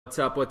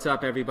What's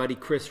up everybody?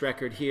 Chris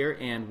Record here,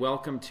 and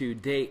welcome to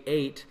day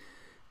 8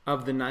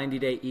 of the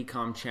 90-day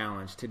e-com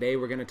challenge. Today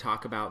we're going to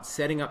talk about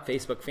setting up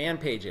Facebook fan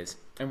pages.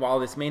 And while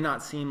this may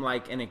not seem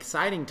like an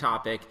exciting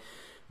topic,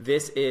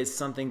 this is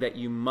something that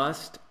you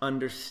must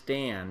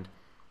understand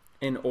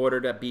in order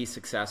to be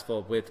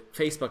successful with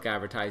Facebook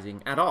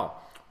advertising at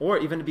all, or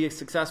even to be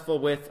successful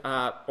with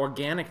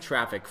organic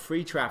traffic,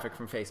 free traffic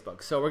from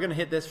Facebook. So we're going to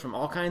hit this from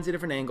all kinds of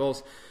different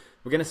angles.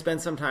 We're going to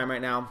spend some time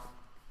right now.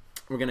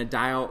 We're going to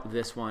dial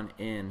this one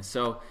in.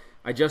 So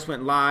I just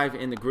went live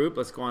in the group.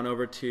 Let's go on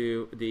over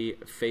to the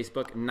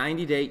Facebook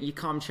 90-day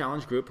e-com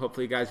challenge group.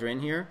 Hopefully you guys are in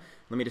here.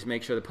 Let me just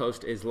make sure the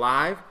post is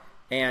live.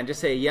 And just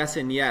say yes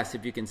and yes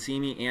if you can see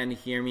me and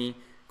hear me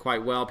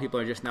quite well. People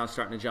are just now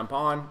starting to jump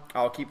on.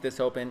 I'll keep this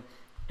open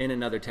in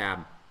another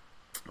tab.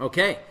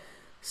 Okay,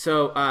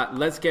 so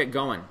let's get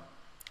going.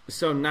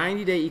 So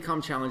 90-day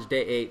e-com challenge,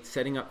 day 8,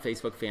 setting up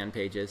Facebook fan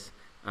pages.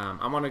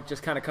 I want to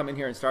just kind of come in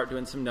here and start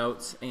doing some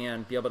notes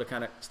and be able to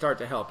kind of start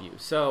to help you.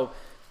 So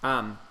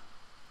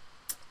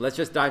let's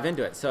just dive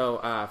into it.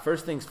 So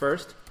first things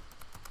first,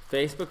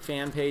 Facebook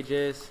fan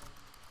pages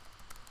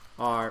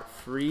are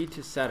free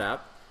to set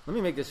up. Let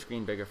me make this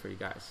screen bigger for you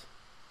guys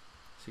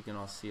so you can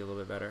all see a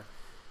little bit better.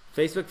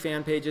 Facebook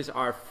fan pages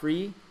are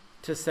free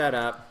to set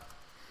up.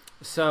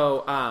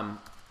 So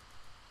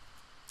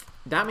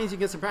that means you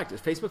get some practice.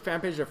 Facebook fan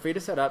pages are free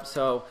to set up.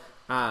 So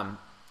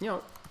you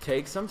know,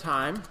 take some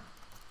time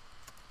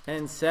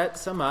and set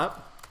some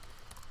up,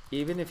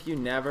 even if you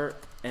never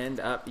end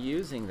up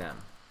using them.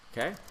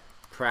 Okay,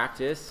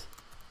 practice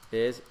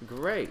is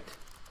great.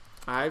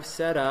 I've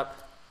set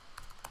up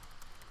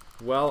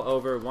well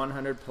over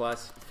 100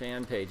 plus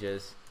fan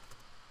pages,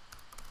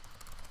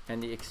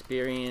 and the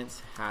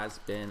experience has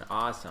been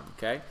awesome.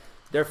 Okay,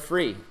 they're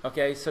free.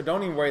 Okay, so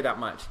don't even worry that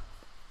much.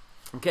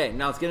 Okay,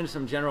 now let's get into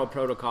some general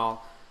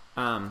protocol.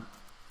 Here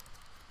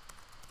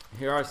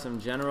are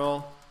some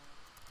general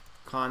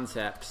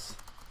concepts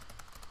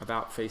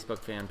about Facebook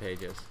fan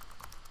pages.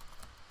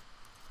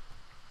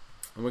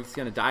 And we're just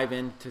going to dive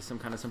into some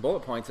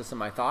bullet points of some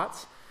of my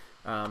thoughts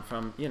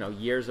from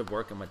years of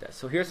working with this.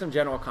 So here's some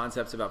general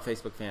concepts about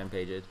Facebook fan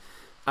pages.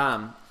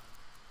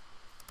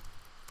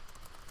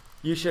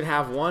 You should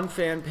have one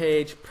fan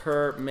page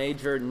per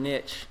major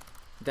niche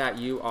that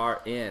you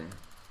are in.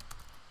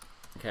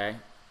 Okay.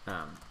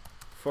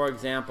 For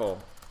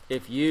example,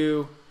 if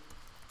you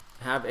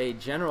have a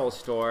general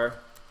store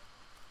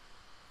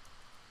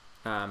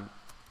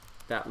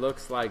that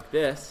looks like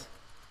this,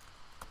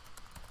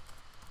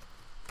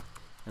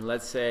 and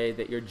let's say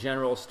that your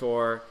general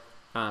store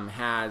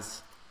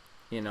has,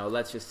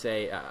 let's just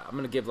say, I'm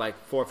going to give like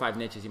 4 or 5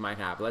 niches you might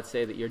have. Let's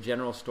say that your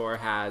general store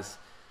has,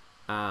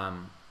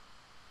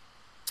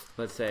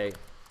 let's say,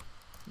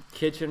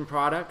 kitchen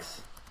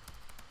products.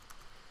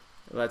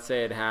 Let's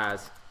say it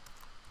has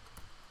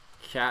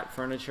cat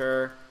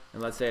furniture,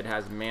 and let's say it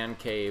has man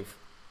cave,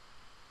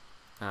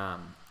 man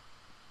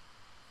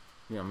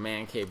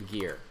cave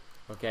gear.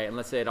 Okay, and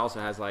let's say it also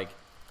has like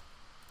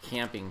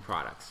camping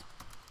products,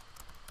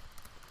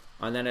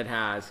 and then it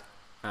has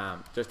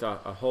just a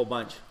whole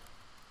bunch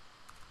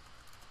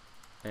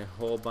of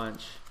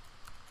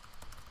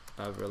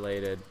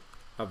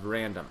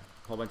random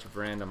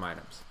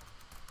items.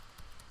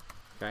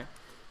 Okay,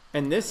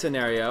 in this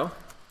scenario,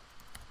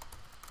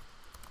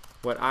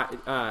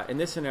 in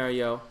this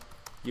scenario,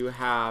 you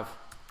have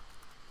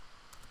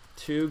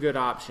 2 good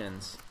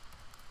options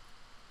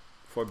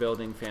for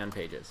building fan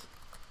pages.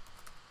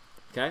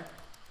 Okay,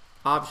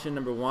 option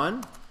number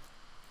 1,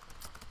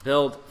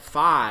 build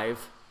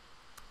 5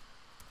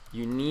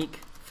 unique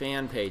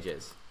fan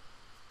pages.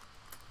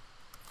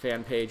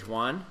 Fan page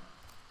 1,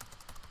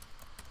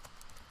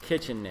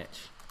 kitchen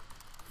niche.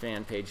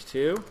 Fan page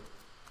 2,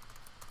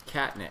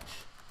 cat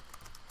niche.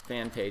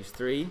 Fan page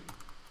 3,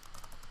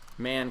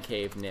 man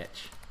cave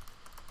niche.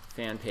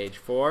 Fan page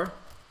 4,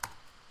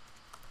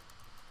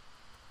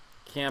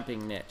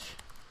 camping niche.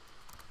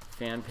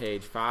 Fan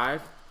page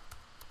 5,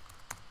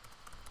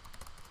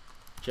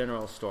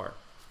 general store.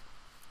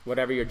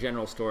 Whatever your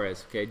general store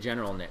is, okay,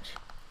 general niche.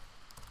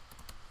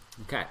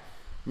 Okay,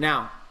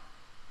 now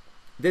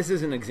this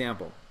is an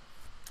example.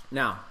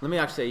 Now let me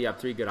actually say you have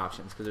 3 good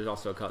options, because there's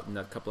also a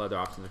couple other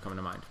options that are coming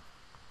to mind.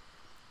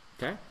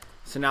 Okay,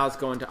 so now let's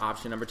go into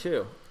option number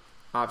 2.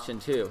 Option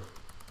 2,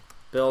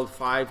 build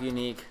 5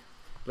 unique,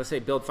 let's say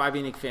build 5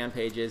 unique fan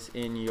pages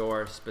in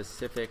your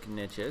specific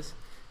niches.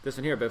 This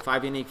one here, build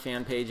 5 unique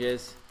fan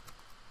pages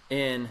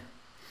in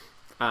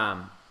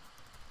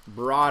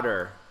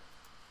broader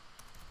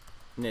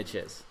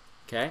niches.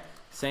 Okay,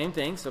 same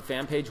thing. So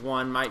fan page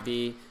 1 might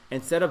be,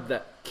 instead of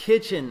the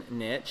kitchen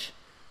niche,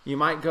 you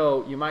might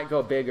go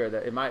bigger.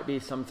 That it might be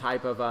some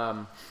type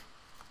of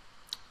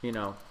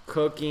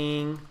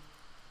cooking,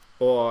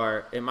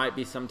 or it might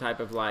be some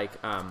type of like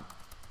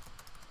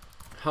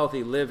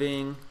healthy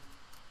living,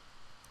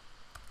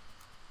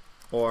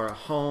 or a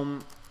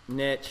home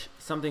niche,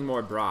 something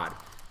more broad.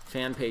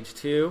 Fan page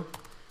 2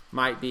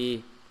 might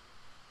be,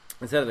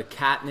 instead of the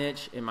cat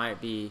niche, it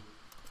might be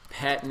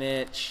pet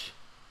niche.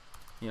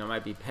 It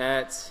might be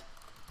pets,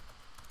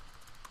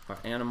 or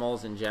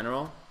animals in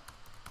general.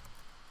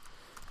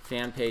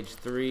 Fan page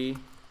 3,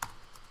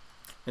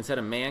 instead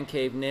of man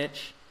cave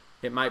niche,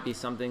 it might be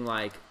something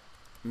like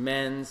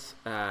men's,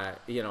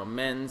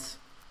 men's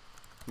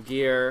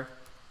gear.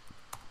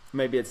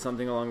 Maybe it's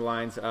something along the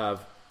lines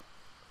of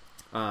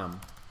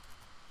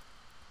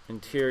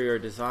interior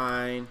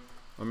design,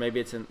 or maybe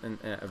it's a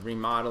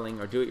remodeling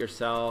or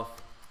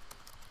do-it-yourself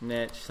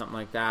niche, something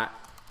like that.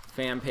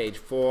 Fan page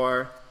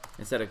 4,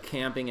 instead of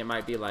camping, it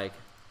might be like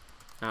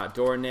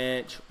outdoor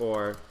niche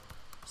or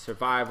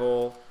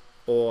survival,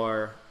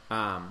 or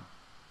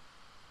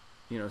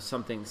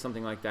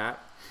something like that.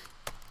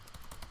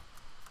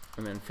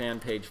 And then fan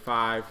page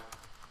 5,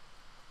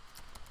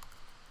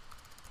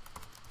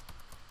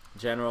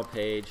 general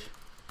page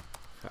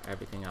for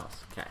everything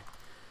else. Okay,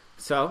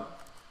 so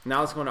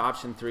now let's go into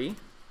option 3.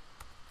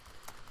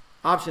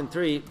 Option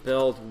 3,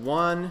 build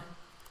one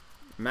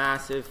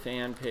massive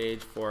fan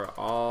page for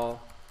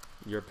all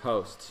your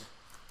posts.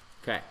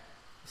 Okay,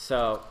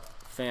 so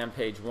fan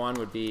page 1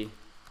 would be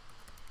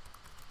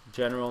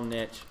general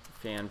niche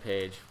fan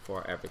page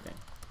for everything.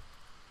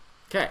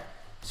 Okay,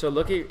 so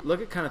look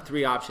at kind of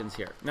 3 options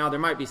here. Now there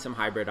might be some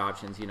hybrid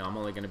options. I'm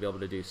only going to be able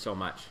to do so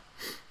much.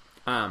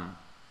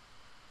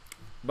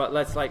 But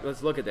let's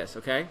look at this.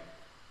 Okay,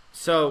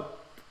 so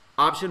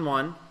option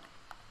 1.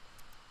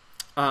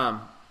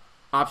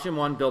 Option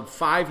 1, build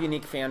 5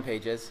 unique fan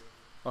pages.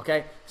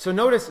 Okay, so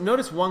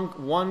notice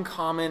one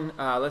common.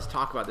 Let's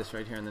talk about this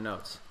right here in the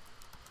notes.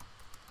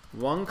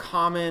 One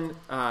common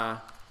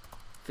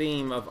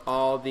theme of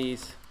all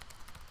these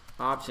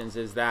options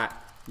is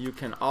that you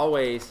can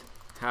always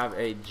have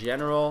a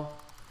general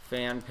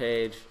fan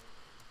page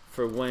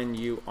for when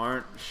you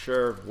aren't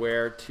sure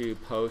where to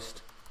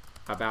post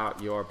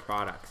about your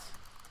products.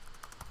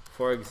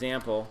 For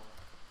example,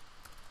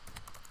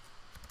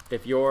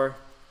 if your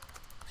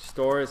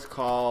store is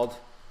called,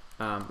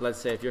 let's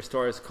say if your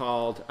store is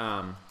called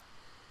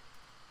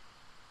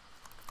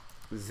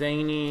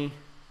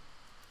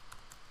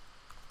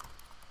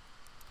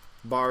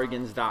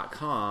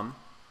zanybargains.com,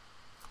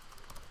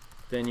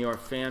 then your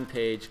fan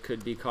page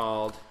could be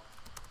called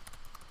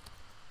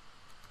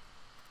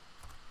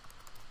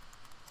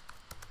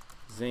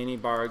Zany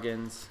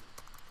Bargains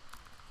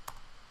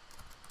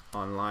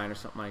Online or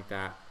something like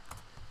that.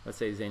 Let's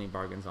say Zany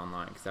Bargains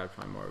Online, because that's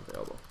probably more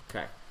available.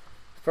 Okay.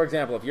 For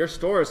example, if your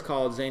store is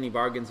called Zany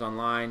Bargains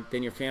Online,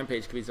 then your fan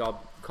page could be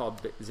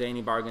called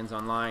Zany Bargains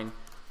Online,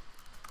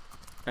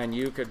 and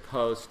you could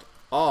post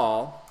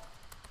all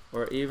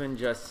or even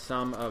just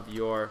some of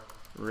your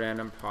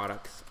random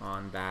products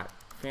on that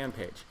fan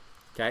page.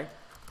 Okay?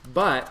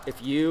 But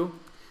if you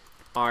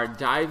are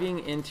diving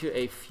into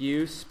a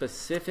few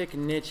specific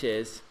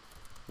niches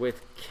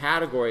with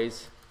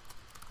categories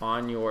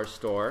on your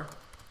store,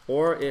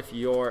 or if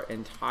your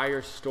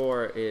entire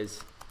store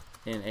is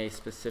in a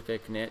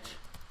specific niche,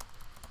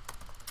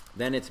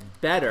 then it's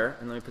better,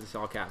 and let me put this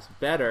in all caps,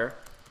 better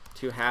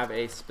to have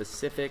a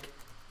specific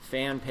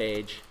fan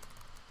page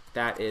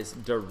that is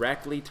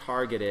directly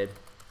targeted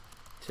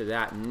to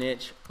that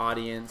niche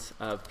audience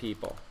of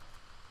people.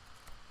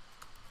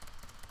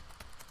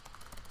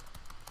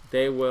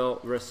 They will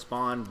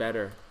respond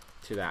better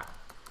to that.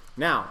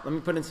 Now, let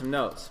me put in some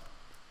notes.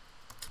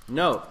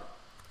 Note,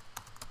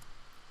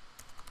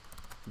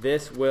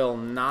 this will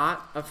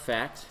not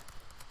affect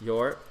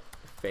your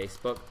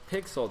Facebook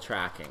pixel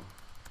tracking.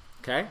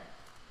 Okay?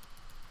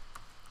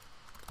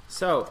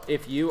 So,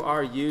 if you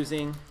are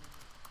using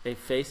a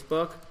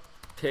Facebook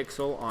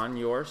pixel on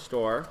your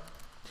store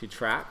to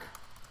track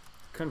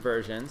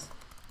conversions,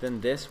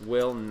 then this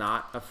will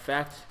not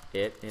affect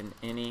it in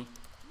any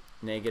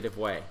negative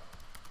way.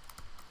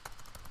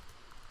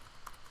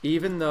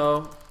 Even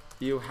though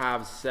you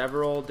have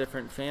several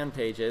different fan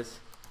pages,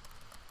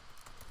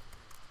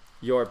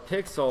 your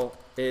pixel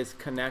is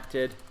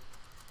connected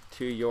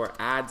to your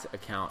ads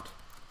account,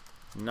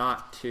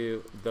 not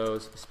to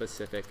those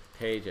specific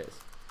pages.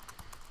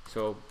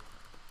 So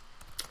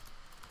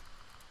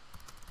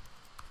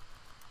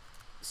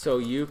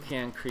you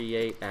can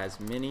create as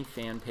many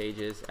fan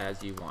pages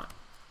as you want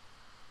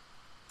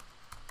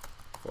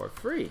for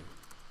free.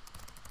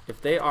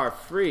 If they are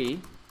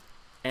free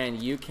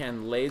and you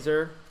can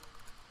laser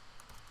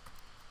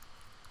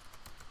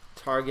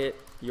target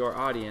your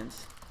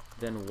audience,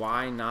 then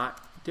why not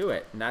do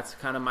it? And that's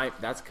kind of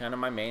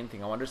my main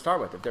thing I wanted to start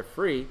with. If they're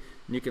free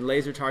and you can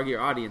laser target your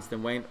audience,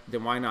 then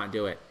why not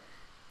do it?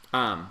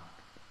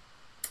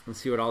 Let's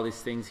see what all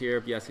these things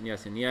here. Yes and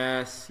yes and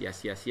yes.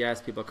 Yes, yes,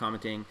 yes. People are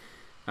commenting.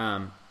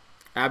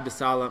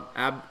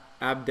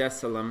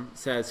 Abdesalam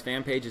says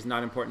fan page is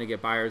not important to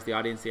get buyers. The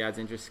audience, the ads,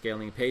 interest,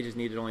 scaling. Page is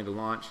needed only to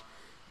launch,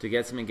 to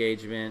get some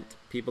engagement.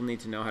 People need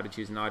to know how to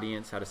choose an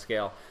audience, how to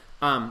scale.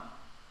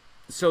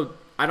 So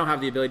I don't have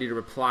the ability to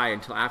reply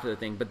until after the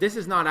thing, but this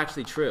is not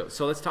actually true.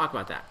 So let's talk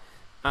about that.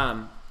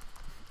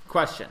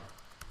 Question.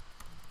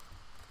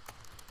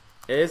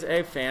 Is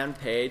a fan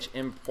page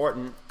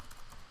important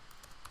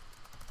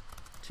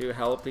to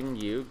helping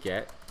you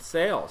get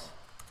sales?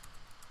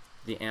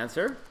 The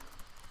answer?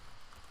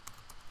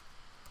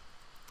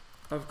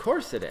 Of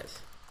course it is.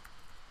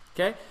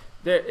 Okay,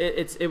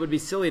 it would be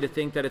silly to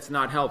think that it's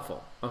not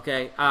helpful.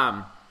 Okay,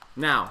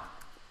 now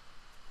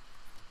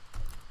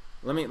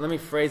let me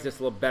phrase this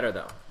a little better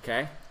though.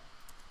 Okay,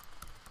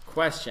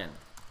 question: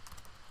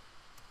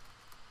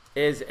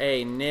 is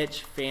a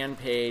niche fan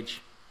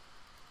page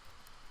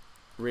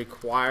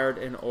required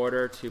in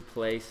order to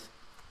place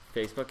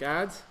Facebook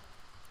ads?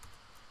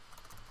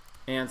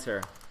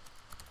 Answer: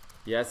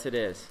 yes, it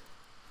is.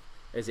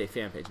 Is a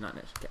fan page, not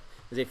niche. Okay,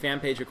 is a fan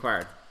page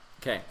required?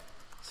 Okay,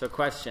 so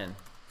question: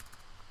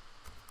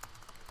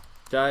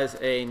 does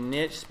a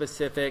niche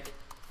specific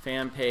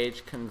fan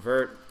page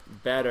convert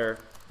better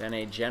than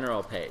a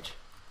general page?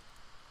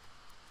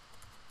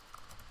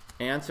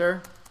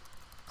 Answer: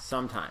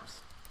 sometimes.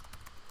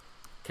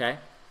 Okay,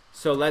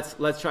 so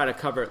let's try to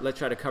cover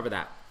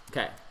that.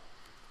 Okay,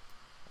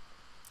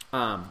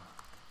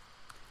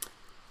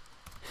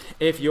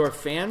 if your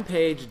fan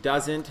page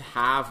doesn't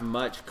have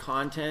much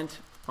content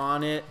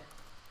on it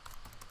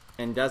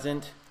and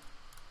doesn't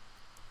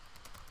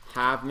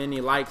have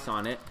many likes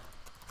on it,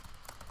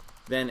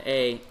 then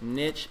a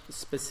niche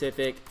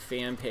specific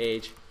fan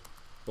page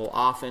will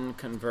often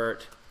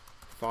convert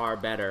far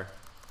better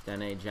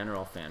than a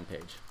general fan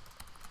page.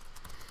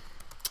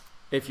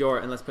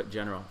 And let's put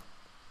general.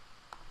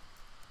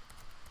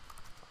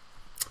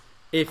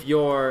 If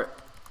your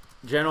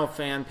general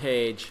fan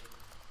page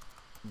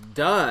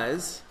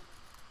does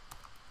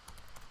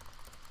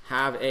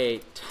have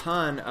a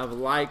ton of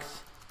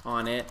likes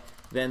on it,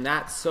 then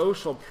that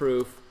social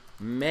proof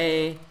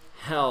may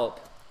help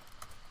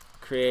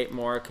create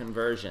more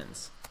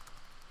conversions.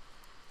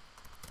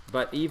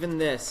 But even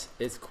this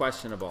is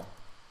questionable.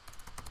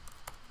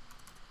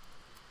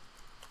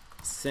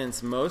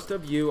 Since most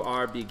of you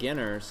are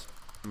beginners,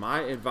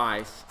 my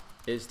advice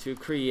is to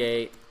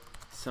create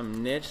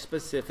some niche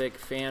specific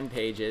fan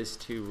pages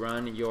to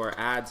run your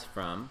ads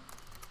from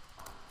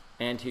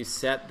and to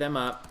set them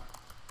up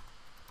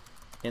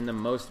in the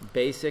most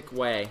basic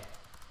way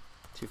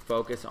to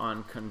focus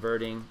on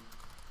converting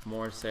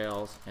more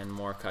sales and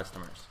more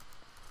customers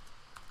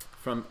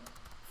from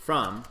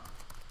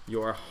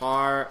your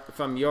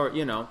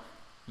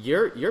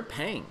you're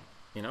paying,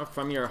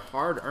 from your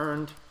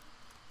hard-earned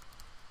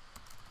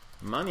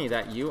money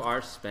that you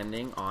are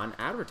spending on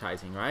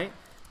advertising, right?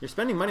 You're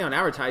spending money on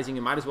advertising,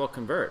 you might as well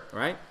convert,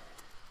 right?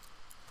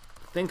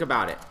 Think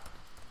about it.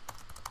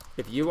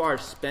 If you are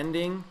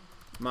spending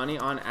money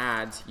on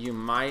ads, you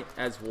might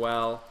as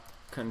well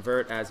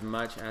convert as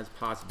much as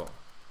possible.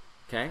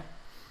 Okay?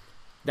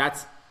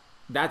 That's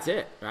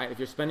it, right? If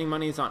you're spending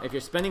money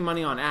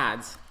on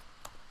ads,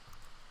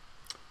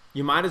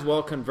 you might as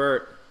well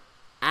convert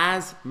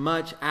as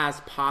much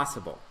as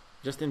possible,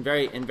 just in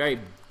very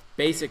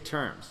basic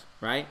terms,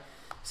 right?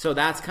 So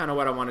that's kind of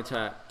what I wanted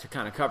to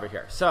kind of cover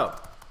here. So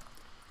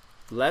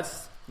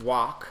let's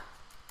walk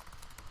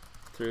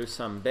through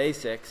some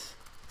basics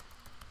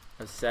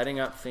of setting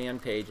up fan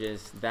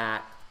pages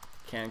that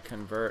can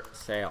convert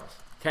sales.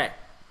 Okay,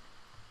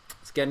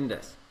 let's get into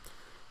this.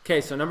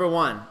 Okay, so number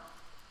one,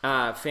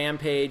 fan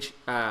page,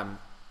 and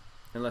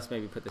let's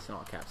maybe put this in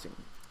all caps.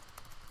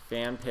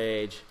 Fan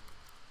page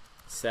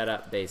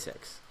setup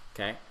basics.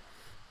 Okay,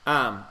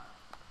 and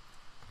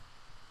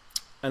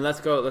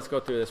let's go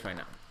through this right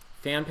now.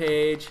 Fan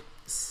page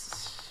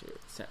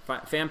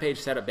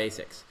setup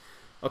basics.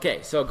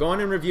 Okay, so go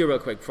on and review real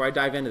quick before I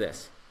dive into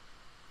this.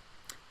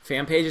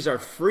 Fan pages are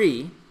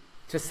free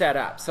to set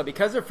up. So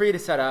because they're free to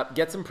set up,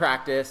 get some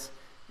practice,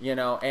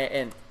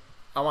 and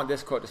I want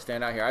this quote to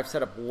stand out here. I've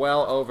set up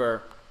well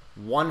over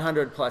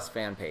 100 plus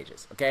fan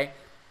pages, okay?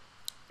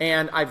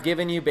 And I've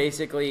given you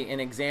basically an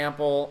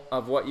example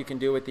of what you can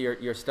do with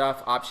your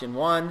stuff. Option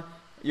one,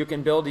 you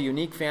can build a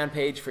unique fan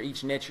page for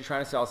each niche you're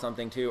trying to sell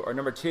something to. Or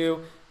number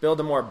two, build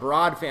a more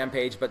broad fan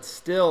page but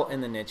still in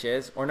the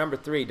niches. Or number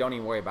three, don't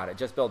even worry about it.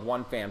 Just build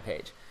one fan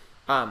page.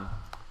 Let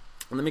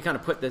me kind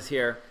of put this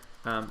here.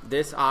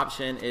 This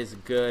option is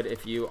good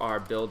if you are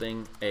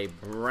building a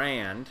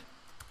brand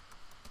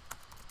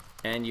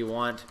and you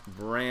want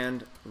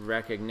brand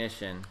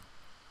recognition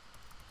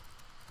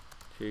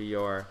to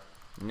your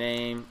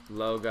name,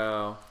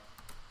 logo,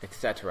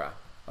 etc.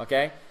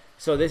 Okay?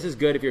 So this is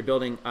good if you're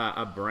building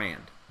a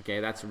brand. Okay,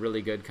 that's a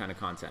really good kind of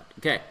concept.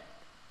 Okay.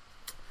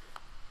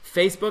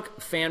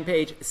 Facebook fan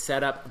page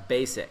setup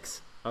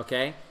basics.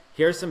 Okay,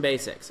 here's some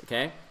basics.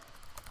 Okay,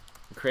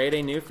 create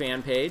a new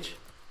fan page.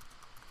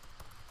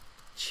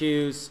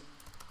 Choose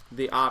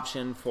the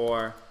option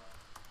for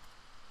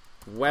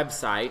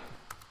website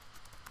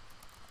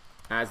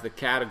as the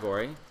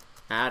category.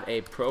 Add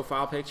a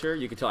profile picture.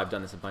 You can tell I've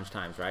done this a bunch of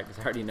times, right? Because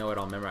I already know it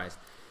all memorized.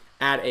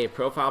 Add a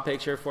profile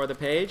picture for the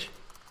page.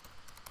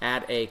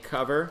 Add a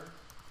cover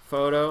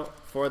photo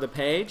for the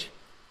page.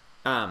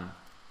 And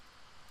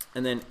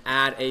then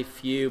add a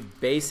few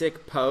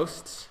basic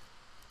posts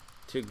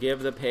to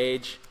give the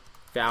page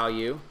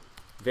value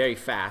very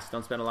fast.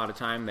 Don't spend a lot of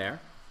time there.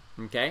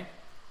 Okay?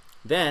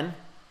 Then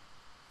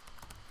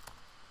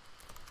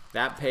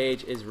that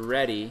page is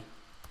ready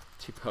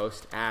to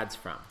post ads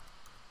from.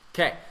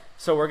 Okay,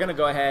 so we're going to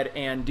go ahead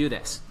and do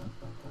this.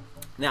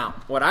 Now,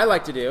 what I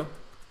like to do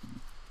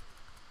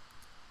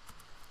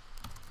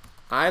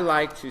I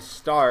like to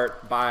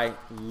start by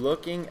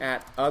looking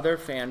at other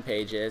fan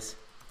pages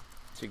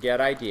to get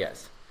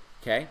ideas,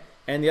 okay?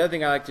 And the other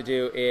thing I like to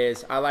do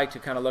is I like to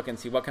kind of look and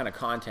see what kind of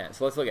content.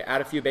 So let's look at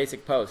add a few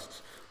basic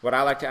posts. What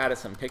I like to add is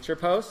some picture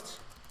posts.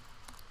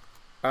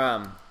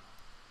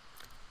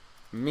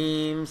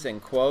 Memes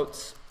and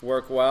quotes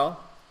work well.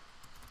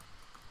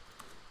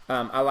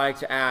 I like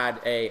to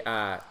add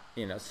a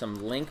some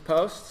link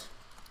posts.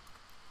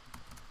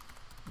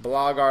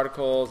 Blog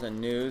articles and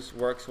news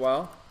works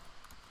well.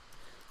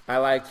 I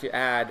like to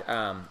add,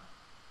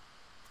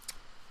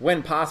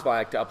 when possible, I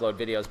like to upload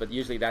videos, but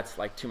usually that's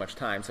like too much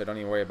time, so don't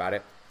even worry about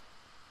it.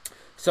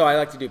 So I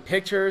like to do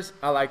pictures.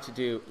 I like to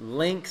do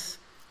links.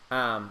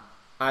 I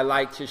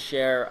like to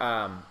share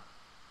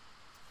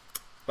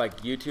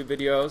like YouTube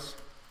videos,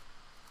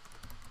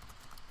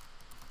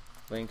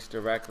 links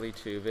directly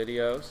to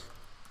videos,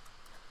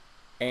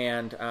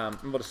 and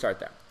we'll just start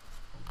there.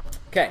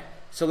 Okay,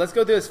 so let's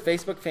go through this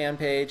Facebook fan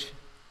page,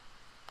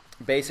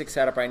 basic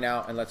setup right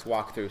now, and let's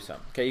walk through some.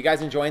 Okay, you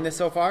guys enjoying this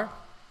so far?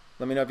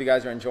 Let me know if you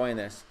guys are enjoying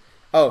this.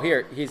 Oh,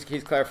 here, he's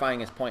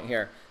clarifying his point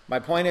here. My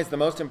point is the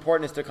most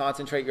important is to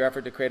concentrate your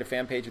effort to create a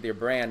fan page with your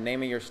brand,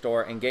 name of your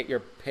store, and get your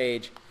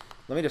page.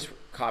 Let me just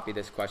copy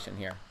this question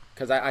here,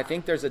 because I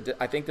think there's a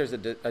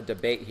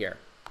debate here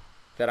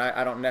that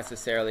I don't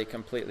necessarily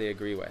completely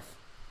agree with.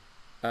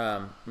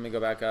 Let me go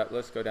back up.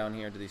 Let's go down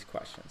here to these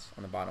questions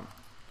on the bottom.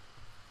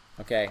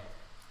 Okay,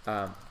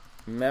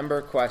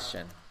 member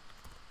question.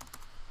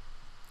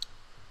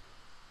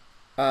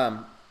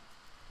 A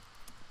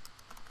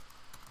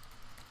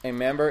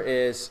member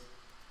is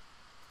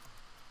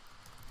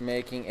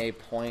making a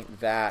point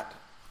that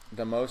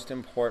the most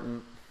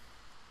important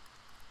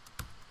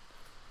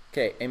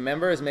a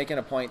member is making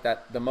a point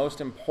that the most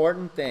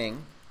important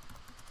thing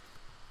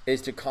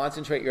is to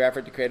concentrate your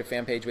effort to create a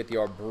fan page with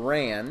your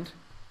brand,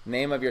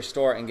 name of your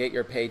store, and get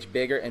your page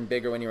bigger and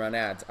bigger when you run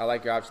ads. I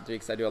like your option 3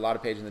 because I do a lot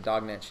of pages in the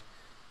dog niche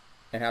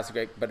and has a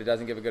great, but it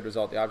doesn't give a good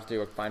result. The option 3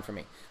 worked fine for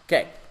me.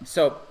 Okay,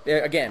 so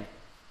again,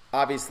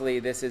 obviously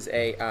this is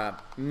a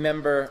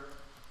member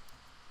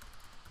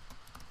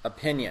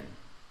opinion.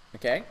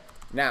 Okay,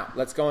 now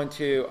let's go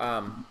into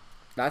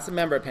that's a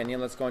member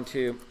opinion. Let's go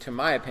into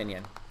my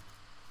opinion.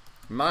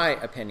 My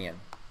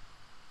opinion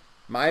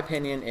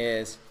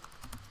is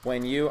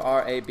when you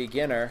are a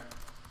beginner,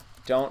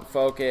 don't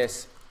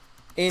focus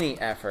any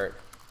effort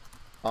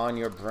on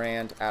your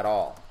brand at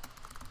all.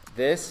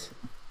 This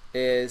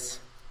is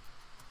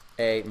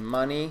a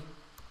money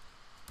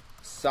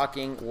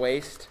sucking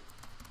waste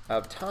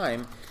of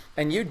time,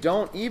 and you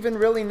don't even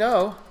really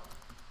know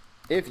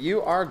if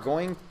you are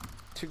going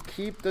to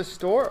keep the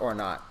store or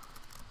not.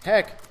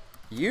 Heck,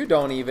 you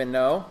don't even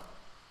know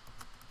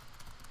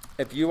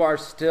if you are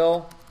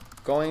still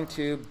going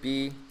to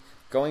be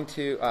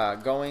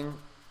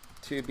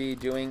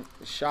doing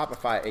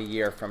Shopify a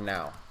year from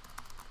now.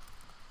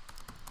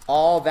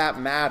 All that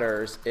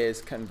matters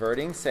is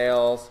converting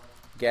sales,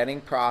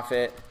 getting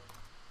profit,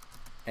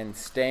 and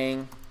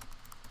staying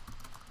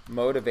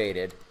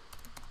motivated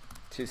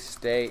to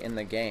stay in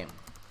the game.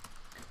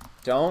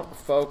 Don't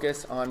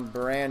focus on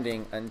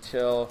branding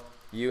until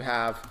you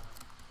have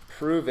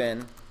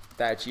proven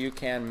that you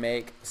can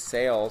make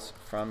sales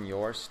from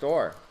your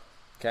store.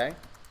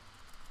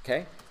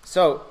 Okay?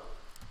 So,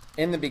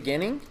 in the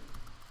beginning,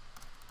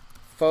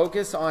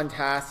 focus on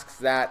tasks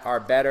that are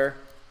better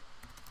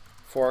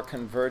for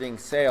converting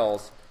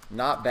sales,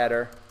 not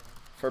better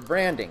for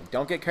branding.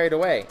 Don't get carried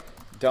away.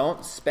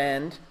 Don't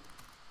spend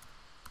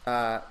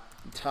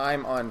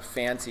time on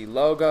fancy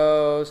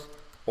logos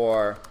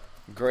or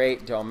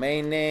great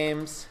domain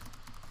names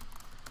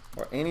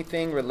or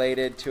anything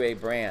related to a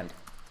brand.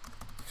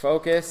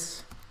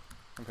 Focus,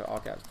 okay, all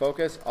caps,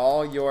 focus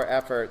all your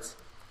efforts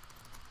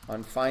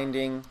on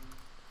finding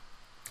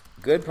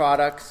good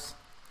products,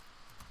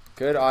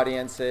 good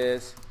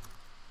audiences,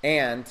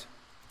 and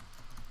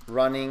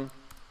running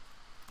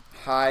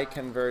high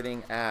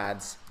converting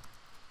ads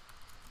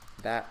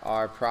that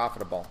are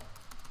profitable.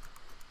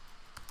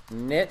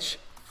 Niche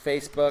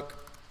Facebook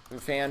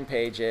fan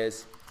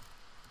pages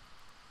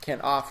can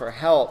offer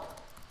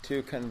help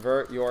to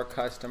convert your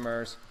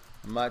customers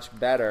much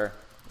better,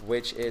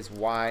 which is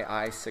why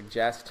I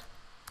suggest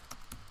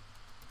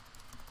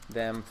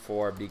them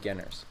for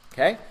beginners.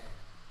 Okay?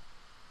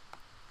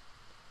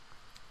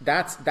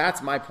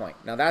 That's my point.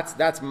 Now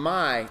that's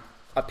my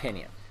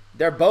opinion.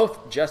 They're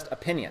both just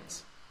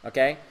opinions.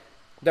 Okay?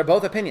 They're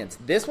both opinions.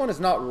 This one is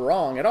not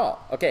wrong at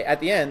all. Okay, at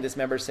the end, this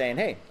member is saying,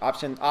 hey,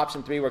 option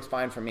 3 works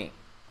fine for me.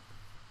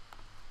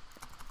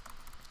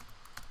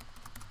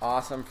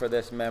 Awesome for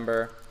this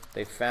member.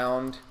 They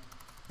found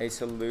a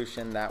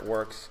solution that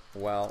works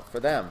well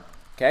for them.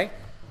 Okay?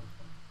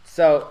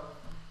 So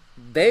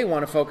they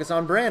want to focus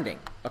on branding.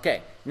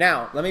 Okay,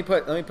 now let me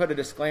put a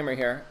disclaimer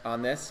here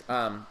on this.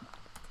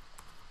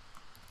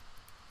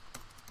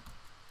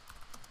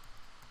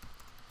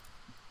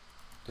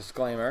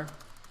 Disclaimer.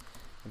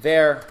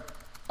 There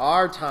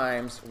are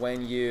times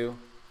when you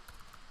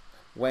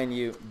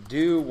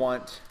do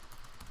want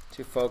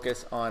to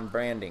focus on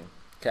branding.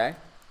 Okay?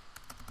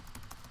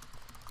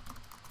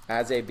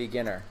 as a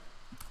beginner.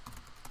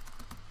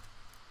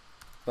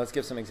 Let's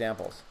give some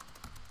examples.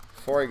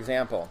 For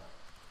example,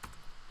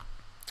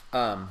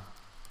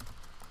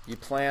 you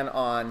plan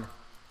on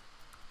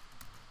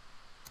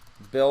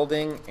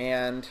building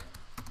and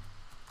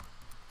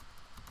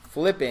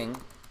flipping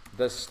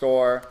the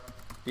store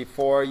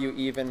before you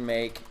even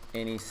make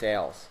any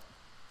sales.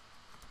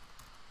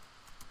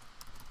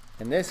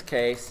 In this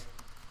case,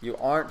 you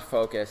aren't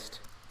focused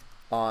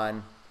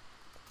on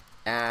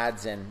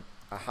ads and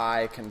a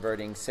high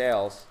converting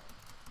sales,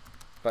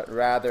 but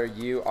rather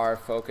you are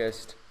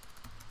focused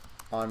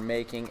on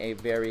making a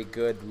very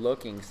good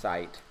looking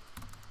site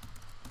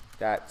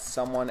that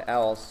someone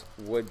else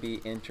would be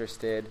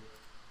interested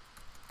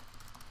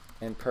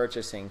in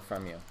purchasing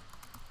from you.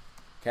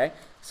 Okay,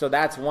 so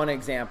that's one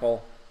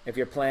example if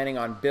you're planning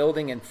on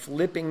building and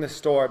flipping the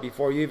store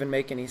before you even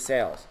make any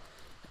sales.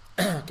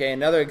 Okay,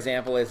 another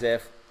example is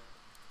if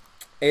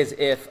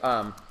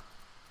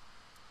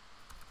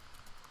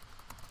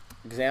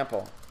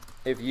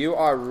you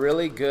are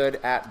really good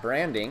at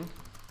branding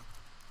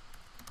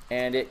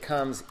and it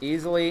comes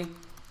easily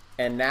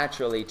and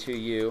naturally to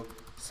you,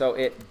 so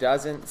it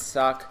doesn't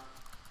suck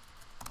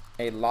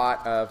a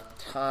lot of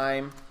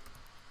time,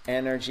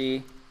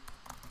 energy,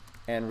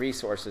 and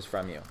resources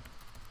from you.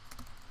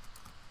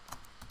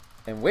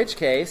 In which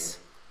case,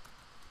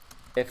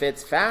 if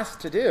it's fast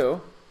to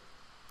do,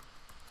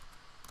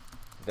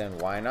 then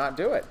why not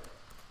do it?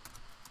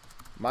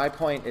 My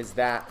point is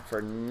that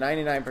for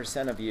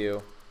 99% of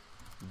you,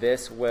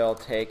 this will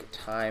take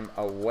time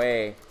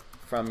away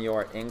from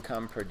your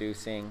income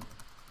producing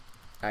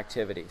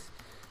activities.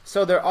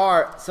 So there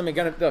are some,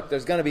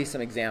 there's going to be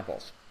some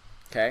examples,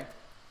 okay?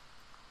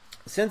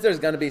 Since there's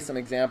going to be some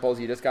examples,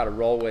 you just got to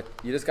roll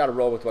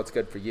with what's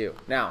good for you.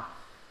 Now,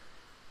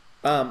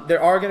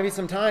 there are going to be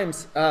some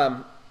times,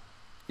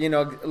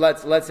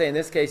 let's say in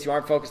this case you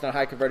aren't focused on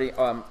high converting,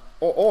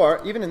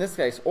 or even in this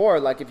case, or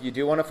like if you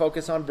do want to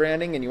focus on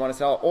branding and you want to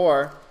sell,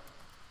 or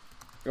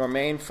your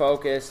main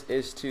focus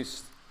is to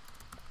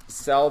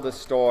sell the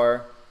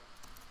store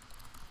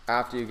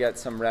after you get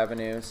some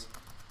revenues,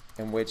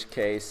 in which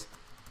case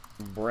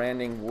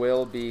branding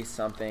will be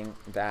something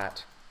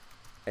that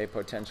a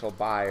potential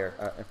buyer,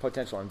 a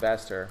potential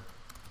investor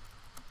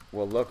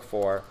will look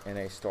for in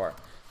a store.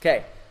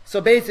 Okay,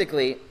 so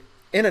basically,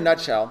 in a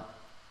nutshell,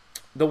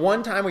 the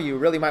one time where you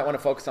really might want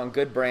to focus on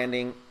good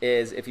branding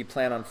is if you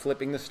plan on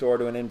flipping the store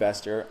to an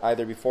investor,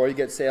 either before you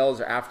get sales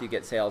or after you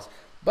get sales.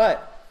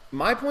 But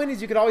my point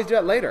is you could always do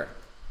it later.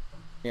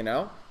 You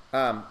know,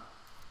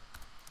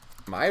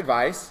 my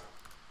advice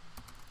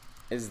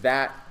is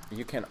that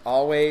you can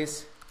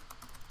always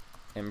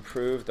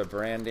improve the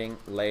branding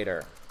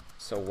later.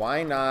 So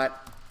why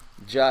not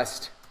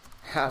just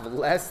have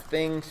less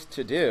things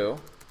to do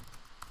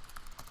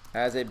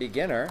as a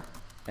beginner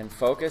and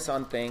focus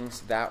on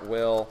things that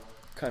will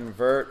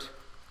convert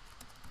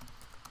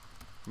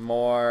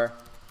more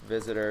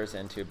visitors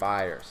into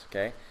buyers,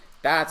 okay?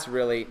 That's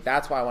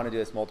why I want to do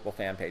this multiple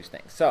fan page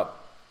thing. So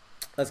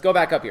let's go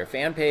back up here.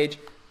 Fan page,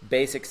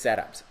 basic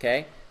setups,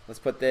 okay? Let's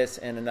put this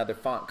in another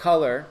font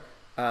color.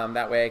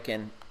 That way I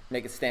can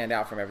make it stand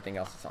out from everything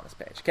else that's on this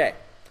page. Okay.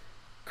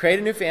 Create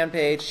a new fan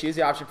page, choose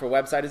the option for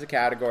website as a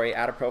category,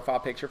 add a profile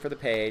picture for the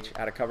page,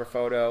 add a cover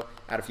photo,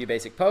 add a few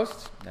basic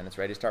posts, then it's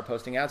ready to start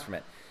posting ads from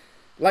it.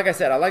 Like I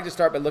said, I like to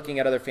start by looking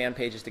at other fan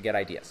pages to get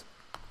ideas.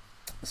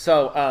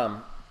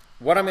 So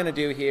what I'm going to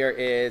do here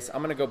is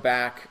I'm going to go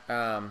back.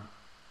 I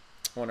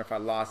wonder if I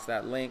lost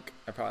that link.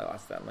 I probably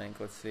lost that link.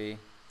 Let's see.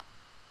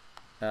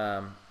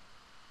 Yeah,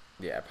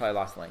 I probably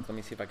lost the link. Let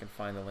me see if I can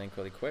find the link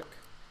really quick.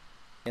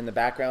 In the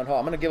background hole,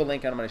 I'm going to give a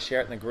link and I'm going to share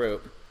it in the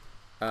group.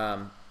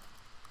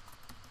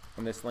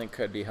 And this link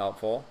could be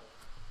helpful.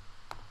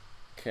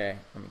 Okay,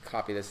 let me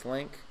copy this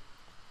link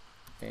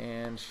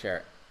and share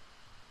it.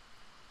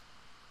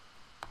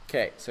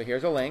 Okay, so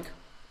here's a link.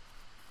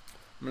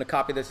 I'm going to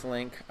copy this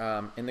link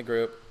in the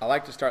group. I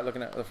like to start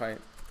looking at if my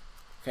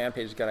fan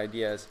page got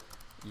ideas.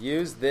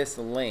 Use this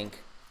link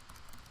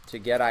to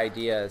get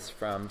ideas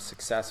from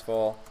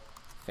successful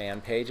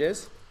fan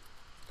pages,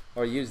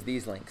 or use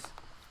these links.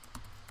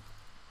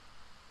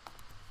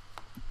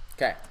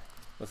 Okay,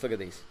 let's look at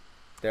these.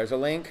 There's a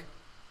link.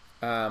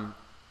 And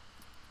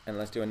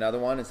let's do another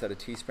one instead of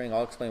Teespring.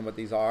 I'll explain what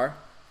these are.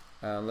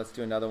 Let's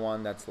do another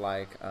one that's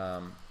like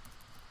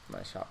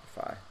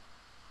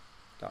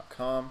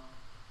myshopify.com.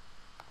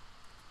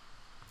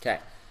 Okay,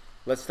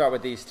 let's start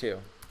with these two.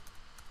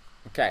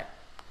 Okay,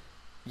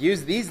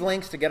 use these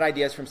links to get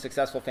ideas from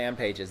successful fan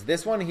pages.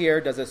 This one here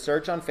does a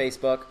search on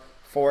Facebook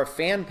for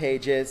fan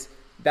pages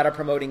that are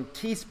promoting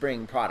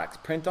Teespring products,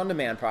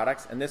 print-on-demand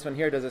products, and this one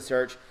here does a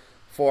search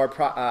for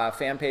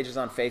fan pages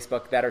on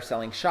Facebook that are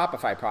selling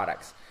Shopify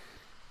products.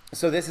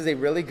 So this is a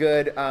really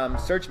good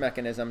search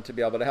mechanism to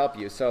be able to help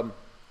you. So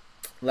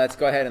let's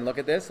go ahead and look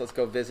at this. Let's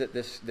go visit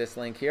this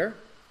link here.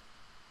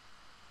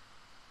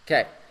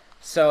 Okay,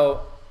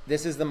 so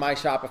this is the My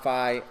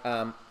Shopify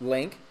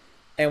link.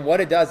 And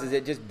what it does is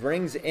it just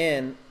brings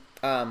in,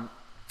 let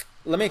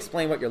me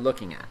explain what you're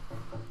looking at.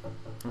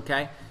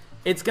 Okay,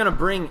 it's going to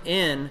bring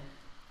in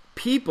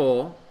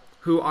people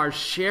who are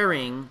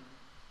sharing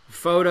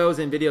photos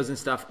and videos and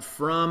stuff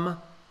from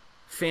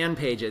fan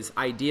pages,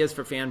 ideas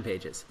for fan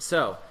pages.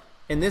 So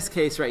in this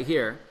case right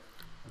here,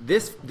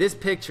 this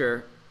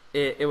picture,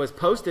 it was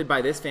posted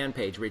by this fan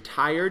page,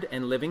 Retired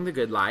and Living the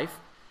Good Life.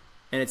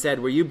 And it said,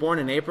 were you born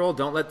in April?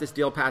 Don't let this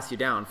deal pass you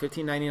down.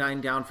 $15.99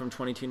 down from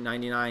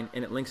 $22.99,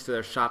 and it links to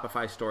their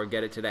Shopify store.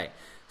 Get it today.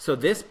 So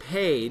this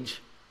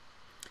page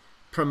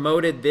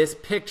promoted this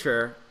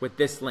picture with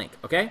this link,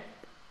 okay?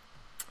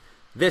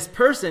 This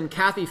person,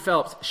 Kathy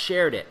Phelps,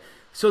 shared it.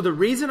 So the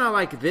reason I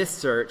like this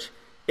search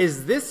is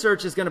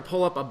going to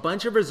pull up a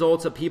bunch of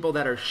results of people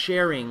that are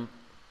sharing,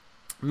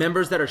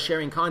 members that are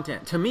sharing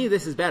content. To me,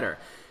 this is better.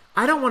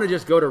 I don't want to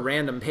just go to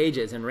random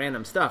pages and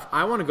random stuff.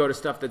 I want to go to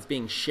stuff that's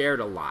being shared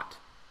a lot.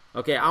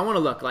 Okay, I want to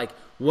look like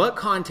what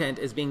content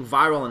is being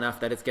viral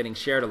enough that it's getting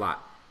shared a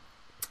lot.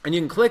 And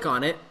you can click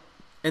on it,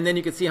 and then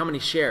you can see how many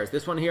shares.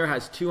 This one here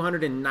has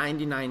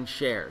 299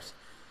 shares.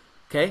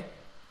 Okay,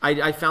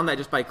 I found that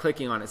just by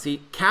clicking on it.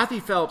 See, Kathy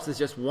Phelps is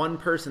just one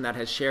person that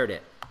has shared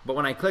it. But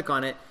when I click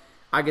on it,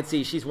 I could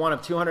see she's one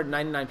of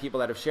 299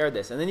 people that have shared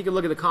this. And then you can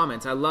look at the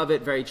comments. I love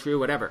it, very true,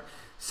 whatever.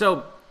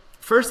 So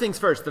first things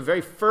first, the very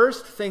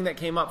first thing that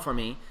came up for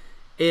me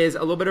is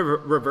a little bit of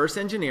reverse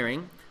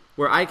engineering,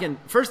 where I can,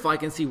 first of all, I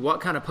can see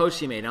what kind of post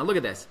she made. Now look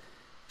at this.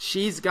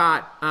 She's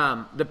got,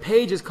 the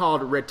page is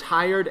called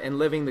Retired and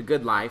Living the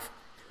Good Life.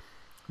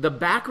 The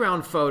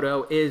background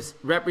photo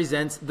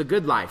represents the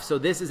good life. So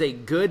this is a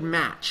good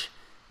match.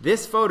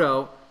 This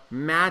photo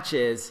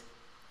matches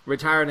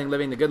Retired and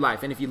Living the Good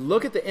Life. And if you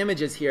look at the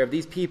images here of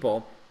these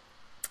people,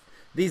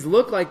 these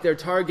look like they're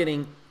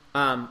targeting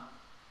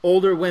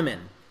older women.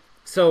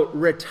 So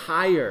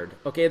retired,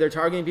 okay, they're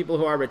targeting people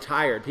who are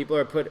retired. People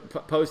are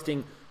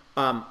posting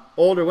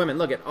older women.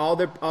 Look at all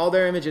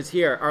their images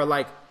here are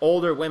like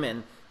older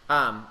women.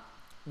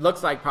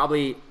 Looks like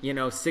probably,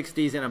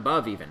 60s and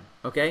above even,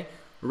 okay?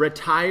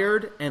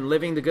 Retired and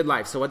living the good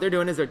life. So what they're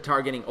doing is they're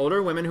targeting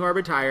older women who are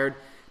retired.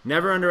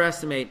 Never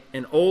underestimate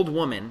an old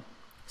woman.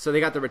 So they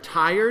got the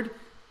retired,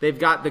 they've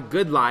got the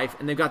good life,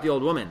 and they've got the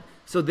old woman.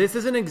 So this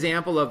is an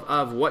example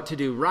of what to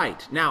do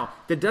right. Now,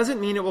 that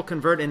doesn't mean it will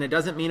convert and it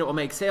doesn't mean it will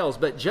make sales,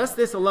 but just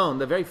this alone,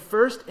 the very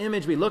first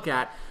image we look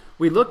at,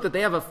 we look that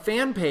they have a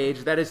fan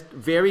page that is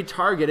very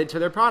targeted to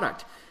their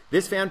product.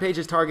 This fan page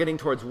is targeting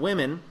towards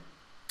women.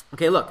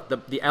 Okay, look,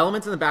 the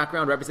elements in the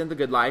background represent the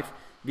good life.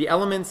 The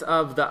elements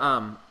of the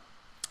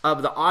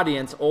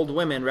audience, old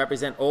women,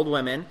 represent old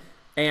women,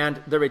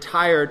 and the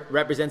retired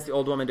represents the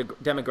old woman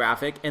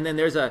demographic. And then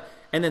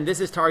this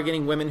is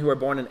targeting women who are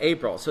born in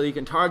April. So you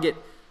can target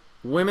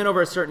women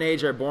over a certain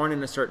age are born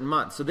in a certain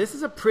month. So this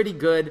is a pretty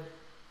good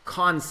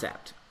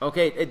concept.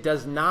 Okay, it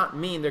does not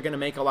mean they're going to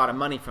make a lot of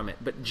money from it,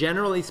 but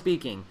generally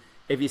speaking,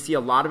 if you see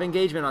a lot of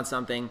engagement on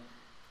something,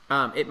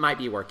 it might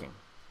be working.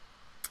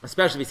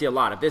 Especially if you see a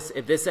lot.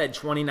 If this said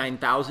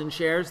 29,000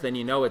 shares, then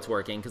you know it's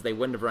working because they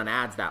wouldn't have run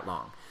ads that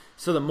long.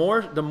 So the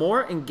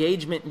more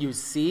engagement you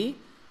see,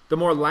 the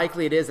more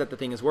likely it is that the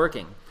thing is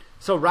working.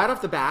 So right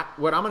off the bat,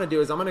 what I'm going to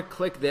do is I'm going to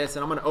click this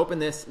and I'm going to open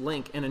this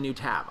link in a new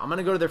tab. I'm going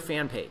to go to their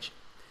fan page,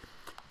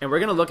 and we're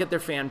going to look at their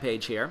fan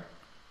page here.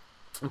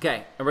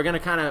 Okay, and we're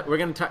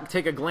going to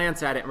take a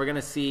glance at it, and we're going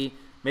to see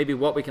maybe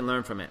what we can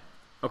learn from it.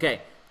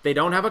 Okay, they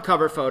don't have a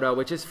cover photo,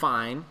 which is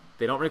fine.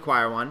 They don't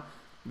require one.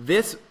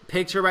 This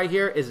picture right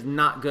here is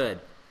not good.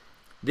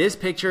 This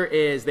picture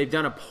they've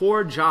done a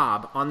poor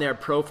job on their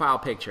profile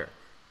picture.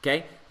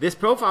 Okay, this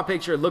profile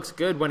picture looks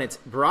good when it's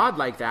broad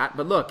like that,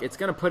 but look, it's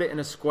going to put it in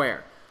a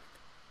square.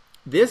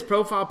 This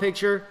profile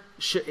picture,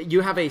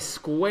 you have a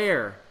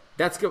square.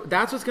 That's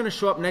what's going to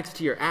show up next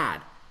to your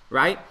ad,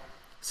 right?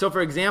 So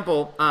for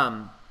example,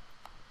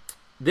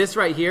 this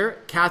right here,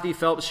 Kathy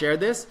Phelps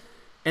shared this,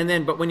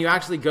 but when you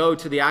actually go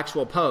to the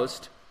actual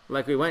post,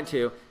 like we went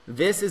to,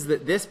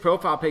 this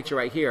profile picture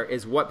right here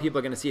is what people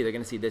are going to see. They're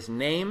going to see this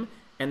name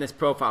and this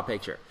profile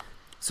picture.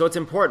 So it's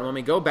important when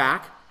we go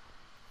back,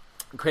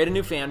 create a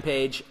new fan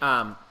page,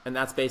 and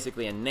that's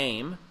basically a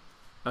name,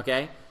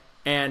 okay?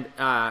 And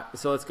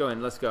so let's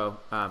go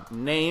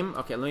name.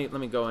 Okay, let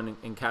me go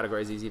in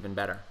categories. These even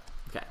better.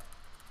 Okay,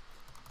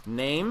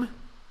 name,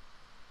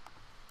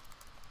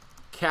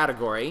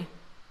 category,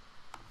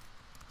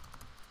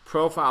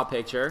 profile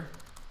picture,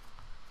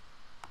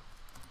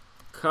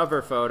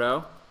 cover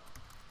photo,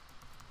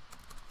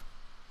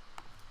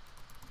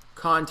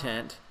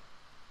 content,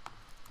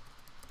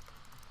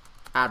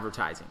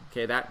 advertising.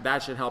 Okay,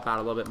 that should help out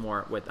a little bit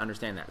more with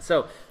understanding that.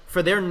 So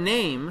for their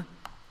name,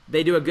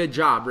 they do a good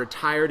job,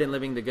 retired and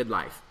living the good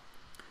life.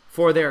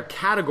 For their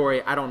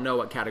category, I don't know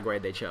what category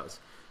they chose.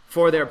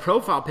 For their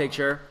profile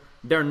picture,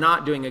 they're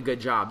not doing a good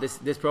job.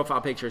 This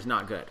profile picture is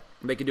not good.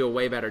 They could do a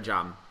way better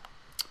job.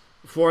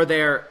 For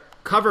their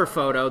cover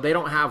photo, they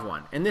don't have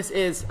one. And this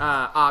is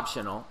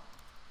optional.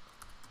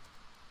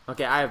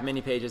 Okay, I have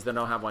many pages that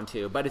don't have one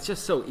too, but it's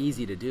just so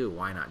easy to do.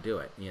 Why not do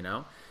it, you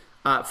know?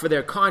 For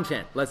their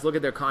content, let's look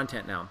at their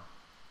content now.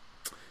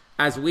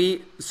 As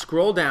we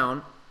scroll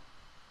down,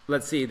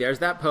 let's see, there's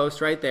that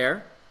post right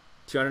there,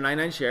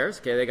 299 shares.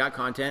 Okay, they got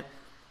content.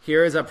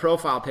 Here is a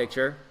profile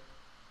picture.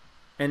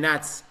 And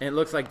it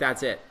looks like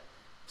that's it.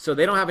 So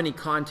they don't have any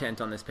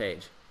content on this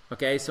page.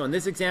 Okay, so in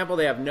this example,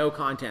 they have no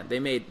content.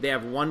 They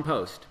have one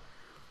post.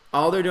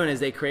 All they're doing is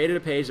they created a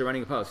page, they're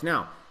running a post.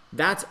 Now,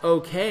 that's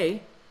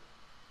okay.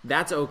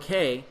 That's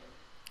okay,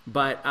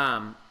 but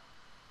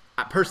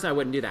personally, I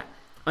wouldn't do that.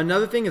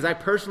 Another thing is I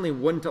personally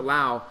wouldn't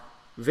allow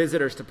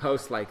visitors to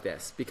post like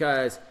this,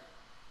 because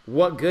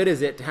what good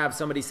is it to have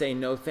somebody say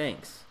no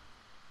thanks?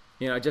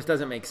 You know, it just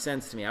doesn't make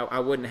sense to me. I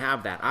wouldn't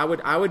have that.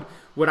 What I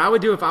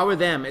would do if I were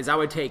them is I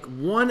would take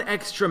 1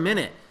 extra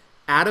minute,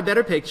 add a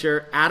better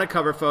picture, add a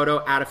cover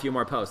photo, add a few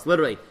more posts.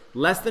 Literally,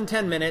 less than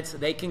 10 minutes,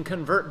 they can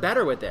convert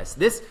better with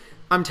this.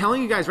 I'm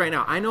telling you guys right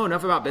now, I know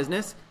enough about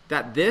business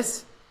that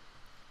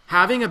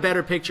having a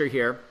better picture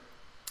here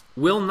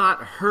will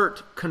not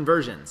hurt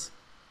conversions.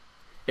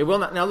 It will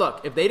not. Now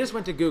look, if they just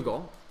went to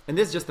Google, and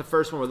this is just the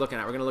first one we're looking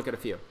at, we're going to look at a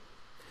few.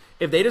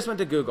 If they just went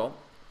to Google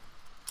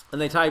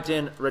and they typed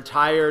in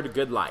retired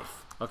good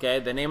life, okay,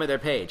 the name of their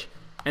page,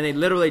 and they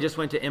literally just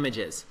went to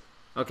images,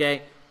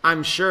 okay,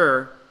 I'm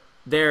sure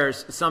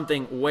there's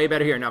something way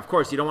better here. Now, of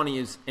course, you don't want to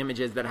use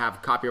images that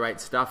have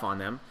copyright stuff on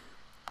them,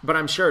 but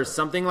I'm sure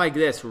something like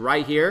this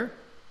right here,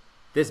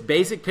 this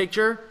basic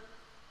picture,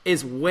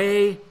 is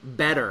way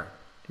better.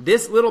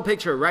 This little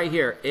picture right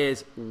here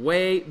is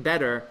way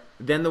better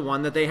than the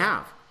one that they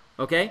have,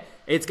 okay?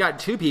 It's got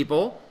 2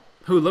 people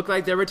who look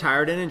like they're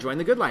retired and enjoying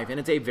the good life, and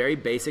it's a very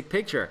basic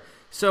picture.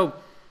 So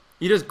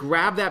you just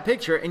grab that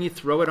picture and you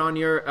throw it on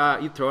your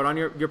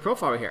your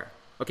profile here.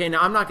 Okay, now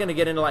I'm not going to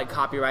get into like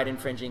copyright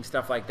infringing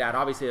stuff like that.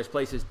 Obviously, there's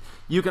places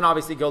you can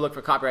obviously go look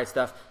for copyright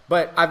stuff,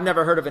 but I've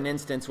never heard of an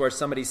instance where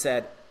somebody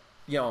said,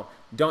 you know,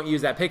 don't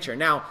use that picture.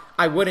 Now,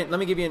 I wouldn't. Let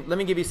me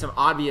give you some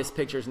obvious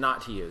pictures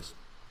not to use.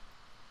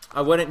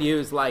 I wouldn't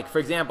use, like, for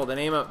example, the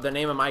name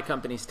of my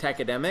company's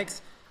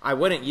Tecademics. I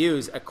wouldn't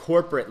use a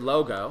corporate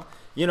logo.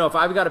 You know, if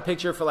I've got a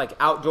picture for like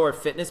outdoor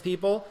fitness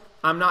people,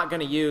 I'm not going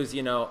to use,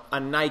 you know, a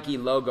Nike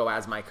logo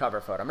as my cover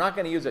photo. I'm not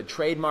going to use a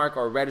trademark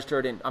or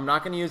registered, I'm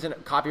not going to use a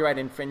copyright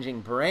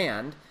infringing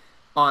brand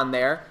on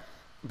there,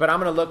 but I'm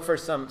going to look for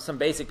some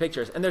basic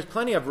pictures. And there's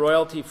plenty of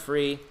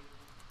royalty-free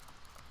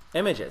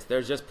images.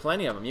 There's just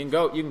plenty of them. You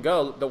can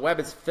go, the web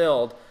is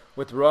filled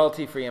with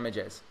royalty-free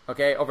images,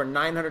 okay? Over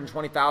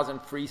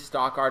 920,000 free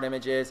stock art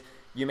images.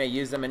 You may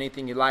use them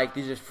anything you like.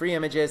 These are free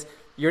images.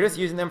 You're just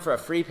using them for a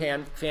free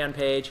fan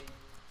page.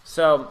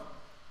 So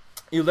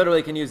you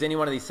literally can use any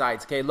one of these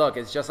sites. Okay, look,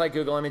 it's just like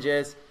Google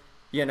Images.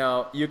 You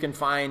know, you can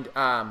find,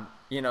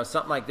 you know,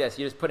 something like this.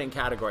 You just put in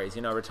categories,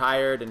 you know,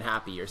 retired and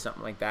happy or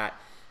something like that.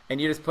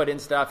 And you just put in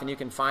stuff and you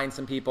can find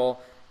some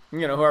people,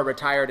 you know, who are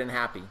retired and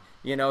happy.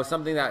 You know,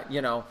 something that,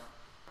 you know,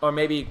 or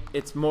maybe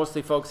it's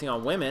mostly focusing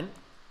on women.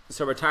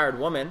 So retired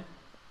woman,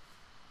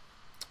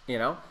 you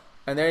know,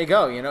 and there you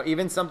go. You know,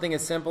 even something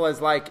as simple as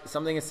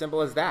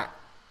that,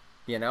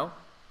 you know.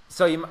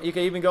 So you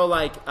can even go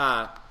like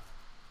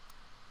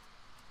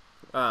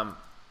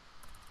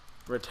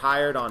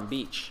retired on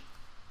beach,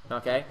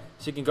 okay?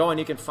 So you can go and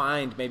you can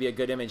find maybe a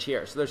good image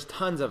here. So there's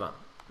tons of them,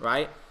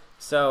 right?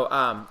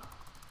 So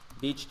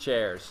beach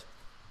chairs.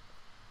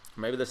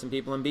 Maybe there's some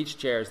people in beach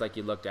chairs like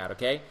you looked at,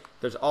 okay?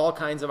 There's all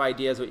kinds of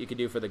ideas what you could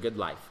do for the good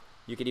life.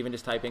 You could even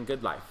just type in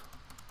good life.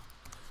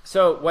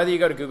 So whether you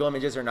go to Google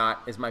Images or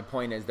not, is my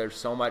point is there's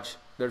so much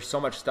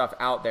stuff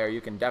out there.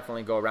 You can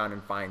definitely go around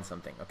and find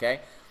something,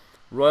 okay?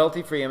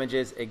 Royalty-free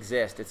images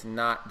exist. It's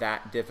not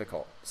that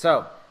difficult.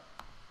 So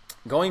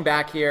going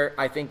back here,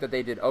 I think that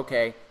they did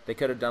okay. They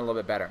could have done a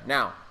little bit better.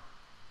 Now,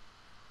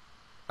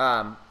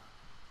 and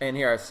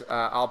here,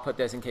 I'll put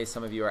this in case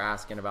some of you are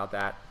asking about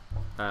that.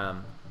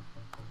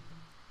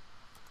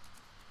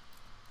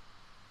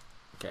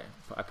 Okay,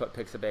 I put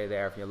Pixabay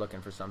there if you're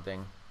looking for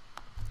something.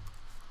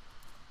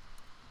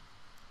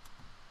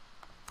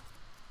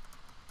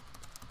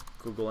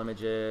 Google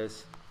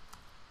Images,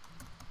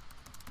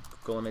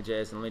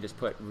 and let me just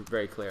put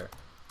very clear.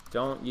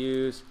 Don't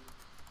use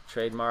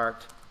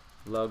trademarked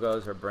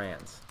logos or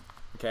brands,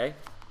 okay?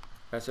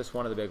 That's just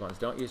one of the big ones.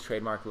 Don't use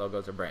trademarked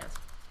logos or brands.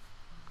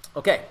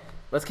 Okay,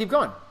 let's keep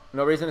going.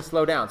 No reason to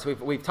slow down. So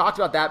we've talked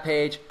about that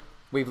page.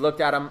 We've looked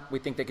at them. We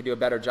think they could do a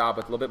better job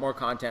with a little bit more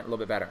content, a little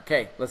bit better.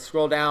 Okay, let's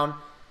scroll down.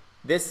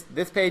 This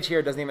page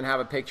here doesn't even have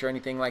a picture or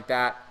anything like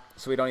that,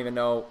 so we don't even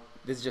know.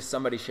 This is just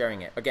somebody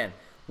sharing it. Again,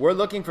 we're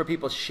looking for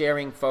people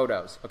sharing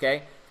photos,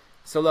 okay?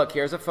 So look,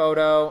 here's a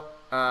photo,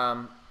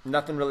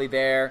 nothing really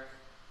there.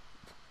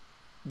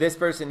 This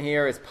person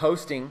here is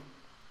posting.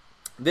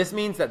 This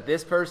means that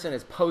this person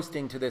is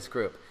posting to this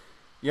group.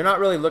 You're not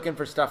really looking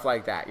for stuff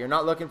like that. You're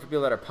not looking for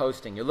people that are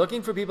posting. You're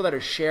looking for people that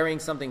are sharing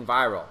something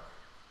viral,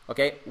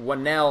 okay?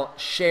 Wanell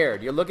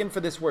shared. You're looking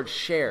for this word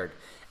shared.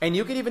 And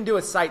you can even do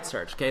a site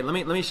search, okay?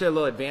 Let me show you a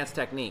little advanced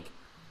technique.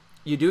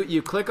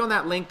 You click on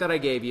that link that I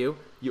gave you.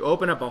 You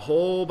open up a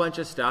whole bunch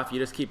of stuff. You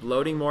just keep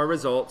loading more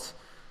results.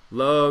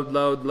 Load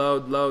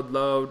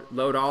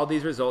all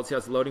these results. See how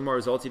it's loading more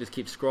results? You just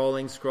keep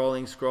scrolling.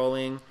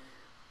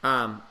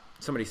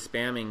 Somebody's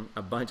spamming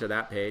a bunch of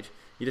that page.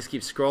 You just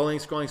keep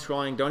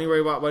scrolling. Don't even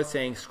worry about what it's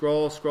saying.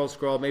 Scroll.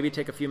 Maybe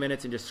take a few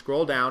minutes and just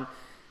scroll down.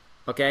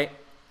 Okay?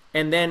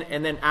 And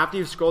then after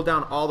you've scrolled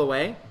down all the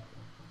way,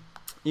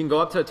 you can go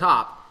up to the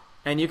top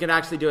and you can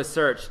actually do a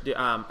search,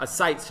 a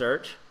site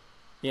search,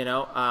 you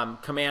know,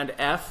 Command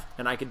F,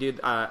 and I could do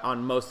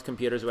on most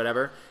computers or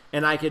whatever,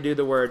 and I could do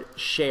the word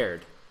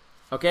shared.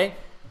 Okay?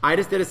 I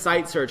just did a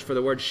site search for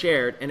the word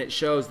shared, and it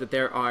shows that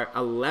there are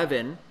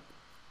 11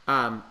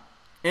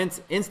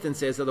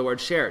 instances of the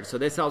word shared. So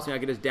this helps me. I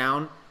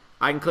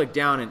can click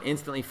down and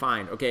instantly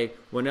find, okay,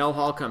 when L.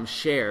 Holcomb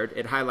shared,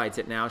 it highlights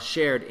it now,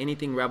 shared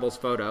Anything Rebels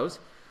photos.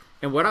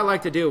 And what I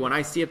like to do when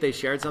I see if they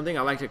shared something,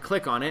 I like to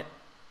click on it,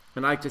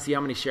 and I like to see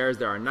how many shares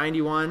there are.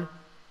 91,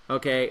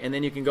 okay, and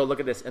then you can go look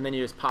at this, and then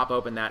you just pop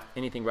open that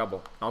Anything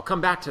Rebel. I'll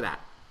come back to that.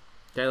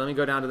 Okay, let me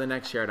go down to the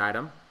next shared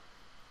item.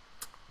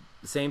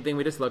 Same thing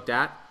we just looked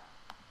at.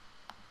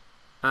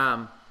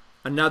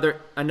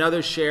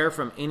 Another share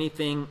from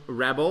Anything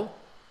Rebel.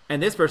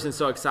 And this person's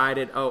so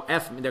excited. Oh,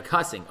 F me, they're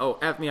cussing. Oh,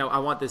 F me, I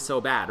want this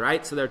so bad,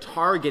 right? So they're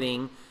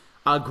targeting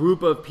a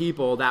group of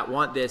people that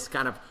want this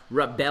kind of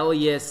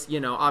rebellious,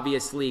 you know,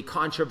 obviously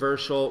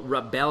controversial,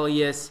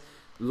 rebellious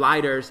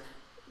lighters.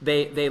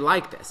 They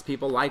like this.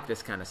 People like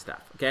this kind of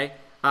stuff, okay?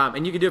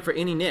 And you can do it for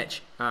any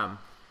niche.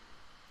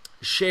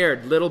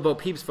 Shared Little Bo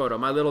Peep's photo.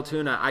 My little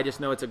tuna, I just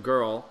know it's a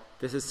girl.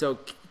 This is so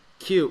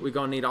cute. We're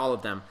going to need all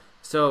of them.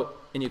 So,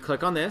 and you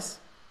click on this,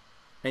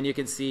 and you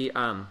can see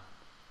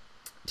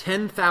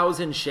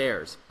 10,000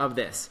 shares of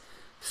this.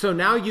 So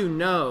now you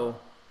know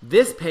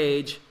this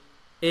page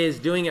is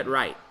doing it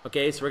right.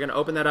 Okay, so we're going to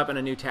open that up in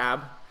a new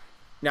tab.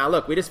 Now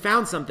look, we just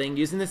found something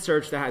using this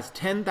search that has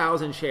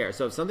 10,000 shares.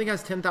 So if something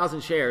has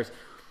 10,000 shares,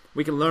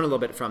 we can learn a little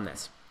bit from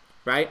this,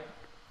 right?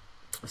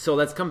 So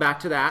let's come back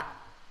to that,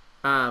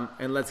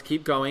 and let's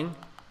keep going.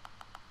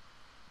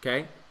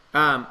 Okay.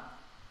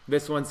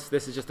 This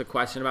is just a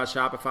question about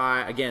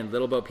Shopify. Again,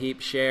 Little Bo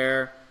Peep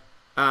share.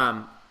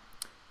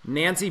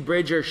 Nancy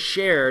Bridger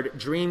shared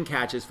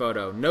Dreamcatcher's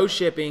photo. No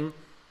shipping.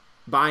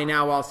 Buy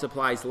now while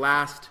supplies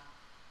last.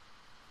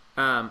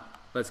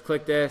 Let's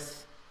click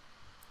this.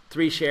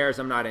 3 shares.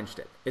 I'm not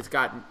interested. It's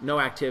got no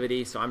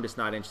activity, so I'm just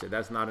not interested.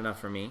 That's not enough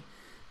for me.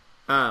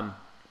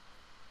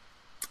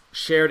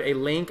 Shared a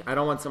link. I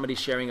don't want somebody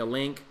sharing a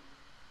link.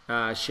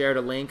 Shared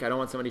a link. I don't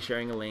want somebody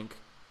sharing a link.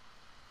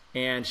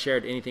 And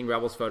shared Anything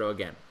Rebels photo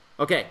again.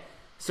 Okay,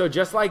 so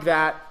just like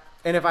that,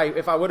 and if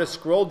I would have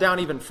scrolled down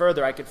even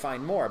further, I could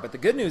find more. But the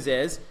good news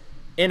is,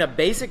 in a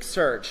basic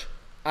search,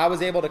 I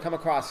was able to come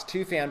across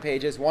 2 fan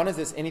pages. One is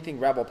this Anything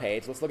Rebel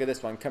page. Let's look at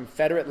this one.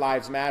 Confederate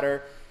Lives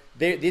Matter.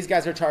 These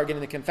guys are targeting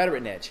the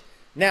Confederate niche.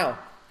 Now,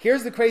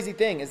 here's the crazy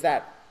thing is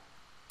that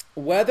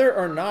whether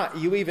or not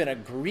you even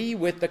agree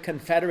with the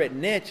Confederate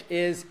niche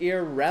is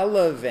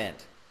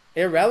irrelevant.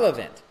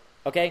 Irrelevant,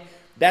 okay?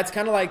 That's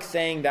kind of like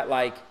saying that,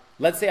 like,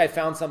 let's say I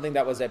found something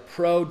that was a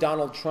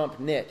pro-Donald Trump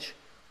niche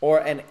or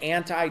an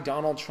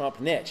anti-Donald Trump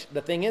niche.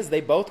 The thing is,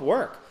 they both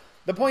work.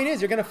 The point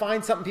is, you're going to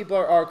find something people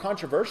are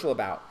controversial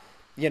about,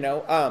 you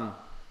know,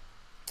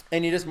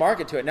 and you just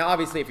market to it. Now,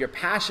 obviously, if you're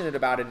passionate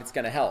about it, it's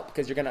going to help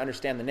because you're going to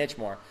understand the niche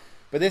more.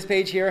 But this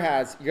page here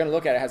has, you're going to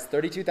look at it, has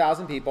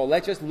 32,000 people.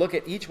 Let's just look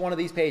at each one of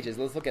these pages.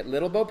 Let's look at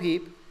Little Bo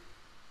Peep,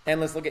 and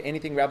let's look at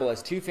Anything Rebel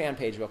as 2 fan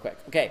page real quick.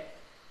 Okay,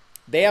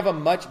 they have a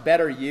much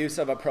better use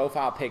of a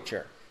profile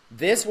picture.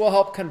 This will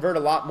help convert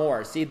a lot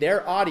more. See,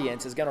 their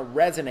audience is going to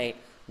resonate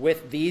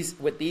with these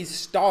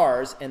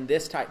stars and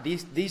these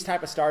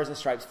type of stars and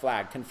stripes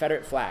flag,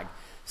 Confederate flag.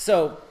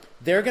 So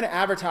they're going to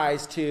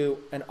advertise to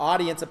an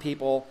audience of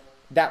people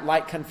that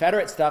like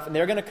Confederate stuff, and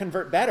they're going to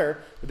convert better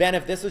than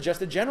if this was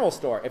just a general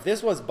store. If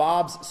this was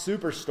Bob's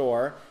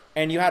Superstore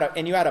and you had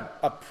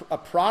a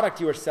product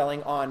you were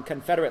selling on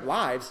Confederate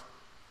lives,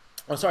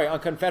 I'm sorry, on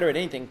Confederate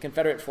anything,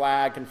 Confederate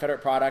flag,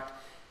 Confederate product,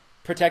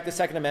 protect the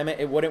Second Amendment,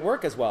 it wouldn't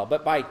work as well.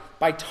 But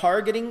by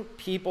targeting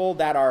people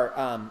that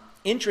are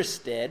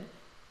interested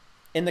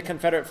in the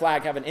Confederate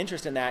flag, have an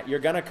interest in that, you're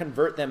going to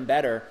convert them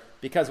better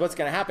because what's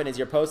going to happen is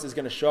your post is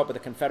going to show up with a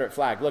Confederate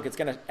flag. Look,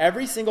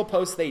 every single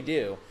post they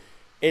do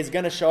is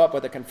going to show up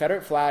with a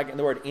Confederate flag and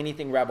the word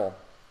Anything Rebel.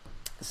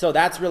 So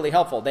that's really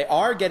helpful. They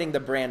are getting the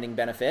branding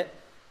benefit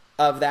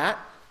of that,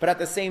 but at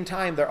the same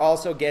time, they're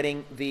also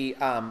getting the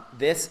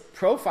this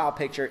profile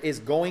picture is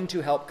going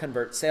to help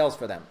convert sales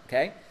for them,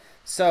 okay?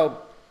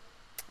 So,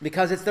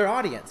 because it's their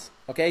audience,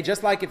 okay?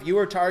 Just like if you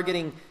were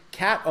targeting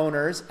cat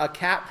owners, a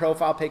cat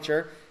profile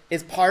picture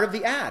is part of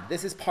the ad.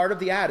 This is part of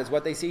the ad is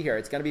what they see here.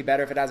 It's going to be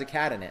better if it has a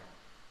cat in it,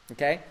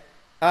 okay?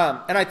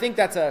 And I think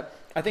that's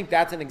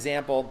an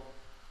example,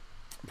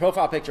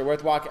 profile picture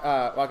worth walking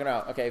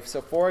around. Okay,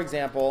 so for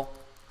example,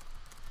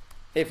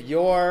 if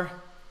your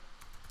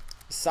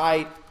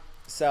site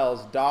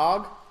sells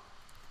dog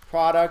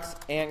products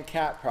and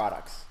cat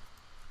products,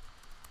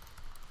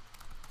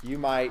 you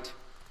might,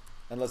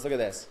 and let's look at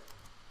this,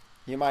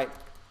 you might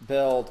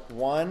build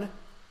one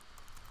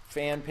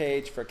fan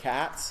page for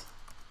cats,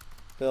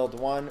 build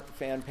one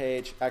fan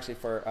page, actually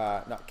for,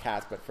 not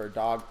cats, but for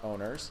dog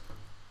owners,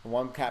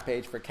 one cat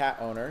page for cat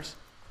owners,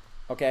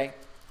 okay?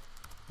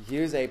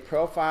 Use a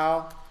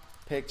profile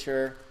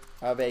picture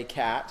of a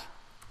cat,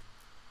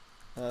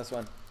 and this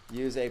one,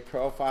 use a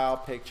profile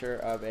picture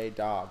of a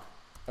dog.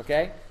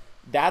 Okay,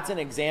 that's an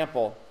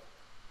example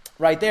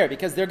right there,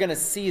 because they're going to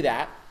see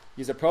that.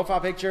 Use a profile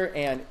picture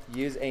and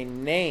use a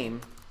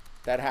name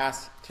that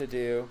has to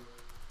do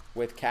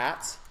with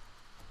cats.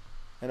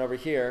 And over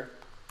here,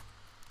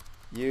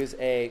 use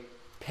a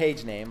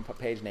page name, put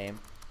page name,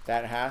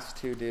 that has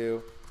to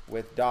do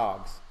with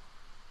dogs.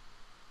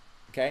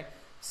 Okay,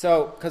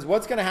 so because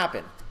what's going to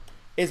happen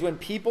is when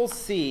people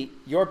see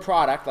your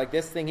product, like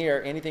this thing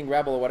here, anything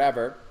Rebel or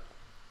whatever,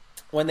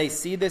 when they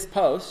see this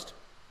post,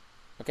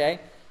 okay,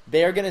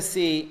 they're going to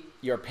see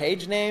your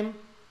page name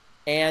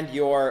and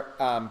your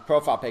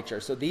profile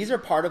picture. So these are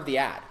part of the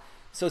ad.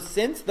 So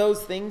since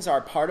those things are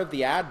part of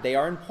the ad, they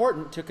are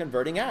important to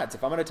converting ads.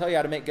 If I'm going to tell you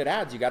how to make good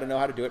ads, you got to know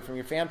how to do it from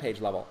your fan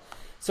page level.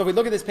 So if we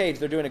look at this page,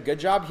 they're doing a good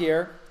job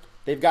here.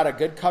 They've got a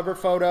good cover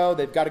photo.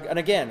 They've got and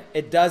again,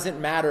 it doesn't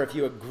matter if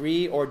you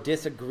agree or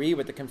disagree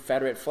with the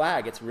Confederate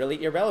flag. It's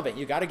really irrelevant.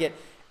 You got to get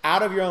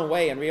out of your own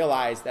way and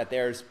realize that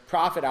there's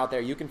profit out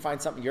there. You can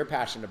find something you're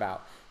passionate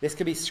about. This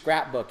could be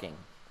scrapbooking,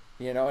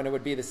 you know, and it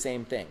would be the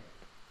same thing.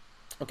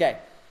 Okay,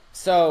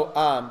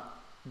 so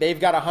they've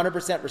got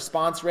 100%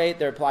 response rate.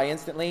 They reply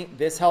instantly.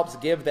 This helps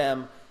give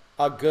them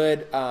a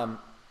good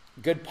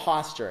good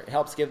posture. It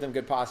helps give them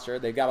good posture.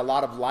 They've got a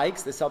lot of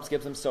likes. This helps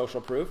give them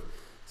social proof.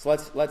 So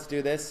let's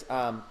do this.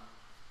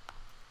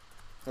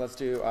 Let's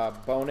do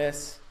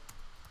bonus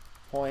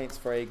points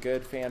for a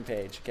good fan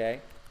page. Okay,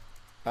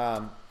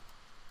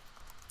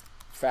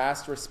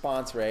 fast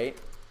response rate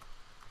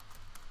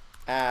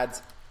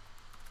adds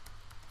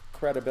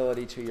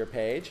credibility to your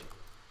page,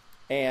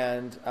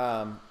 and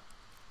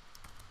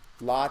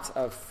lots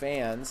of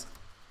fans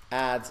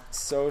adds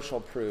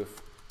social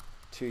proof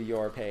to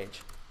your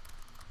page.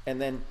 And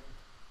then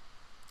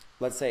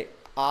let's say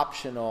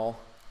optional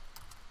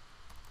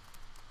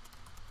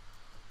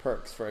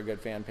perks for a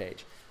good fan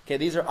page. Okay,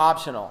 these are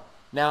optional.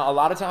 Now, a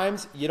lot of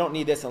times you don't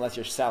need this unless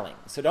you're selling.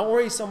 So don't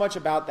worry so much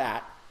about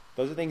that.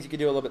 Those are things you can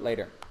do a little bit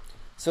later.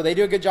 So they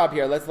do a good job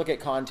here. Let's look at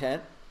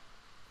content.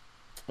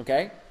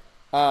 Okay.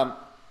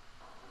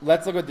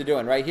 Let's look what they're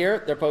doing. Right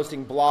here, they're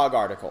posting blog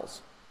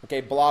articles.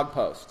 Okay, blog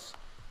posts.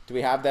 Do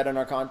we have that in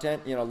our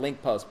content? You know,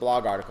 link posts,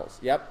 blog articles.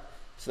 Yep.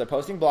 So they're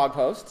posting blog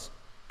posts.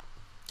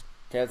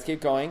 Okay, let's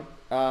keep going.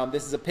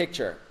 This is a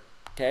picture.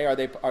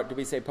 Okay, do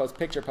we say post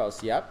picture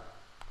posts? Yep.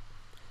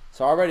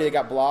 So already they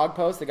got blog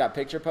posts, they got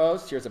picture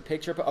posts. Here's a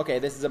picture. Okay,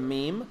 this is a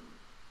meme.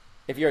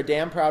 If you're a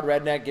damn proud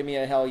redneck, give me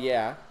a hell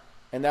yeah.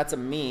 And that's a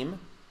meme.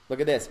 Look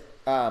at this.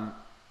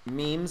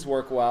 Memes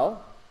work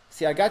well.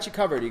 See, I got you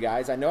covered, you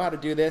guys. I know how to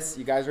do this.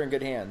 You guys are in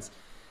good hands.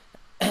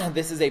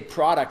 This is a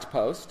product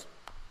post.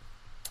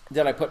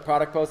 Did I put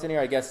product post in here?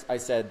 I guess I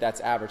said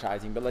that's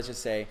advertising, but let's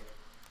just say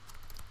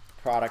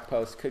product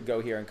post could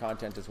go here in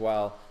content as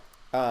well.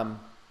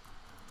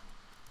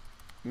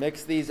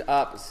 Mix these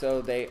up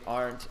so they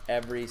aren't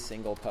every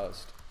single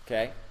post,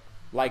 okay?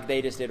 Like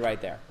they just did right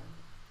there,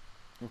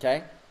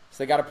 okay? So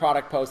they got a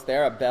product post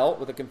there, a belt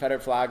with a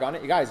Confederate flag on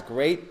it. You guys,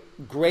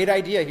 great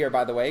idea here,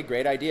 by the way.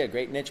 Great idea,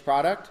 great niche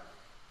product.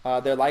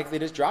 They're likely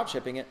just drop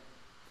shipping it.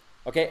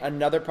 Okay,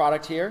 another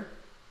product here,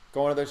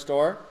 going to their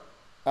store.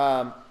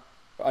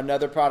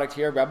 Another product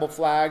here, Rebel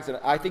flags. And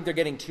I think they're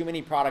getting too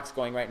many products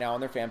going right now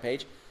on their fan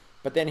page.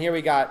 But then here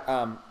we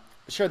got,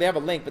 sure, they have a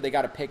link, but they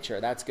got a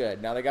picture. That's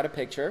good. Now they got a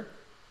picture.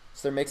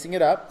 So they're mixing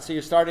it up. So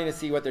you're starting to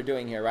see what they're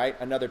doing here, right?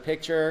 Another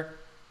picture.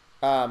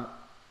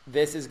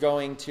 This is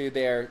going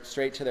to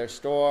straight to their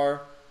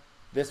store.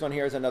 This one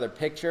here is another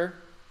picture.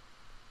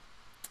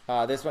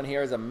 This one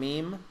here is a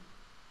meme.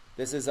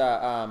 This is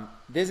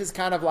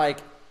kind of like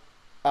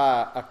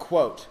a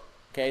quote.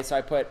 Okay, so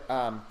I put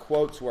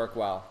quotes work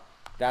well.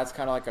 That's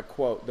kind of like a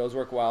quote. Those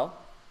work well.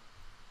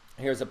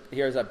 Here's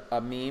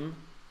a meme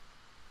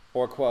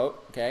or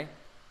quote. Okay,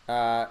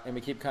 and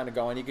we keep kind of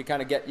going. You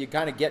kind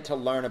of get to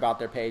learn about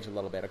their page a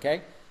little bit.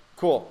 Okay,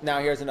 cool. Now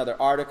here's another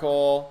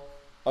article.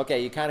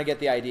 Okay, you kind of get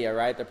the idea,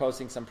 right? They're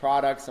posting some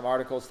products, some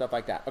articles, stuff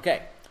like that.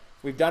 Okay,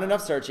 we've done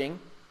enough searching,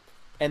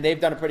 and they've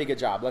done a pretty good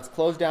job. Let's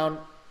close down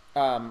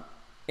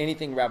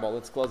anything Rebel.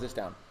 Let's close this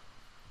down.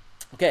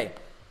 Okay,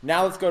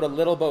 now let's go to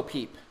Little Bo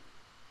Peep.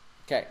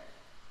 Okay,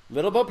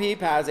 Little Bo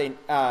Peep has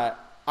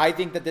I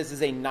think that this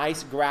is a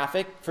nice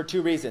graphic for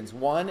two reasons.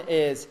 One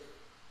is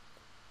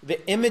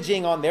the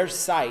imaging on their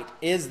site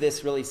is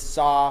this really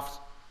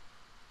soft,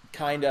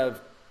 kind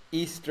of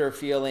Easter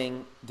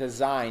feeling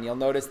design. You'll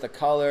notice the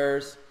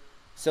colors.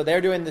 So they're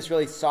doing this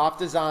really soft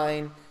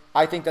design.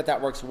 I think that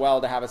works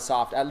well to have a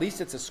soft, at least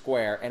it's a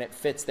square, and it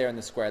fits there in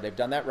the square. They've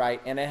done that right,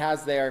 and it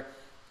has their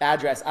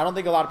address. I don't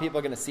think a lot of people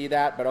are going to see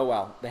that, but oh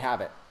well, they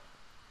have it.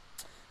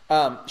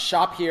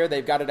 Shop here,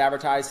 they've got it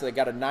advertised, so they've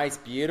got a nice,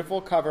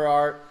 beautiful cover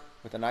art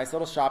with a nice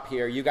little shop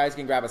here. You guys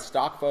can grab a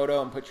stock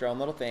photo and put your own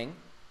little thing.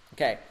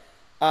 Okay,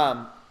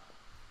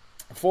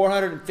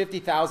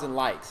 450,000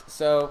 likes.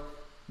 So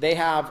they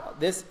have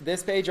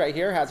this page right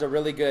here has a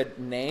really good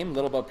name,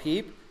 Little Bo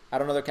Peep. I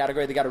don't know their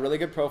category. They got a really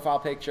good profile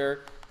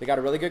picture. They got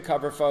a really good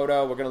cover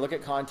photo. We're going to look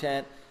at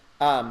content.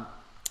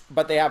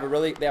 But they have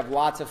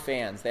lots of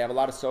fans. They have a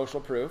lot of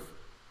social proof.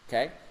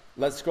 Okay.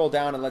 Let's scroll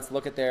down and let's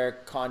look at their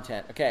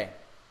content. Okay.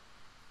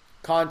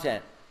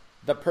 content.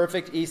 The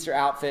perfect Easter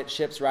outfit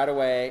ships right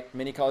away.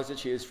 Many colors to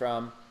choose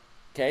from.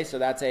 Okay, so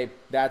that's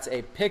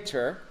a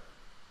picture.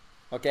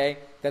 Okay,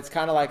 that's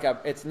kind of like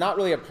it's not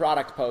really a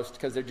product post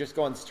because they're just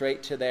going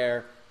straight to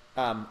their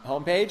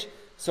homepage.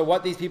 So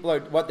what these people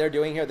what they're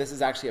doing here, this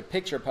is actually a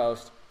picture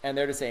post, and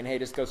they're just saying, hey,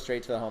 just go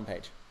straight to the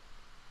homepage.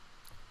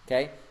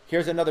 Okay,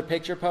 here's another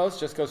picture post,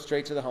 just go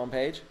straight to the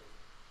homepage.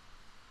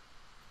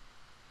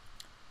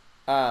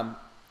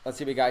 Let's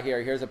see what we got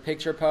here. Here's a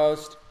picture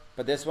post,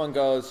 but this one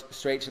goes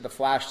straight to the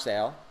flash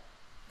sale.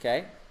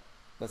 Okay,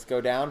 let's go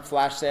down.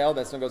 Flash sale.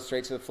 This one goes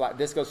straight to the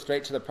this goes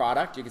straight to the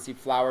product. You can see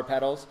flower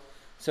petals.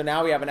 So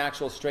now we have an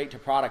actual straight to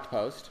product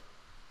post.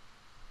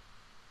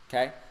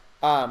 Okay,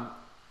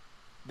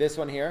 this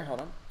one here.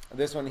 Hold on.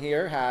 This one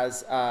here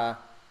has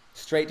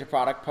straight to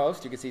product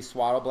post. You can see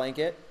swaddle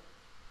blanket.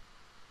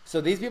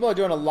 So these people are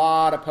doing a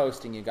lot of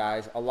posting, you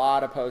guys. A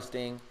lot of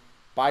posting.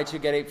 Buy two,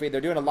 get 8 free. They're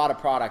doing a lot of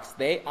products.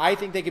 I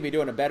think they could be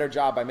doing a better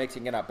job by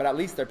mixing it up, but at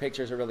least their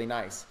pictures are really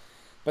nice.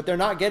 But they're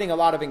not getting a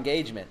lot of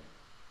engagement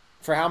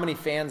for how many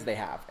fans they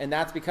have. And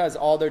that's because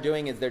all they're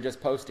doing is they're just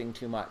posting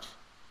too much.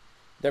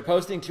 They're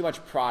posting too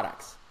much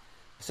products.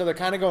 So they're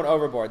kind of going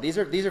overboard. These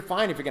are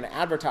fine if you're going to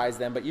advertise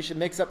them, but you should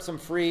mix up some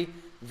free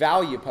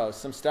value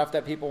posts, some stuff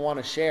that people want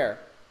to share.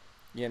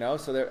 You know,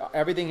 so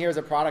everything here is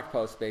a product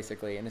post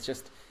basically, and it's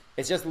just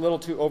a little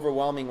too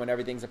overwhelming when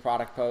everything's a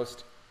product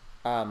post.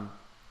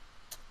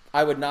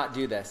 I would not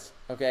do this,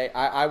 okay?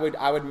 I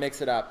would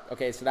mix it up,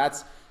 okay? So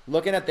that's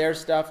looking at their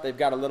stuff. They've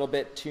got a little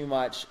bit too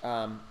much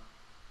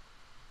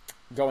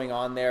going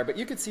on there, but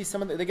you could see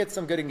they get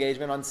some good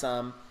engagement on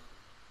some.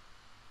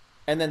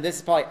 And then this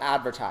is probably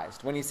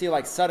advertised. When you see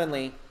like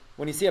suddenly,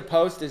 when you see a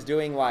post is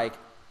doing like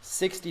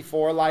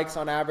 64 likes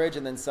on average,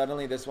 and then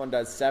suddenly this one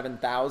does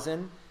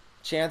 7,000,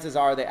 chances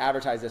are they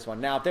advertise this one.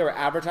 Now, if they were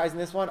advertising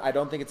this one, I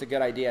don't think it's a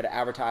good idea to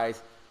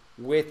advertise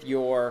with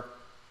your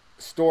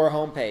store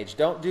homepage.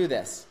 Don't do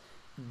this.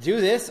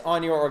 Do this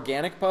on your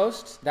organic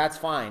posts. That's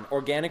fine.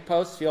 Organic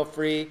posts, feel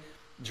free.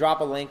 Drop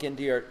a link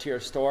into your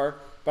store.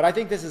 But I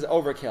think this is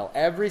overkill.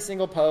 Every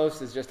single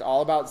post is just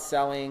all about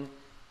selling.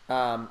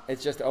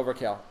 It's just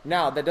overkill.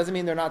 Now, that doesn't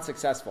mean they're not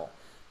successful,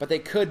 but they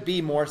could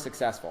be more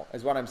successful,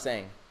 is what I'm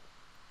saying.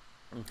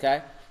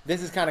 Okay?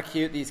 This is kind of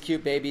cute. These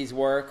cute babies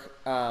work.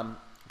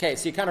 Okay,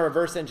 so you kind of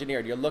reverse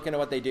engineered. You're looking at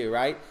what they do,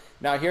 right?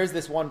 Now, here's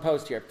this one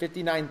post here.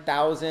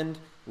 59,000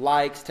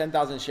 likes,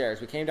 10,000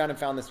 shares. We came down and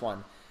found this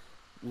one.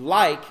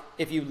 Like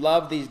if you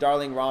love these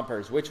darling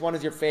rompers. Which one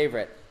is your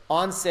favorite?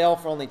 On sale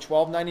for only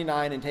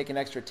 $12.99 and take an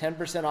extra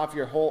 10% off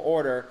your whole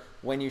order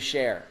when you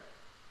share.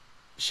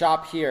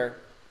 Shop here.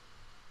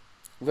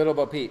 Little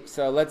Bo Peep.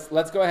 So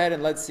let's go ahead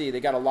and let's see. They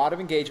got a lot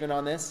of engagement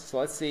on this. So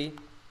let's see.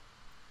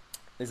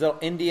 These little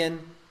Indian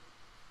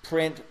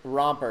print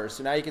rompers.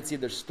 So now you can see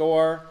their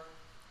store.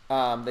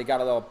 They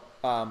got a little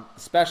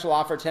special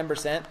offer,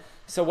 10%.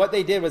 So what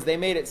they did was they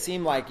made it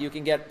seem like you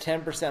can get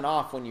 10%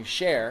 off when you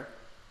share,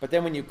 but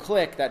then when you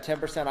click, that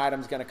 10% item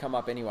is going to come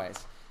up anyways.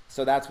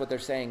 So that's what they're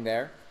saying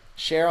there.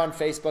 Share on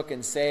Facebook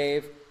and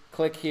save.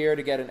 Click here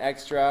to get an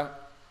extra.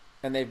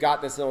 And they've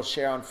got this little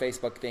share on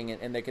Facebook thing,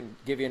 and they can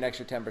give you an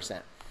extra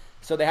 10%.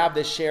 So they have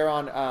this share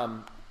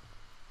on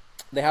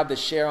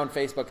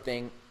Facebook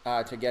thing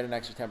to get an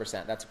extra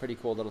 10%. That's a pretty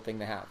cool little thing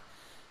to have.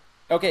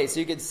 Okay, so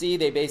you can see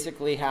they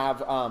basically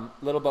have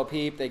Little Bo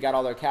Peep. They got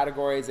all their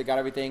categories. They got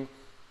everything.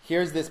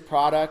 Here's this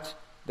product.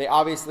 They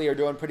obviously are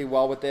doing pretty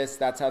well with this.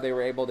 That's how they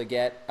were able to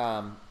get,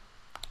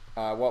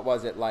 what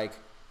was it, like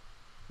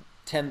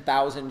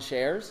 10,000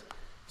 shares.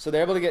 So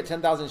they're able to get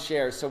 10,000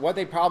 shares. So what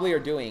they probably are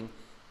doing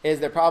is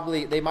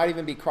they might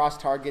even be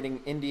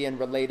cross-targeting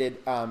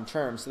Indian-related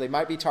terms. So they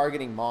might be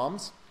targeting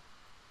moms.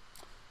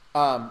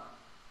 I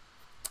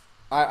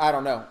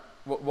don't know.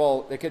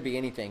 Well, it could be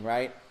anything,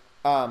 right?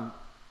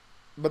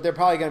 But they're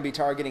probably going to be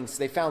targeting. So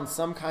they found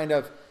some kind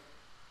of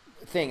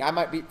thing.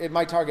 It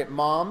might target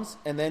moms,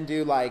 and then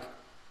do like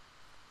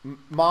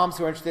moms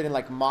who are interested in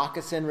like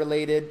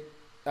moccasin-related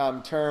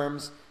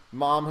terms.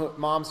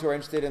 Moms who are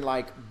interested in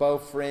like bow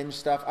fringe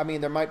stuff. I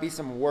mean, there might be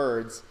some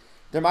words.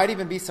 There might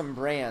even be some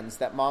brands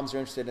that moms are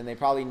interested in. They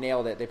probably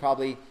nailed it. They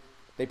probably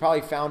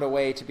found a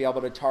way to be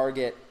able to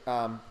target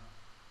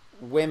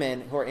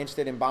women who are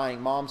interested in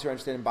buying, moms who are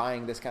interested in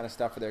buying this kind of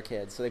stuff for their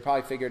kids. So they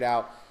probably figured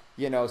out,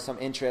 you know, some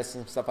interests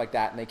and stuff like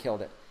that, and they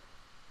killed it.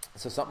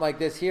 So something like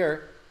this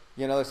here,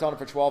 you know, they're selling it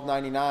for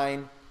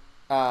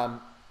 $12.99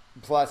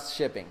 plus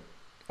shipping.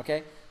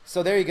 Okay,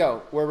 so there you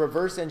go. We're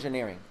reverse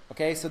engineering.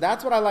 Okay, so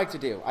that's what I like to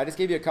do. I just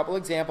gave you a couple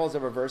examples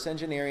of reverse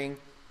engineering,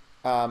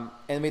 and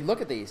we look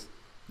at these.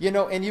 You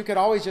know, and you could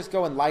always just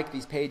go and like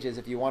these pages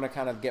if you want to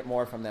kind of get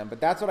more from them. But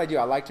that's what I do.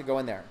 I like to go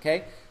in there.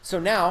 Okay, so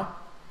now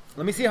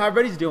let me see how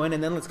everybody's doing,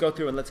 and then let's go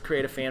through and let's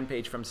create a fan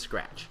page from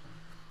scratch.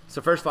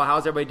 So first of all,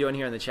 how's everybody doing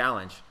here in the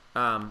challenge?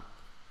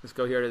 Let's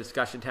go here to the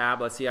discussion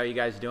tab. Let's see how you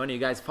guys are doing. Are you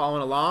guys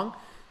following along?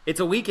 It's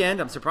a weekend.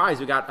 I'm surprised.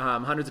 We got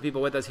hundreds of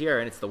people with us here,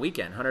 and it's the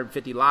weekend.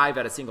 150 live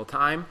at a single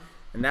time,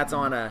 and that's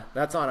on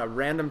a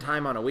random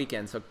time on a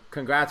weekend. So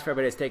congrats for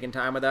everybody that's taking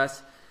time with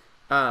us.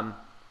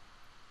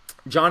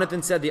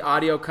 Jonathan said the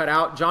audio cut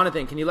out.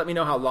 Jonathan, can you let me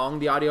know how long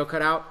the audio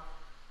cut out?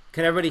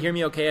 Can everybody hear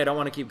me okay? I don't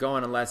want to keep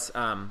going unless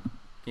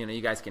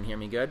you guys can hear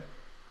me good.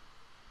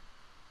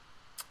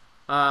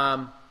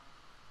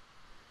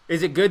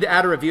 Is it good to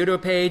add a review to a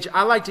page?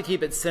 I like to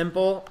keep it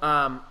simple.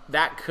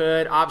 That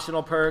could,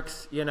 optional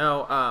perks, you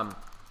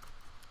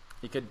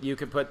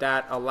could put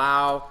that,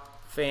 allow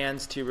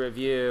fans to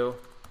review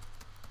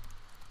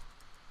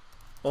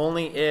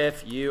only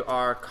if you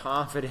are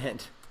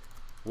confident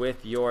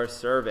with your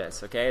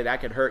service, okay?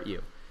 That could hurt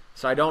you.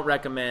 So I don't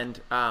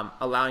recommend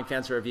allowing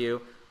fans to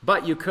review,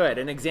 but you could.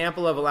 An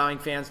example of allowing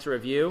fans to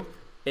review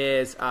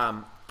is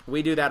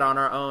we do that on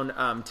our own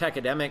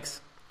Tecademics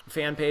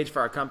fan page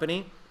for our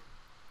company.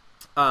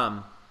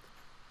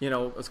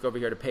 Let's go over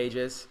here to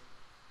pages.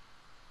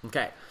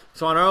 Okay,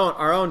 so on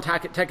our own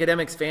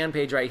Tecademics fan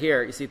page right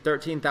here, you see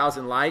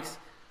 13,000 likes.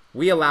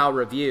 We allow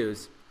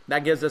reviews.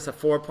 That gives us a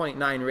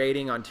 4.9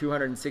 rating on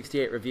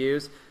 268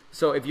 reviews.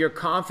 So if you're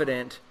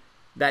confident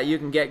that you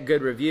can get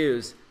good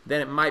reviews,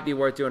 then it might be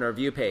worth doing a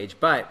review page.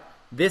 But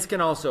this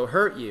can also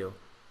hurt you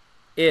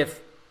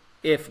if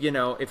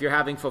you're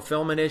having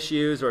fulfillment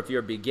issues or if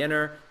you're a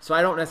beginner. So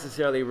I don't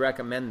necessarily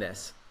recommend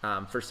this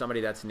for somebody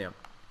that's new.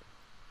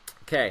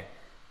 Okay.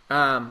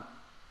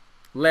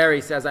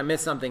 Larry says, I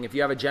missed something. If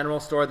you have a general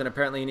store, then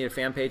apparently you need a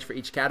fan page for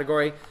each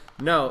category.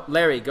 No,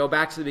 Larry, go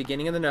back to the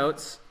beginning of the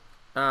notes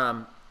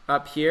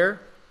up here,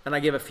 and I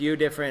give a few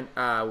different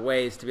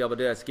ways to be able to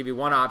do this. I'll give you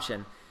one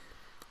option.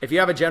 If you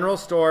have a general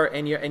store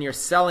and you're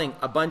selling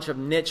a bunch of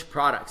niche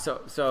products,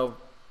 so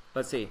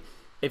let's see.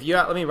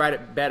 Let me write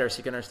it better so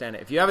you can understand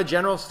it. If you have a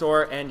general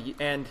store and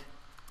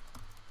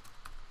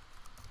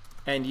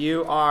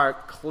you are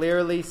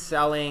clearly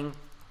selling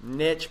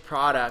niche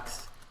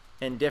products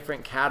in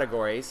different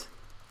categories,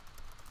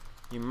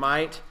 you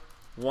might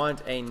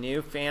want a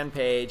new fan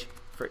page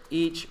for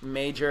each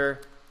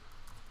major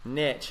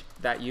niche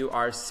that you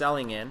are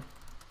selling in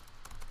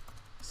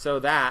so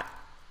that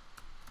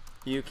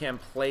you can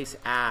place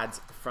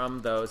ads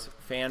from those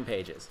fan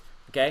pages.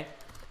 Okay?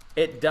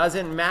 It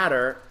doesn't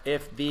matter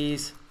if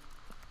these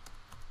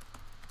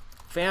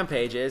fan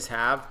pages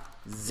have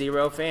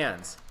 0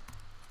 fans.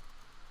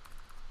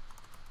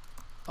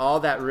 All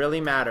that really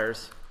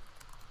matters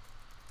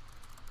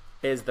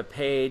is the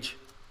page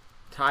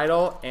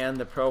title and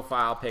the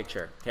profile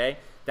picture. Okay?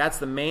 That's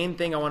the main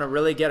thing I want to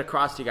really get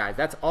across to you guys.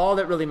 That's all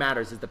that really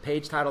matters, is the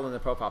page title and the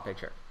profile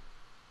picture.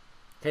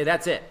 Okay,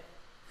 that's it.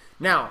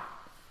 Now,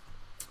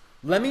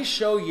 let me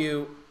show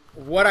you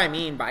what I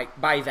mean by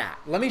that.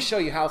 Let me show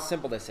you how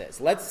simple this is.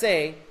 Let's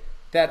say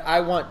that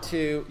I want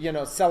to,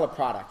 sell a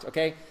product,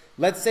 okay?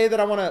 Let's say that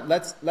I want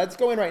to, let's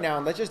go in right now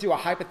and let's just do a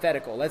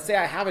hypothetical. Let's say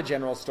I have a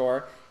general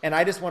store and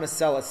I just want to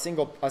sell a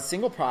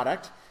single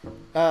product.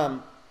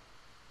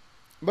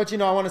 But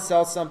I want to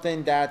sell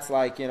something that's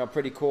like,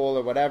 pretty cool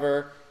or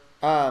whatever.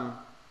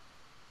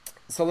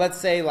 So let's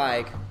say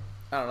like,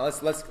 I don't know,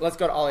 let's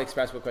go to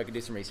AliExpress real quick and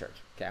do some research.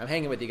 Okay, I'm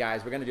hanging with you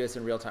guys. We're going to do this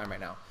in real time right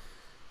now.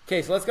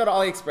 Okay, so let's go to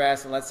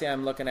AliExpress and let's say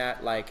I'm looking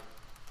at like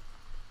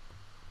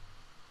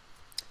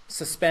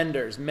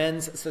suspenders,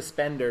 men's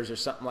suspenders or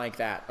something like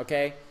that,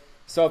 okay?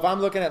 So if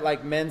I'm looking at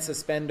like men's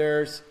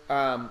suspenders,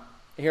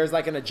 here's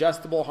like an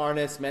adjustable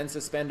harness, men's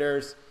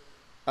suspenders,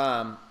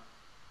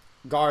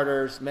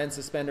 garters, men's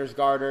suspenders,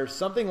 garters,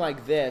 something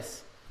like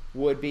this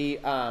would be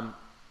an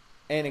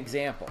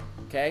example,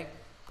 okay?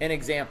 An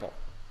example.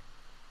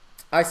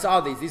 I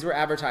saw these were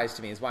advertised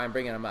to me, is why I'm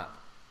bringing them up,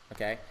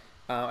 okay?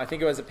 I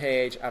think it was a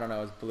page, I don't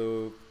know, it was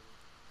Blue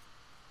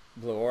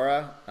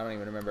Aura, I don't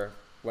even remember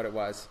what it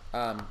was.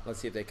 Let's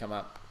see if they come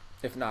up.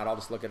 If not, I'll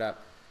just look it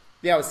up.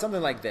 Yeah, it was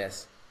something like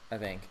this, I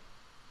think.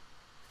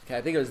 Okay,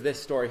 I think it was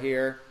this store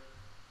here,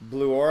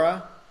 Blue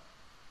Aura,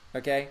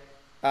 okay?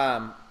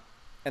 And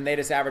they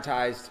just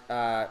advertised,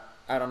 I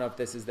don't know if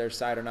this is their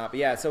site or not, but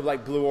yeah, so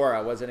like Blue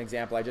Aura was an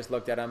example. I just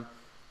looked at them.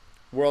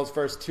 World's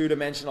first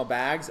 2-dimensional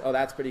bags. Oh,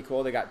 that's pretty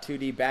cool. They got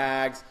 2D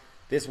bags.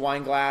 This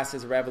wine glass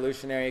is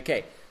revolutionary.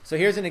 Okay, so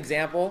here's an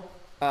example.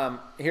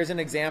 Here's an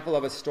example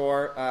of a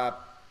store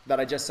that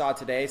I just saw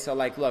today. So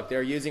like, look,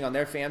 they're using on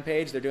their fan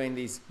page, they're doing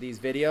these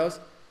videos.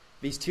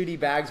 These 2D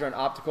bags are an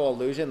optical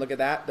illusion. Look at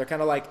that. They're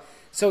kind of like,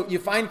 so you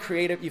find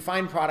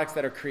products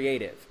that are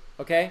creative,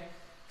 okay?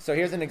 So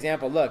here's an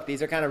example. Look,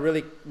 these are kind of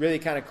really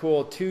kind of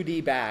cool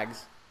 2D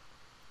bags.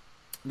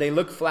 They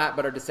look flat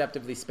but are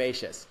deceptively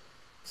spacious.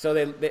 So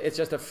it's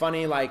just a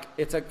funny, like,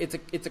 it's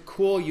a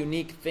cool,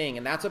 unique thing,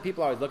 and that's what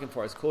people are always looking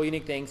for, is cool,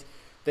 unique things.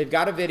 They've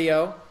got a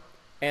video,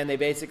 and they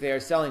basically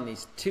are selling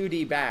these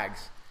 2D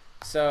bags.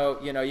 So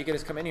you can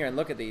just come in here and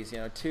look at these,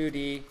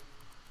 2D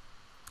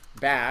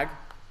bag,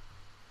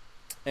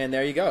 and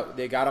there you go.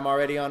 They got them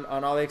already on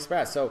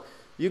AliExpress. So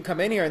you can come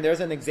in here, and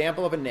there's an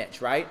example of a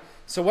niche, right?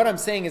 So what I'm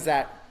saying is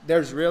that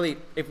there's really,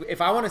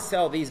 if I want to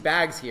sell these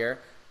bags here,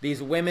 these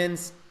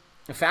women's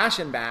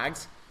fashion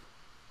bags,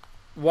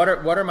 what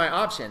are my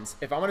options?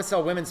 If I want to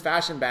sell women's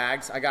fashion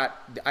bags,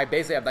 I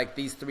basically have like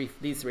these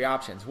three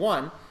options.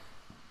 One,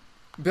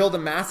 build a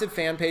massive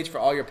fan page for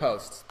all your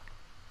posts.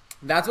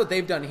 That's what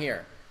they've done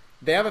here.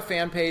 They have a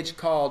fan page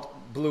called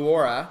Blue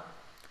Aura,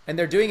 and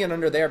they're doing it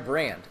under their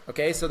brand.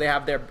 Okay, so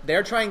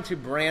they're trying to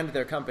brand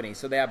their company.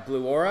 So they have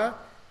Blue Aura,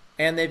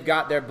 and they've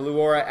got their Blue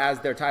Aura as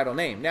their title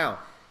name. Now,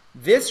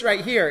 this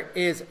right here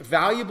is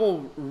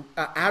valuable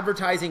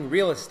advertising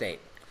real estate.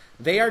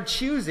 They are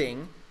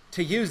choosing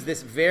to use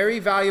this very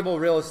valuable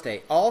real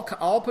estate.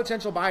 All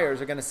potential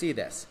buyers are going to see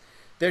this.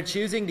 They're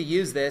choosing to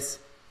use this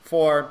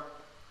for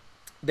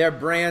their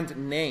brand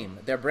name,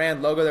 their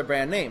brand logo, their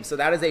brand name. So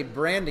that is a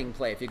branding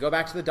play. If you go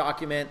back to the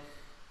document,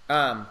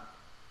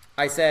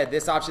 I said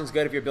this option is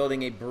good if you're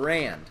building a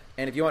brand.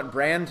 And if you want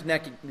brand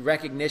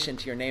recognition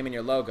to your name and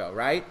your logo,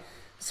 right?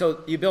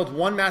 So you build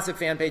one massive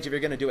fan page if you're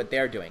going to do what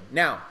they're doing.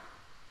 Now,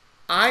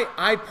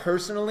 I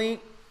personally,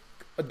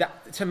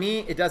 to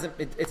me,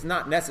 it's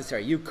not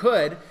necessary. You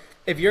could,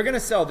 if you're going to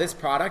sell this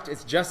product,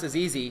 it's just as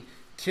easy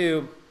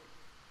to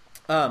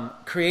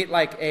create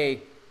like a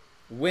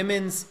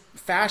women's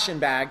fashion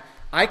bag.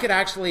 I could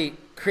actually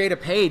create a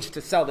page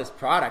to sell this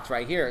product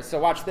right here. So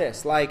watch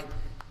this. Like,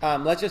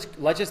 let's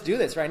just do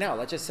this right now.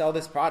 Let's just sell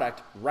this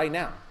product right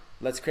now.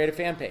 Let's create a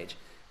fan page.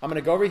 I'm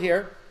going to go over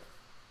here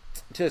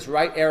to this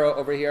right arrow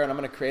over here, and I'm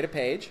going to create a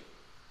page,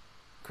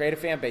 create a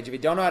fan page. If you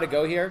don't know how to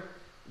go here,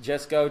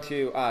 just go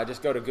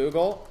to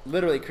Google.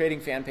 Literally,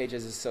 creating fan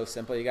pages is so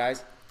simple, you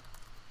guys.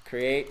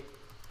 Create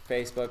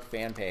Facebook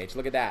fan page.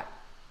 Look at that.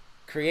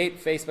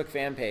 Create Facebook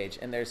fan page,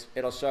 and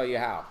it'll show you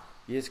how.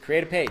 You just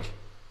create a page,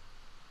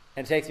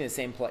 and it takes me to the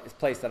same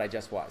place that I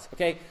just was.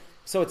 Okay,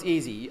 so it's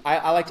easy.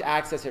 I like to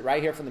access it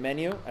right here from the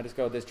menu. I just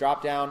go this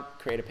drop down,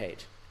 create a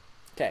page.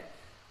 Okay.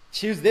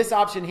 Choose this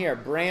option here,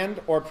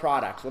 brand or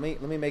product. Let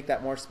me make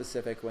that more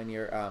specific when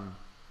you're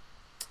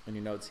in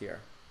your notes here.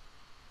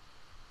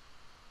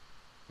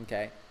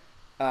 Okay,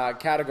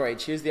 category.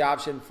 Choose the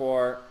option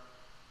for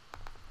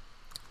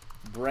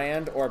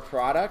brand or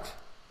product.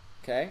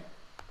 Okay.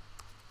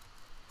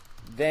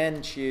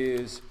 Then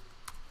choose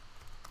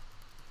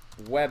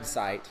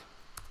website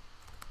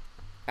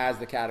as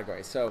the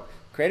category. So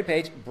create a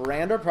page,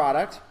 brand or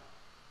product.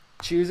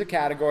 Choose a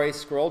category.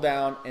 Scroll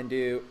down and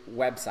do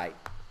website.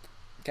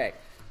 Okay,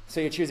 so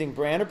you're choosing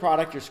brand or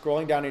product, you're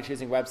scrolling down and you're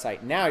choosing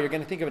website. Now you're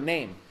going to think of a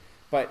name,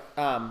 but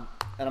and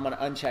I'm going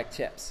to uncheck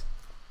tips.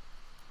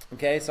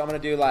 Okay, so I'm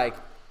going to do like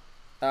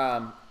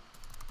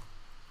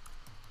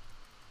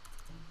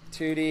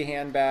 2D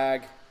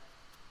handbag,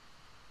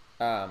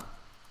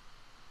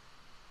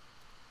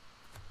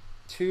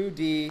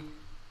 2D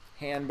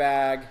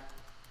handbag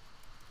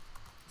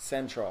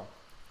central,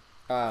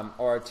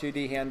 or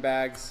 2D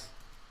handbags.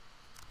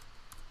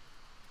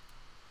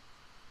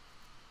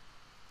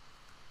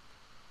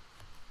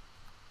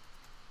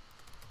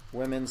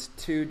 Women's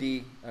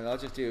 2D, and I'll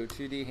just do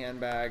 2D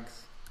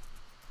handbags.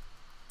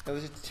 No,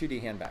 let's just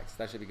 2D handbags.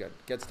 That should be good.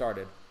 Get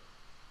started.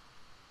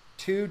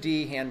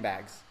 2D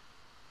handbags.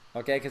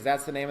 Okay, because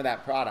that's the name of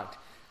that product.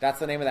 That's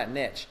the name of that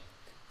niche.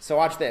 So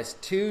watch this,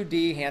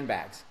 2D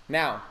handbags.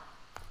 Now,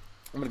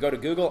 I'm going to go to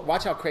Google.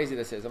 Watch how crazy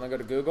this is. I'm going to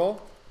go to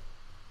Google,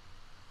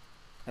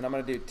 and I'm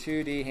going to do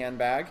 2D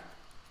handbag,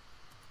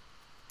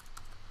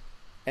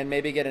 and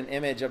maybe get an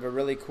image of a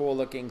really cool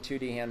looking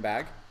 2D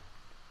handbag.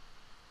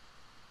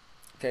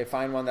 Okay,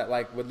 find one that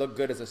like would look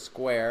good as a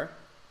square.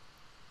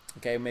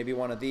 Okay, maybe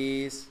one of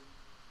these.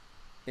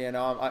 You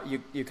know,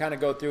 you kind of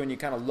go through and you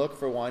kind of look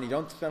for one. You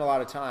don't spend a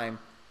lot of time,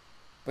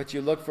 but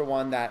you look for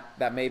one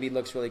that maybe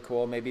looks really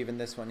cool. Maybe even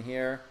this one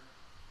here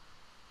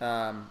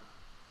as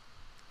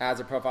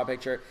a profile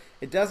picture.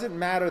 It doesn't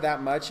matter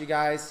that much, you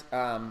guys.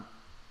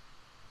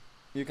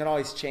 You can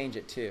always change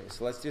it too.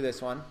 So let's do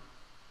this one.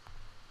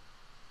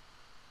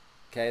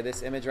 Okay,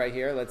 this image right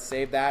here. Let's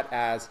save that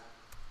as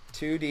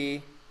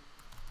 2D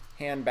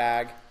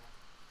handbag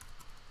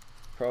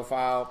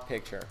profile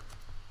picture.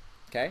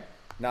 Okay,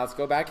 now let's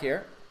go back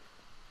here,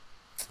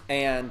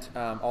 and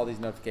all these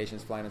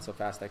notifications flying in so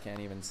fast I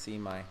can't even see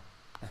my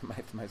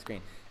my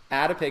screen.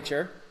 Add a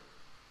picture.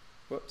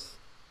 Whoops!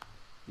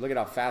 Look at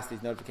how fast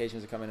these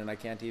notifications are coming in. I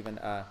can't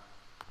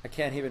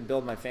even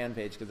build my fan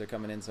page because they're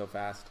coming in so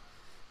fast.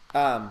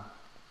 Let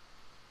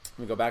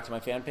me go back to my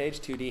fan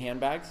page. 2D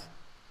handbags.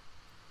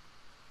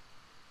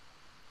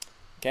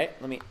 Okay,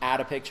 let me add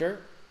a picture.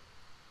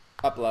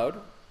 Upload.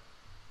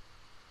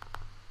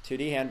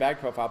 2D handbag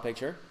profile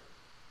picture.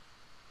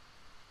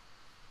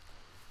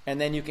 And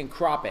then you can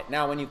crop it.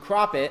 Now when you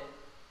crop it,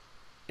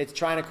 it's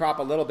trying to crop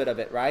a little bit of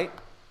it, right?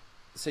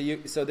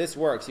 So this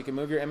works. You can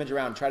move your image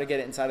around, try to get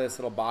it inside of this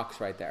little box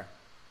right there.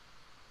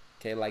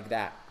 Okay, like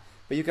that.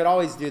 But you could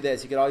always do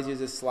this. You could always use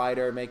this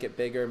slider, make it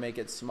bigger, make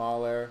it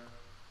smaller.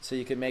 So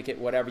you can make it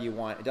whatever you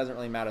want. It doesn't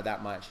really matter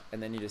that much.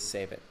 And then you just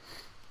save it.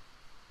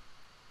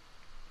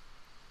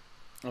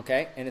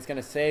 Okay, and it's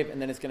going to save,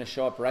 and then it's going to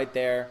show up right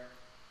there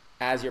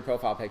as your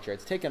profile picture.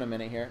 It's taking a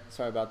minute here.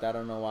 Sorry about that. I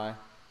don't know why.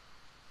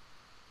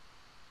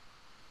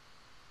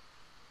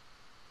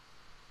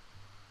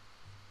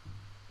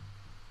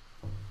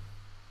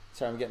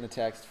 Sorry, I'm getting a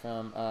text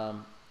from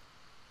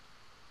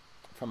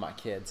my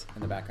kids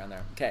in the background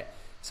there. Okay,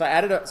 so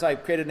I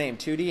created a name,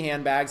 2D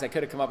handbags. I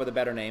could have come up with a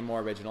better name,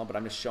 more original, but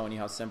I'm just showing you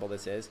how simple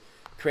this is.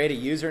 Create a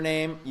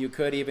username. You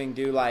could even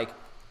do like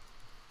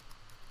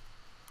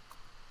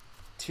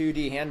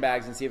 2D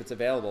handbags and see if it's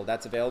available.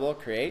 That's available,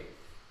 create.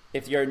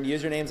 If your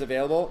username's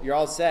available, you're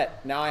all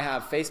set. Now I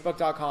have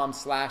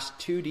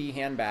facebook.com/2D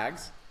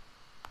handbags,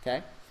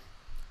 okay?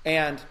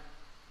 And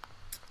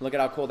look at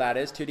how cool that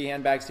is, 2D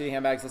handbags, 2D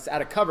handbags. Let's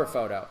add a cover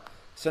photo.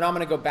 So now I'm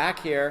gonna go back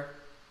here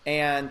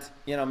and,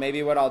 you know,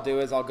 maybe what I'll do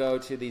is I'll go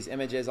to these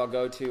images, I'll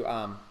go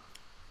to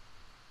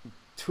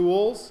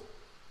tools,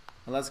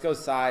 and let's go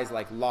size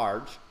like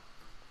large.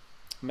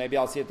 Maybe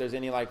I'll see if there's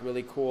any like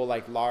really cool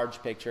like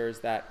large pictures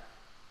that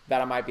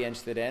I might be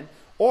interested in.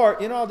 Or,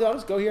 you know, I'll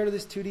just go here to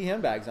this 2D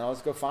handbags and I'll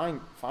just go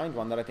find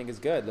one that I think is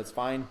good. Let's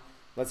find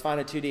a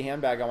 2D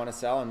handbag I want to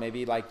sell and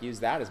maybe like use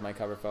that as my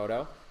cover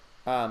photo.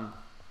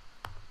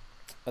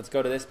 Let's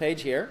go to this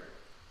page here.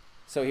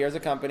 So here's a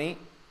company,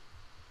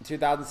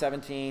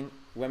 2017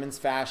 women's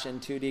fashion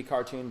 2D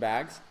cartoon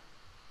bags.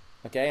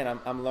 Okay, and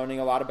I'm learning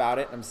a lot about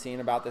it. I'm seeing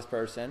about this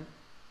person.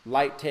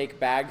 Light Take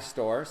Bag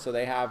Store. So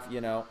they have,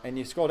 you know, and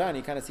you scroll down,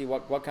 you kind of see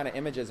what kind of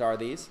images are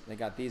these. They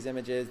got these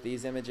images,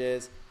 these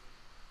images.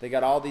 They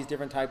got all these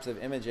different types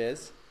of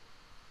images.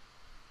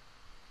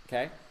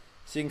 Okay,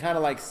 so you can kind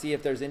of like see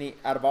if there's any,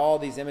 out of all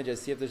these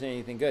images, see if there's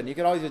anything good. And you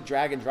can always just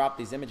drag and drop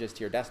these images to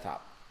your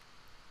desktop.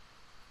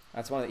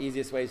 That's one of the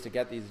easiest ways to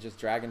get these, is just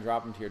drag and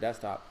drop them to your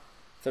desktop.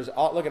 So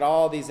look at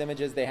all these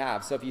images they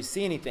have. So if you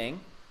see anything,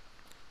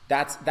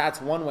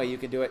 that's one way you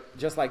can do it,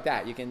 just like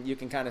that. You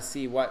can kind of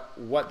see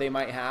what they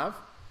might have.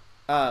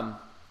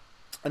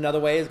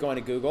 Another way is going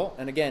to Google,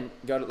 and again,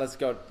 let's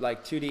go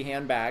like 2D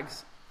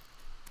handbags,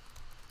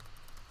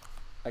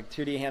 like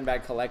 2D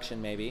handbag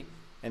collection maybe,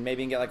 and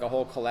maybe you can get like a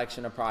whole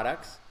collection of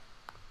products.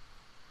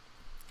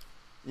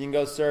 You can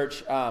go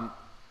search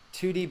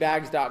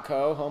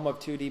 2dbags.co, home of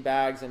 2D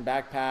bags and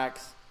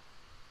backpacks.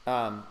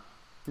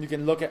 You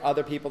can look at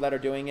other people that are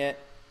doing it.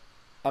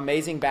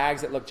 Amazing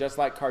bags that look just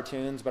like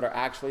cartoons but are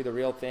actually the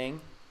real thing.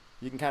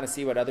 You can kind of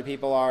see what other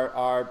people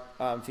are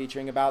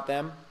featuring about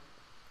them.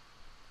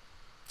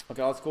 Look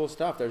at all this cool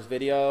stuff. There's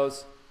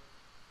videos.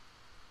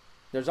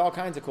 There's all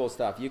kinds of cool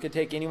stuff. You could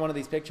take any one of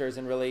these pictures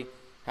and really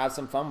have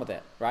some fun with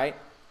it, right?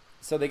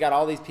 So they got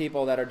all these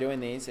people that are doing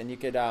these, and you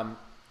could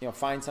you know,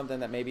 find something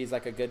that maybe is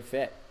like a good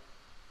fit.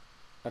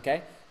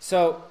 Okay,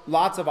 so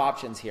lots of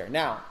options here.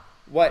 Now,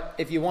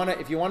 if you want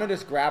to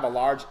just grab a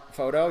large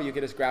photo, you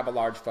could just grab a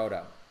large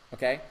photo.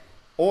 Okay,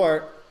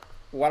 or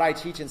what I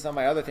teach in some of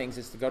my other things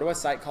is to go to a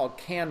site called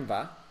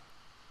Canva,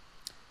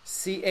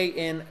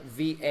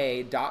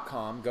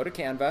 canva.com. Go to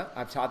Canva.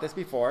 I've taught this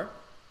before.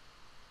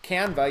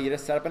 Canva, you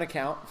just set up an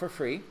account for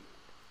free,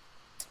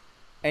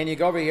 and you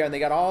go over here, and they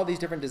got all these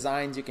different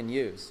designs you can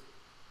use.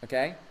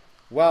 Okay,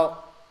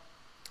 well,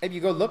 if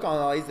you go look on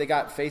all these, they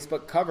got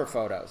Facebook cover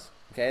photos.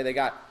 Okay, they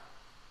got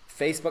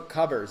Facebook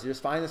covers. You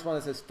just find this one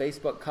that says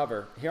Facebook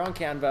cover. Here on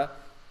Canva,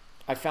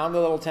 I found the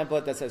little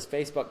template that says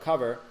Facebook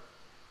cover,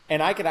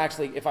 and I could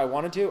actually, if I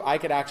wanted to, I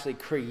could actually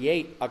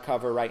create a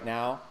cover right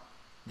now.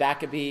 That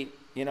could be,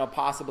 you know,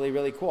 possibly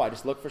really cool. I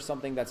just look for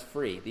something that's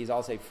free. These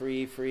all say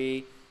free,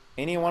 free.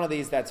 Any one of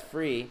these that's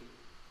free,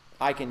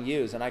 I can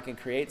use, and I can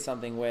create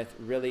something with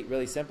really,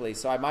 really simply.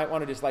 So I might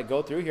want to just like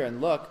go through here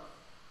and look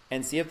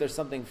and see if there's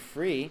something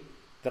free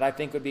that I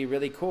think would be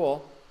really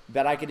cool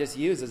that I could just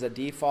use as a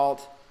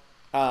default.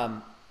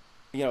 You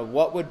know,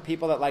 what would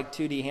people that like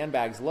 2D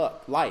handbags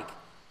look like?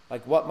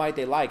 Like, what might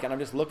they like? And I'm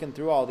just looking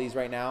through all these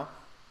right now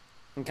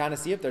and kind of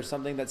see if there's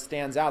something that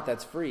stands out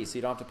that's free, so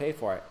you don't have to pay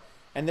for it.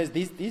 And there's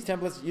these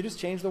templates, you just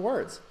change the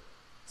words.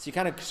 So you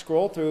kind of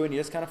scroll through and you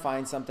just kind of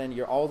find something.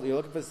 You're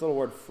looking for this little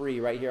word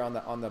free right here on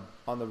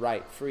the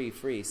right. Free,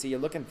 free. See, you're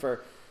looking for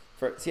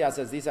see how it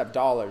says these have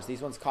dollars.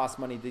 These ones cost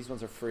money. These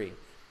ones are free.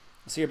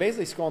 So you're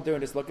basically scrolling through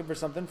and just looking for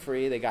something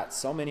free. They got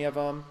so many of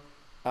them.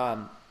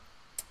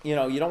 You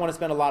know, you don't want to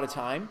spend a lot of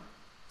time.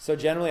 So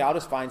generally, I'll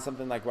just find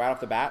something like right off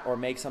the bat, or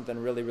make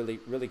something really, really,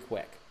 really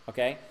quick.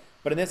 Okay.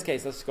 But in this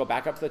case, let's go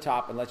back up to the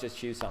top and let's just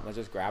choose something. Let's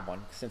just grab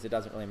one, since it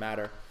doesn't really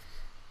matter.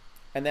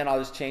 And then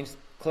I'll just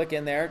click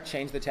in there,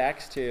 change the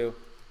text to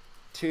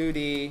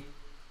 2D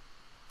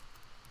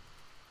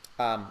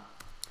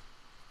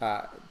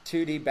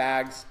 2D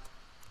bags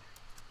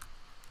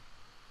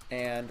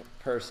and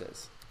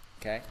purses.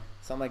 Okay,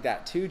 something like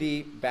that.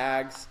 2D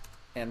bags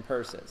and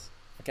purses.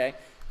 Okay,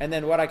 and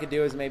then what I could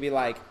do is maybe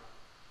like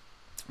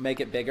make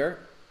it bigger.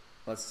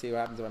 Let's see what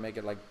happens if I make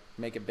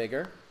it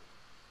bigger.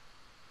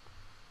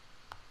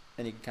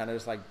 And you can kind of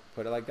just like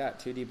put it like that.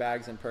 2D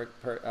bags and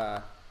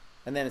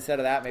and then instead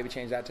of that, maybe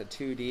change that to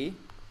 2D,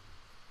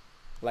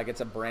 like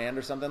it's a brand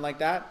or something like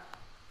that.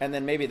 And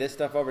then maybe this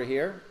stuff over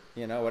here,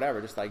 you know,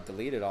 whatever, just like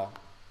delete it all.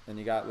 And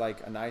you got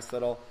like a nice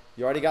little,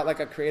 you already got like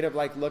a creative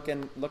like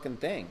looking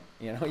thing,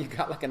 you know, you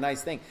got like a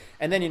nice thing.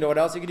 And then you know what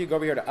else you can do? Go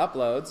over here to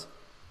uploads,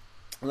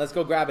 and let's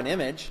go grab an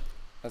image.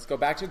 Let's go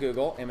back to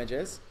Google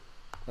Images.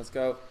 Let's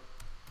go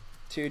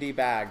 2D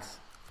bags.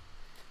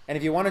 And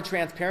if you want a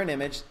transparent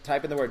image,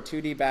 type in the word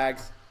 2D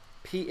bags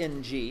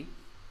PNG.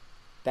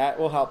 That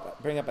will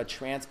help bring up a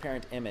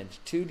transparent image.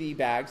 2D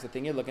bags, the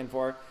thing you're looking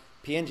for,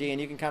 PNG,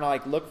 and you can kind of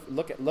like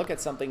look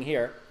at something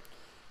here.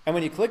 And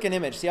when you click an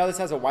image, see how this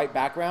has a white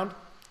background?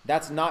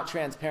 That's not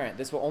transparent.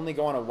 This will only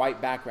go on a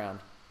white background.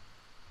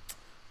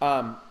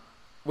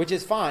 which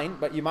is fine,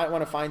 but you might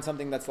want to find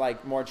something that's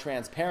like more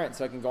transparent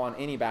so it can go on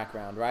any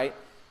background, right?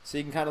 So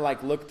you can kind of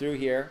like look through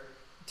here,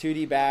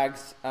 2D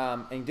bags,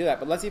 and do that.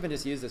 But let's even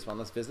just use this one.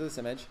 Let's visit this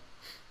image.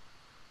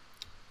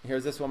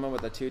 Here's this woman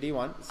with a 2D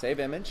one, save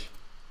image.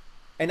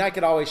 And I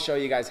could always show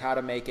you guys how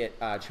to make it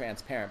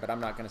transparent, but I'm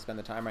not going to spend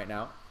the time right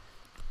now.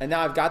 And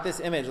now I've got this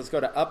image. Let's go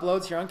to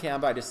uploads here on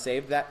Canva. I just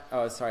saved that.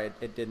 Oh, sorry,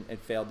 it didn't. It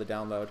failed to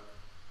download.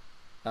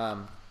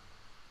 I'm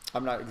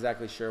not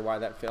exactly sure why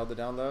that failed to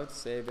download.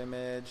 Save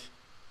image.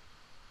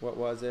 What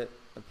was it?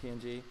 A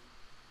PNG.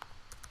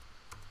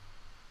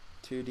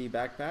 2D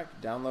backpack.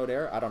 Download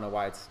error. I don't know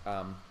why it's.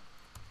 I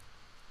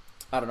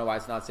don't know why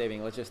it's not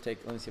saving. Let's just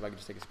take. Let me see if I can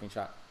just take a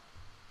screenshot.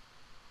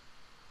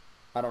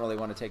 I don't really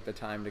want to take the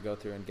time to go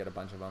through and get a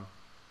bunch of them.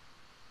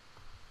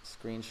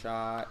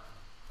 Screenshot.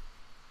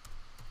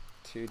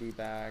 2D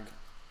bag.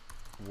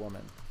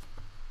 Woman.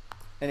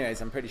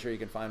 Anyways, I'm pretty sure you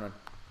can find one.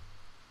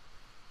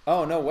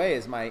 Oh, no way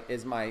is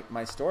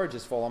my storage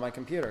is full on my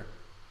computer.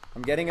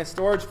 I'm getting a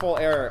storage full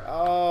error.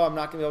 Oh, I'm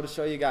not going to be able to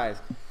show you guys.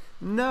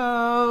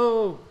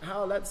 No!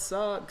 How that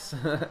sucks.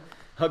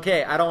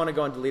 Okay, I don't want to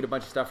go and delete a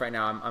bunch of stuff right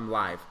now. I'm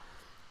live.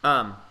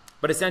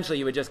 But essentially,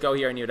 you would just go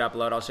here and you would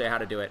upload. I'll show you how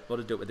to do it. We'll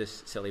just do it with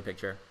this silly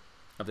picture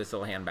of this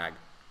little handbag.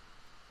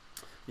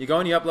 You go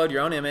and you upload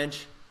your own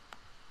image.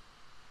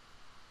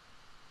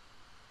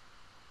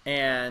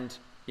 And,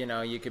 you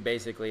know, you could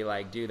basically,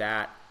 like, do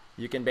that.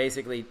 You can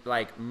basically,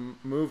 like,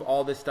 move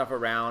all this stuff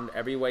around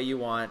every way you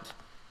want.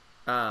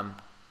 You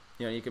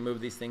know, you can move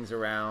these things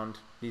around,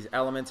 these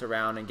elements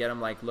around, and get them,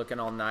 like, looking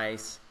all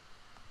nice.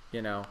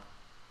 You know.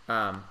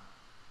 Watch,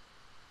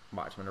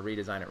 I'm going to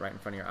redesign it right in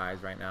front of your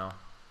eyes right now.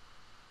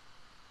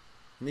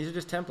 And these are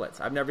just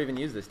templates. I've never even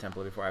used this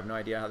template before. I have no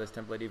idea how this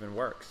template even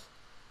works.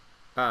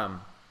 And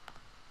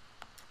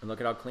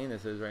look at how clean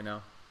this is right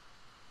now.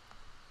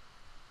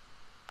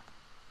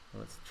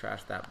 Let's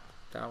trash that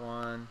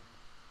one.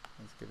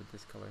 Let's give it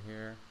this color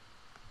here.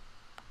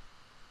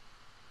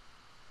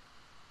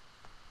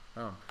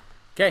 Oh,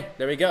 okay,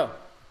 there we go.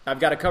 I've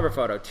got a cover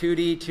photo,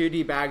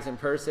 2D bags and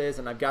purses,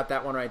 and I've got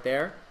that one right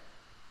there.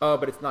 Oh,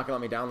 but it's not gonna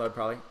let me download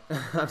probably.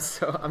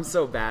 I'm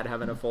so bad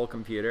having a full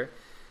computer.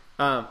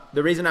 The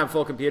reason I have a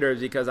full computer is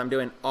because I'm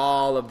doing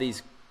all of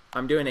these.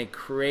 I'm doing a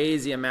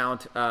crazy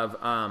amount of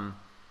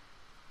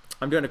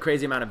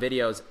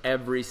videos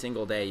every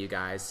single day, you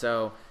guys.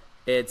 So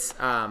it's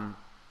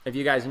if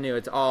you guys knew,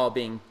 it's all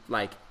being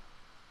like,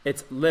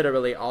 it's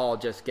literally all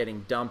just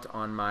getting dumped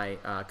on my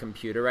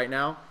computer right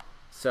now.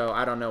 So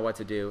I don't know what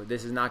to do.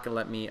 This is not gonna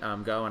let me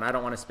go, and I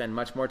don't want to spend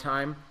much more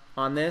time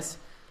on this.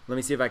 Let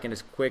me see if I can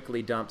just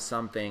quickly dump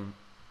something.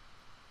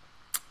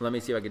 Let me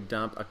see if I can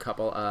dump a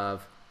couple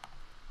of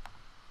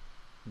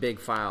big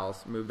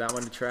files. Move that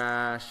one to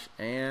trash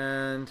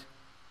and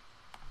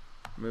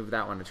move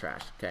that one to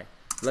trash. Okay.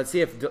 Let's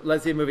see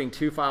if moving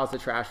 2 files to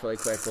trash really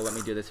quick will let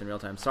me do this in real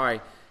time.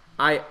 Sorry.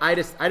 I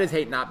just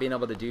hate not being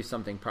able to do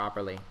something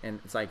properly. And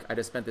it's like I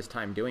just spent this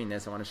time doing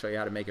this. I want to show you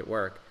how to make it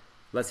work.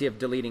 Let's see if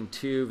deleting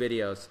 2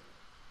 videos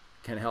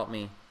can help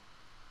me.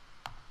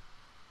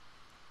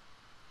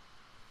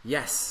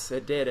 Yes,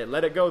 it did. It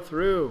let it go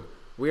through.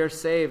 We are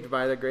saved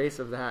by the grace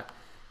of that.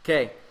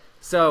 Okay.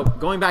 So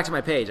going back to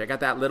my page, I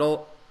got that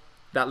little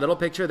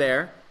picture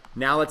there.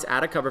 Now let's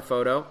add a cover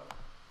photo.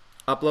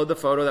 Upload the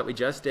photo that we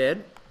just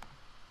did.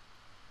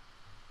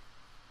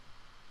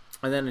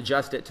 And then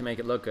adjust it to make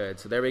it look good.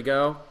 So there we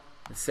go.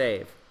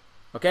 Save.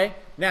 Okay?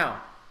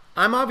 Now,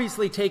 I'm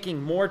obviously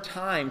taking more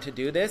time to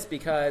do this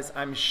because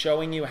I'm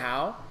showing you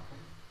how.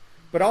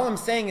 But all I'm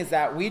saying is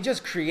that we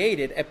just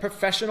created a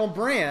professional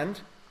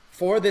brand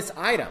for this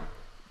item.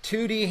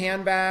 2D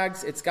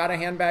handbags. It's got a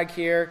handbag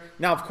here.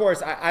 Now, of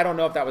course, I don't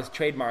know if that was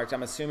trademarked.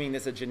 I'm assuming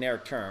this is a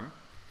generic term.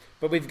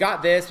 But we've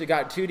got this. We've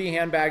got 2D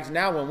handbags.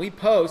 Now, when we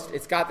post,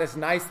 it's got this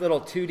nice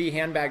little 2D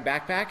handbag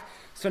backpack.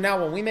 So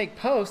now when we make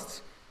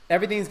posts,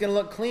 everything's going to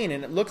look clean.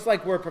 And it looks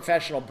like we're a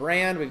professional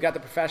brand. We've got the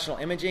professional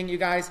imaging, you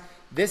guys.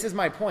 This is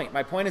my point.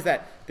 My point is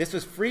that this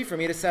was free for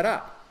me to set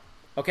up.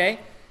 Okay?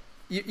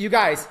 You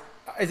guys,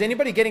 is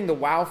anybody getting the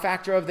wow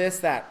factor of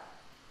this, that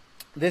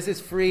this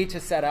is free to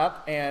set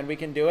up and we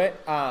can do it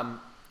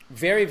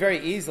very, very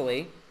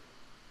easily?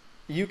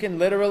 You can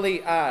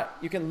literally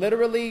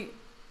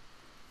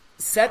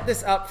set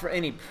this up for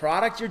any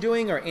product you're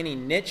doing or any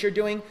niche you're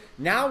doing.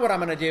 Now what I'm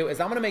going to do is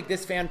I'm going to make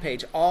this fan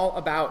page all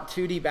about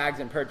 2D bags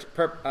and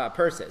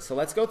purses. So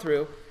let's go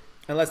through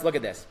and let's look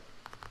at this.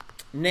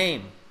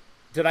 Name.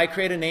 Did I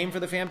create a name for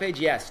the fan page?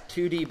 Yes,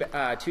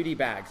 2D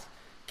bags.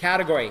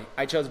 Category,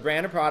 I chose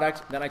brand or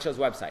product, then I chose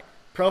website.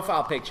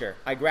 Profile picture,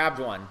 I grabbed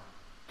one.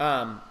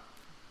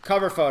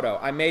 Cover photo,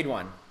 I made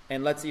one.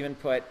 And let's even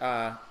put,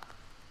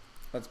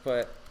 let's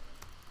put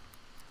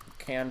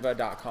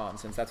canva.com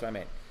since that's what I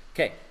made.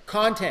 Okay,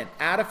 content,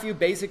 add a few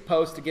basic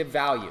posts to give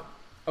value.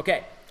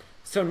 Okay,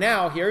 so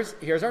now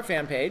here's our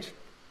fan page.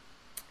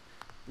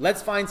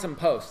 Let's find some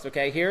posts.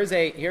 Okay, here's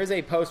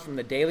a post from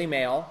the Daily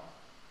Mail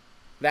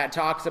that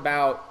talks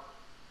about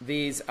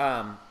these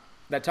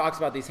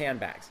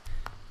handbags.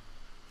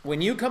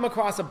 When you come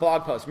across a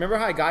blog post, remember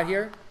how I got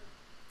here?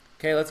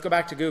 Okay, let's go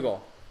back to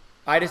Google.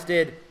 I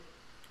started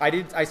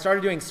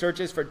doing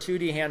searches for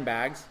 2D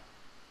handbags,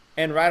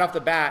 and right off the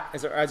bat,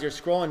 as you're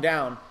scrolling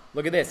down,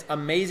 look at this,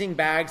 amazing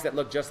bags that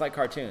look just like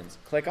cartoons.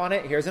 Click on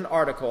it, here's an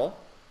article.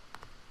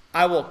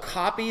 I will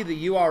copy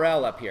the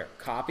URL up here,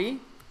 copy.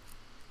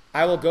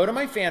 I will go to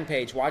my fan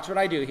page, watch what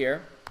I do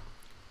here,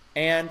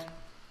 and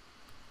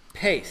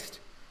paste.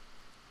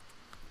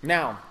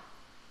 Now,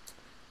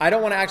 I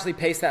don't want to actually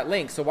paste that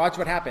link, so watch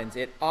what happens.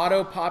 It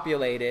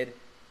auto-populated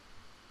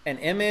an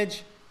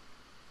image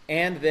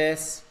and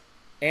this,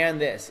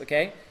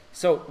 okay?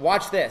 So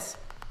watch this.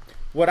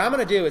 What I'm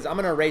going to do is I'm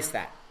going to erase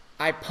that.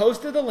 I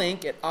posted the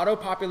link, it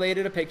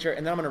auto-populated a picture,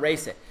 and then I'm going to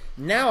erase it.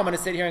 Now I'm going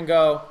to sit here and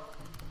go,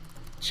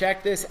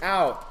 check this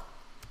out.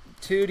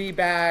 2D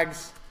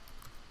bags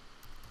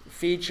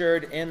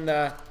featured in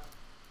the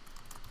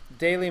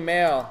Daily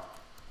Mail.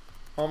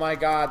 Oh my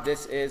God,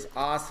 this is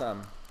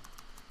awesome.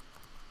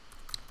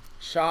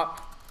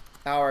 Shop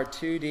our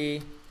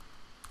 2D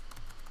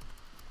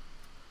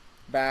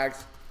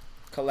bags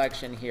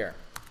collection here.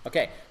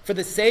 Okay, for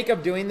the sake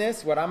of doing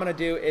this, what I'm going to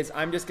do is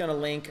I'm just going to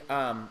link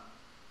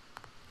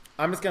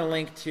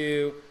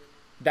to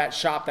that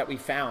shop that we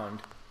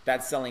found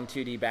that's selling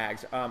 2D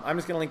bags. I'm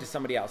just going to link to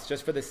somebody else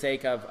just for the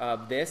sake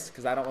of this,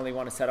 because I don't really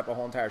want to set up a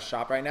whole entire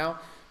shop right now.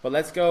 But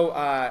let's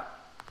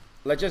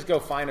just go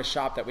find a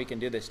shop that we can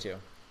do this to.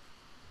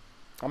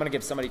 I'm going to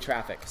give somebody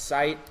traffic.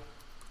 Site,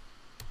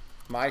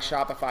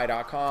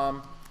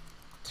 myshopify.com,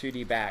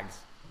 2D bags.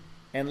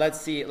 And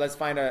let's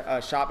find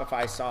a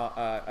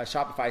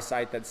Shopify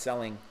site that's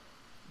selling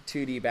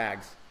 2D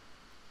bags.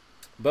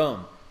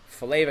 Boom,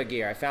 Faleva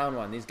Gear, I found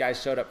one. These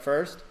guys showed up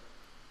first,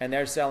 and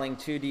they're selling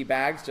 2D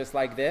bags just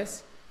like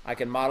this. I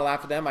can model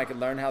after them, I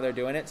can learn how they're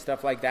doing it,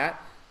 stuff like that.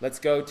 Let's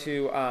go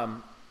to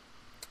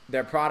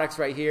their products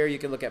right here. You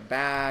can look at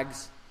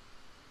bags,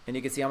 and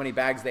you can see how many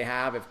bags they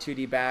have of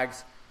 2D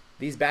bags.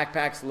 These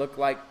backpacks look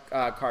like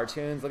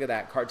cartoons. Look at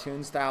that,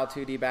 cartoon style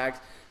 2D bags.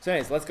 So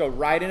anyways, let's go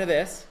right into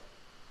this.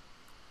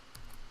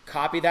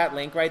 Copy that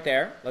link right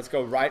there. Let's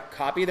go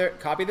copy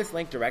this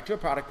link direct to a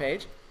product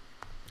page.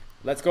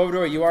 Let's go over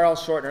to a URL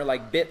shortener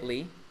like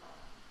bit.ly.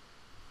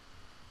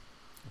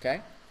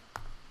 Okay.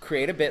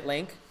 Create a bit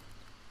link,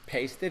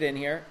 paste it in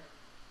here,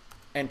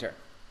 enter.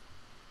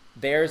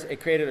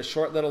 It created a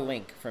short little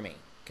link for me.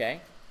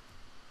 Okay.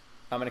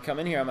 I'm going to come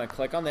in here, I'm going to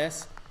click on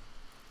this,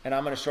 and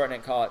I'm going to shorten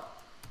it, call it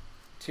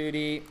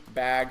 2D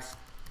bags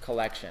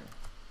collection.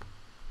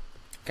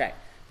 Okay.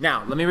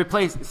 Now, let me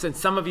replace, since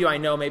some of you I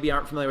know maybe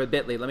aren't familiar with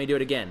bit.ly, let me do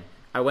it again.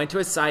 I went to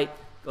a site,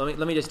 let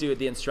me just do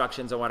the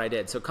instructions on what I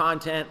did. So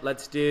content,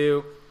 let's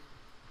do,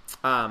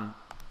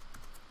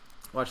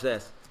 watch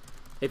this.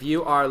 If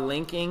you are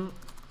linking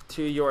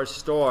to your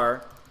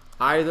store,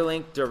 either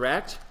link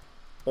direct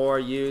or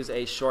use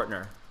a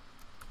shortener.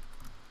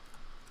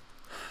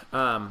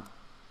 Go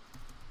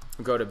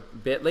to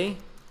bit.ly,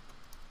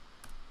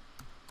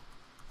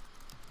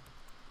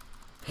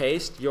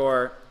 paste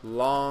your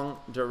long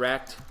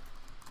direct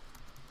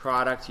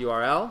product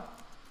URL,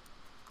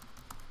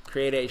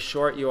 create a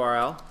short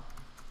URL,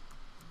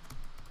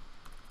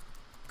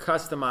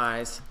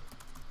 customize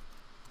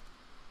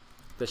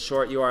the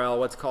short URL,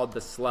 what's called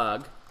the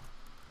slug.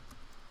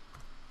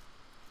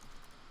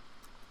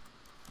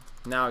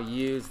 Now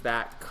use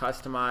that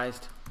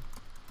customized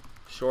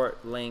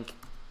short link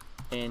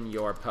in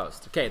your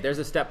post. Okay, there's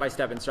a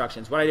step-by-step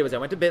instructions. What I did was I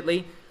went to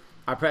bit.ly,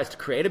 I pressed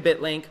create a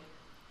bit link,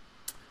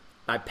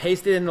 I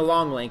pasted in the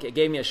long link, it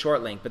gave me a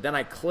short link, but then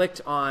I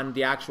clicked on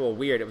the actual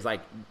weird, it was like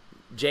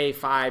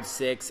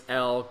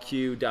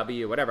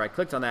J56LQW, whatever. I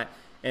clicked on that,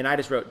 and I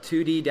just wrote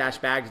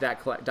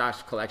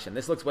 2D-bags-collection.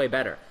 This looks way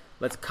better.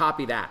 Let's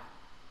copy that.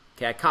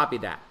 Okay, I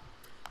copied that.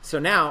 So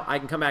now I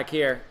can come back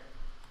here,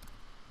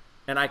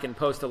 and I can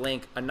post a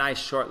link, a nice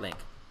short link.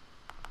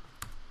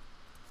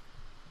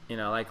 You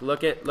know, like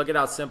look at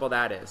how simple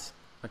that is.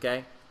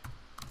 Okay?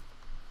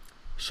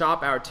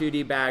 Shop our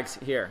 2D bags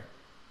here.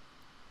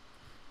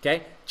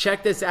 Okay,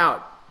 check this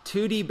out.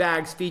 2D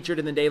bags featured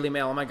in the Daily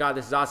Mail. Oh my God,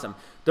 this is awesome.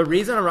 The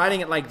reason I'm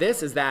writing it like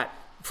this is that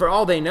for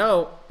all they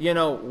know, you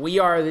know, we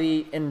are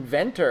the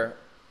inventor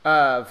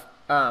of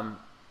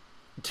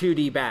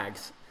 2D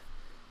bags.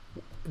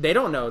 They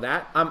don't know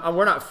that.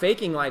 We're not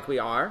faking like we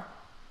are,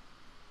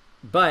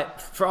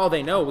 but for all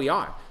they know, we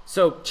are.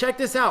 So check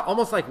this out.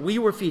 Almost like we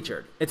were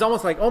featured. It's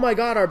almost like, oh my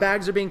God, our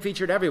bags are being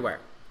featured everywhere.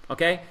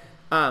 Okay.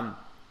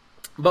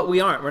 But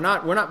we aren't. We're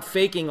not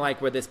faking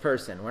like we're this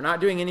person. We're not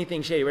doing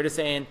anything shady. We're just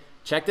saying,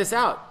 check this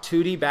out.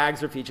 2D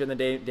bags are featured in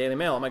the Daily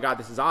Mail. Oh my God,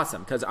 this is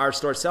awesome. Because our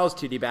store sells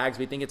 2D bags.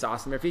 We think it's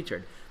awesome they're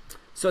featured.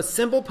 So a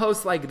simple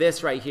post like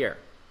this right here.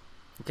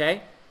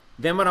 Okay?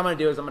 Then what I'm going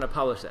to do is I'm going to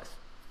publish this.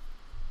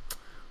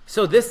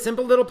 So this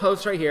simple little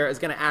post right here is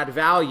going to add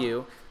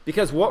value,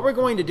 because what we're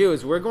going to do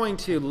is we're going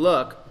to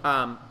look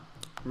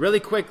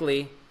really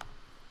quickly.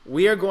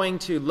 We are going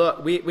to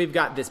look. We've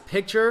got this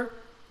picture.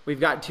 We've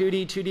got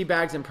 2D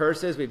bags and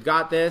purses. We've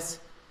got this.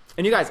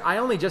 And you guys, I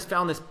only just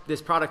found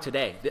this product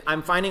today.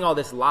 I'm finding all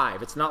this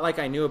live. It's not like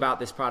I knew about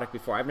this product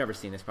before. I've never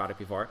seen this product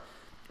before.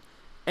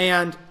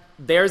 And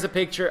there's a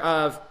picture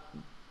of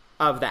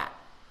of that.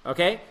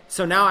 Okay,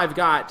 so now I've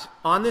got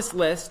on this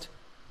list,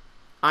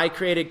 I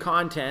created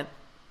content,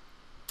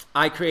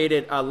 I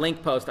created a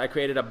link post, I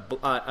created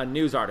a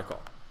news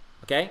article.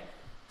 Okay,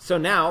 so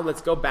now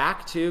let's go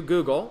back to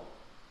Google.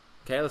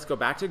 Okay, let's go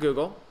back to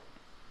Google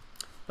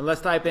and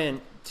let's type in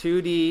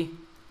 2D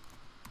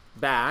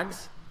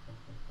bags,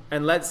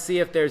 and let's see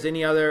if there's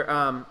any other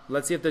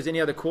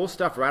cool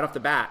stuff right off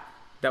the bat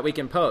that we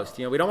can post.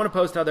 You know, we don't want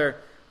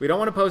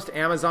to post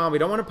Amazon, we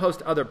don't want to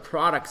post other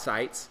product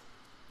sites,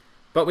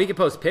 but we can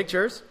post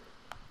pictures.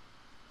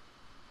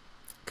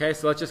 Okay,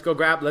 so let's just go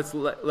grab, let's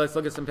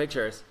look at some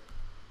pictures.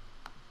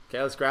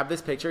 Okay, let's grab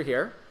this picture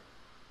here.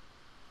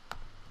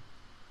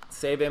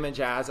 Save image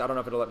as, I don't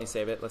know if it'll let me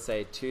save it. Let's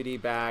say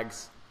 2D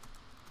bags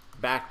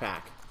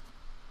backpack.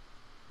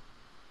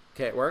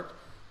 Okay, it worked.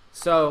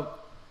 So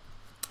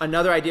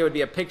another idea would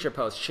be a picture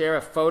post. Share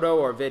a photo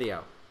or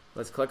video.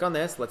 Let's click on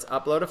this. Let's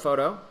upload a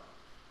photo.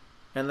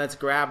 And let's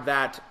grab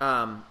that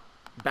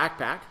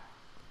backpack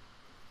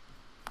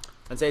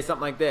and say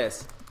something like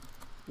this.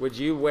 Would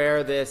you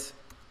wear this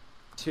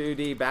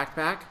 2D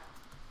backpack?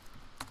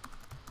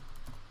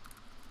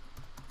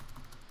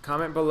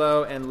 Comment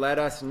below and let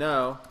us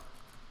know,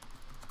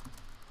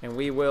 and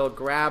we will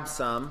grab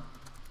some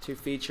to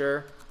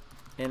feature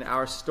in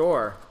our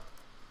store.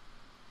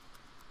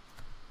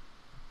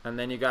 And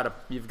then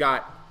you've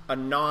got a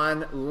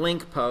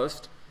non-link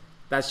post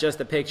that's just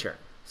a picture.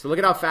 So look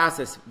at how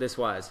fast this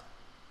was.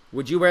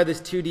 Would you wear this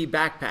 2D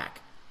backpack?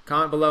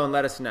 Comment below and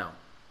let us know.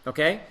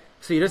 Okay?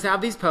 So you just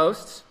have these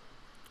posts.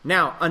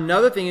 Now,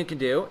 another thing you can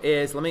do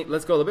is,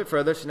 let's go a little bit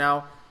further. So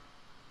now,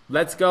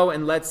 let's go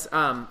and let's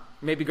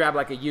maybe grab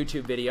like a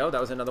YouTube video.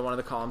 That was another one of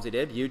the columns he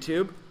did.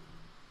 YouTube.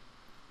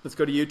 Let's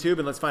go to YouTube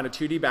and let's find a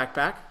 2D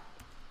backpack.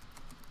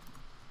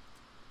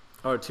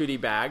 Or a 2D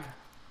bag.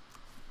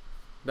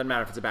 Doesn't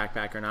matter if it's a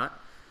backpack or not.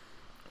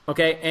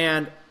 Okay,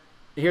 and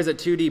here's a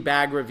 2D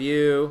bag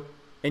review.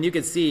 And you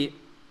can see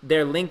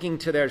they're linking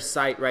to their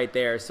site right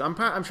there. So I'm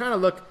trying to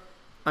look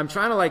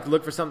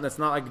for something that's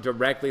not like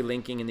directly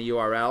linking in the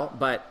URL,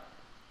 but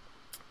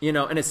you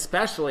know, and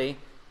especially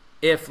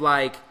if it's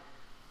like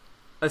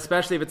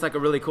a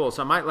really cool.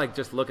 So I might like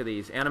just look at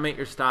these. Animate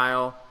your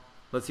style.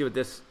 Let's see what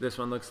this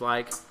one looks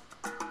like.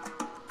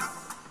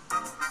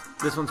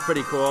 This one's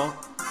pretty cool.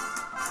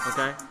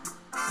 Okay.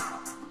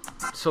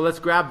 So let's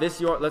grab this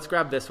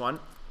one.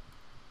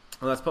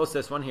 Well, let's post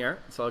this one here.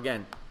 So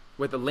again,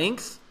 with the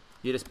links,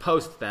 you just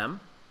post them,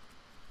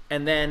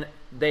 and then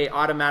they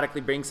automatically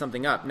bring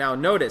something up. Now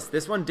notice,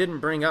 this one didn't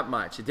bring up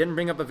much. It didn't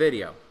bring up a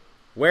video.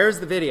 Where's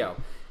the video?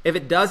 If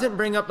it doesn't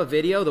bring up a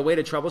video, the way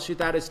to troubleshoot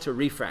that is to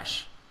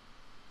refresh.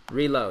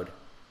 Reload.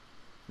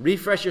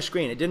 Refresh your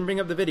screen. It didn't bring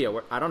up the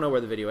video. I don't know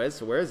where the video is,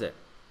 so where is it?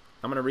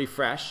 I'm going to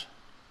refresh,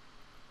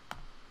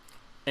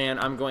 and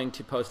I'm going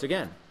to post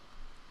again.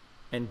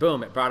 And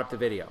boom, it brought up the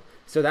video.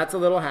 So that's a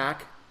little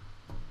hack.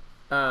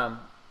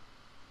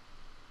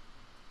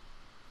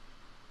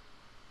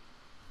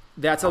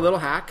 That's a little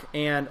hack,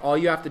 and all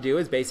you have to do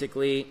is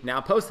basically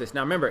now post this.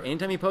 Now remember,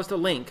 anytime you post a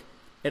link,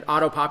 it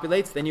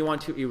auto-populates, then you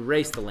want to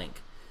erase the link.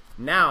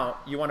 Now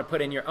you want to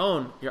put in your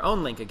own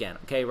link again,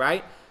 okay,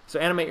 right? So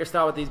animate your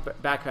style with these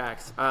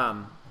backpacks.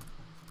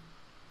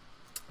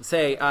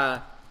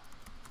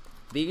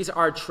 These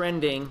are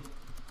trending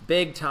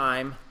big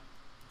time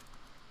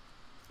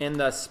in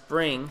the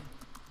spring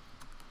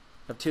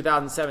of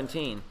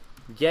 2017.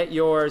 Get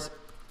your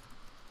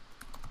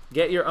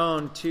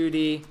own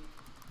 2D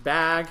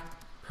bag,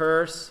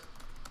 purse,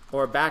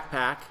 or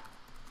backpack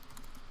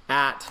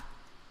at,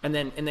 and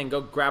then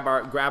go grab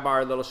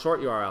our little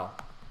short URL,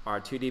 our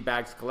 2D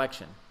bags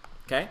collection.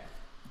 Okay?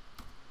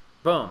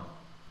 Boom.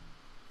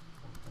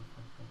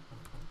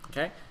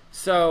 Okay?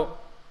 So,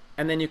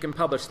 and then you can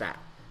publish that.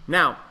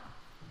 Now,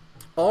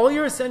 all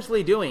you're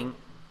essentially doing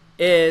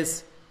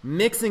is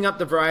mixing up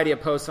the variety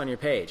of posts on your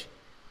page.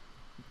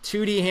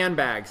 2D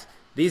handbags.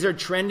 These are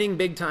trending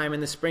big time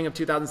in the spring of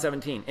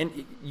 2017.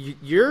 And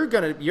you're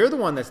the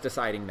one that's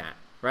deciding that,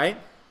 right?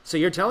 So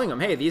you're telling them,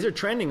 hey, these are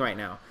trending right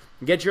now.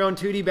 Get your own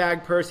 2D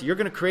bag purse. You're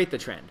going to create the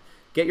trend.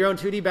 Get your own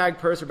 2D bag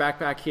purse or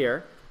backpack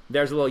here.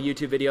 There's a little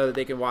YouTube video that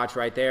they can watch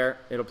right there.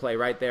 It'll play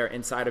right there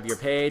inside of your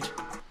page.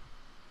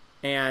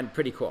 And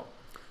pretty cool.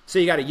 So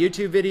you got a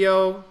YouTube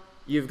video.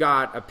 You've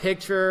got a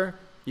picture.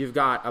 You've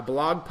got a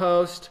blog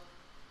post.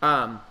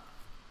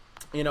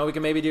 You know, we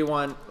can maybe do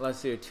one.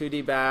 Let's do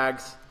 2D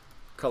bags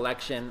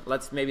collection.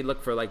 Let's maybe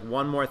look for like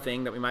one more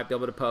thing that we might be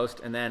able to post,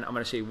 and then I'm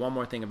going to show you one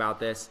more thing about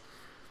this.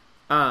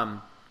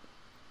 You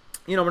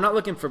know, we're not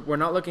looking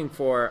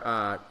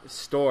for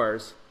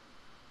stores.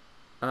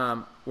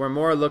 We're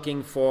more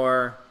looking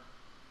for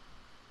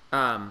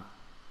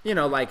you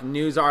know, like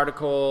news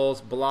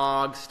articles,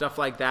 blogs, stuff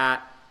like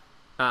that.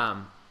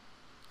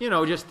 You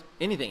know, just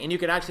anything. And you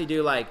could actually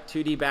do like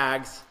 2D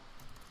bags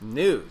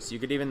news. You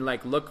could even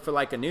like look for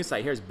like a news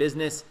site. Here's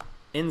Business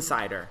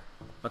Insider.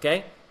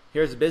 Okay,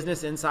 here's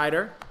Business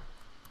Insider,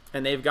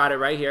 and they've got it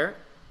right here,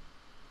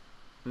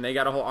 and they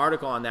got a whole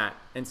article on that.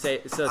 And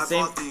say so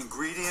same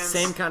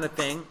kind of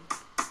thing.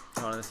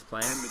 Hold on, this is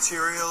playing. And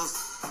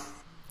materials.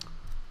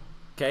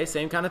 Okay,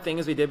 same kind of thing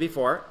as we did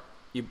before.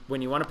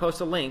 When you want to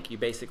post a link, you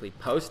basically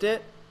post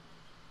it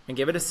and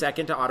give it a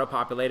second to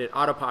auto-populate it.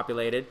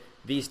 Auto-populated.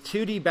 These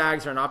 2D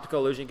bags are an optical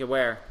illusion you can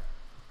wear.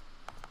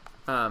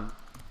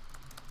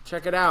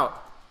 Check it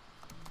out.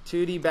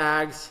 2D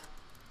bags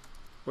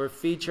were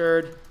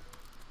featured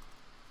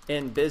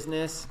in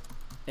Business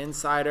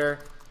Insider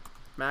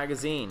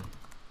magazine.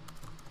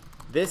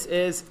 This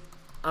is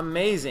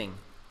amazing.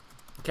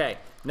 Okay,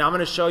 now I'm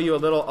going to show you a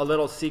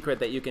little secret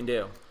that you can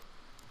do.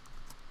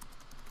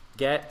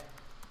 Get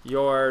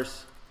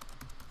yours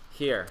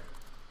here.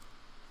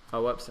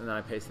 Oh, whoops, and then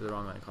I pasted the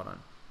wrong link. Hold on.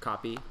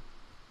 Copy.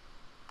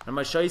 I'm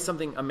going to show you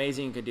something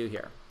amazing you can do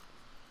here.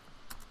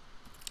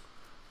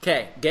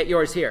 Okay, get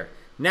yours here.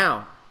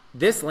 Now,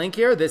 this link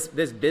here, this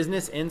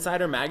Business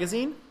Insider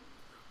magazine,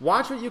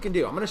 watch what you can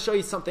do. I'm going to show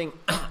you something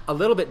a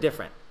little bit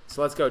different.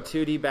 So let's go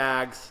 2D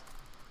bags,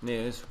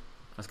 news.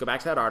 Let's go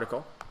back to that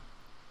article.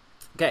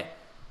 Okay,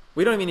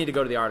 we don't even need to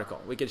go to the article.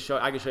 I can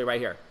show you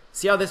right here.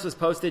 See how this was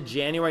posted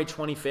January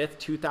 25th,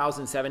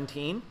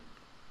 2017?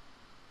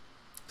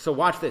 So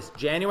watch this,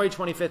 January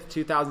 25th,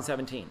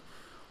 2017.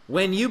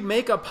 When you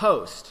make a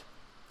post,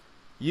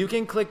 you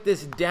can click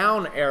this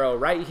down arrow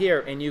right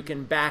here and you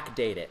can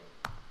backdate it.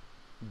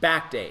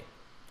 Backdate.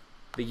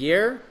 The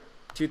year,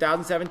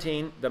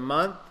 2017, the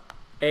month,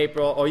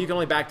 April, or you can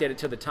only backdate it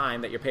to the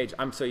time that your page,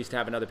 I'm so used to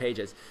having other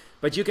pages,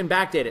 but you can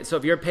backdate it. So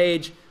if your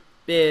page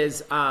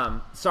is,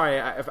 sorry,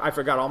 I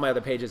forgot all my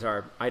other pages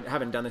are, I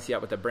haven't done this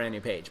yet with a brand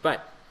new page,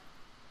 but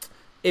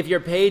if your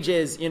page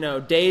is, you know,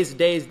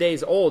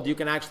 days old, you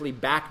can actually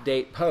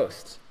backdate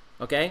posts,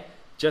 okay?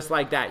 Just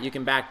like that, you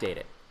can backdate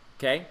it,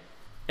 okay?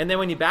 And then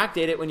when you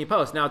backdate it, when you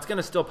post, now it's going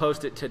to still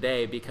post it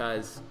today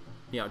because,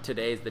 you know,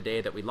 today is the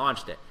day that we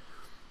launched it.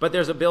 But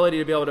there's ability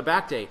to be able to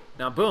backdate.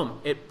 Now,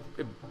 boom,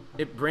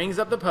 it brings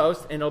up the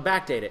post and it'll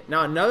backdate it.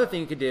 Now, another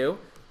thing you could do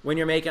when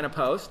you're making a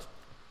post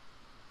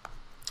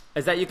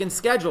is that you can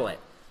schedule it.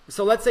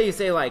 So let's say you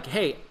say like,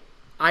 hey,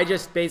 I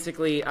just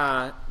basically,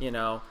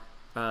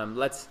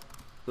 let's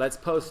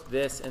post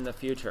this in the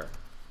future,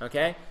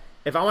 okay?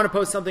 If I want to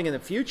post something in the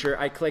future,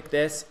 I click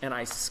this and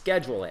I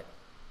schedule it.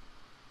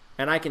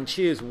 And I can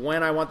choose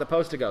when I want the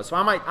post to go. So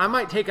I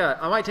might take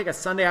a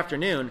Sunday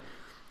afternoon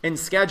and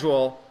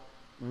schedule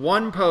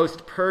one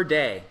post per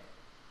day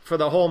for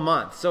the whole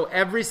month. So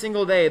every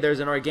single day there's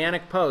an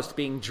organic post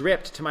being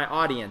dripped to my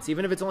audience,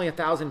 even if it's only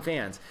 1,000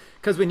 fans.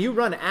 Because when you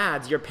run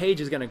ads, your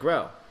page is going to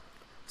grow.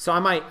 So I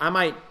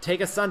might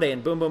take a Sunday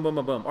and boom, boom, boom,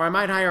 boom, boom. Or I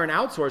might hire an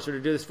outsourcer to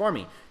do this for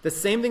me. The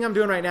same thing I'm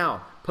doing right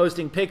now,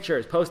 posting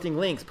pictures, posting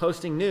links,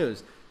 posting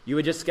news. You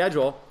would just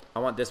schedule, I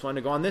want this one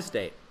to go on this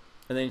date.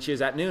 And then you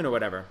choose at noon or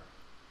whatever.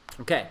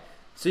 Okay,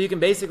 so you can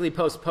basically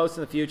post posts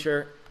in the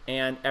future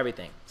and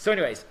everything. So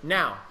anyways,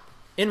 now,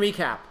 in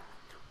recap,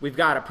 we've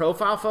got a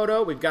profile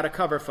photo, we've got a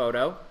cover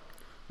photo,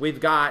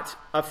 we've got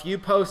a few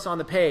posts on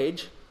the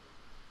page,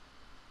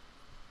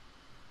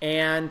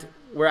 and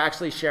we're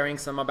actually sharing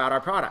some about our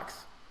products,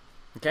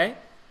 okay?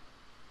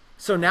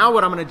 So now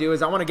what I'm going to do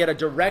is I want to get a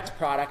direct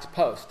product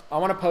post. I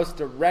want to post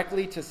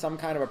directly to some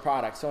kind of a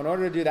product. So in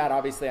order to do that,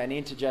 obviously, I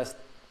need to just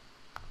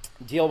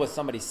deal with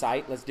somebody's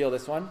site. Let's deal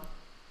this one,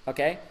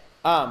 okay?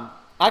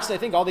 Actually, I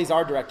think all these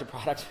are direct to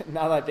product.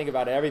 Now that I think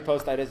about it, every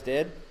post I just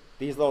did,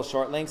 these little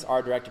short links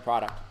are direct to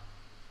product.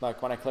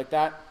 Like when I click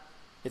that,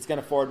 it's going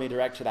to forward me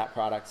direct to that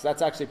product. So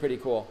that's actually pretty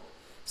cool.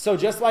 So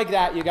just like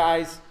that, you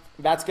guys,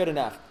 that's good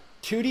enough.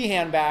 2D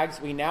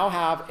handbags, we now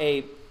have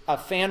a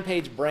fan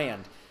page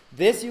brand.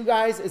 This, you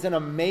guys, is an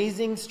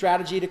amazing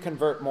strategy to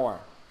convert more.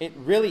 It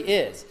really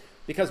is.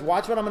 Because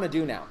watch what I'm going to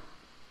do now.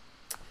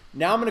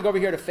 Now I'm going to go over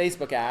here to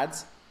Facebook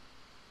ads.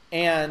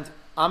 And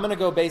I'm going to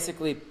go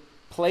basically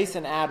place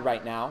an ad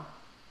right now.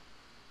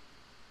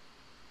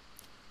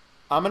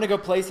 I'm going to go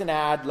place an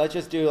ad. Let's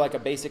just do like a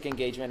basic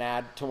engagement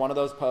ad to one of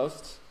those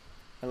posts.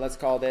 And let's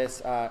call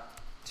this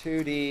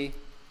 2D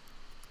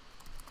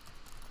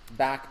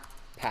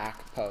backpack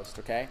post,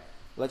 okay?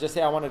 Let's just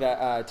say I wanted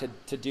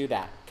to do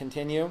that.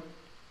 Continue.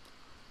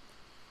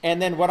 And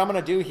then what I'm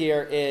going to do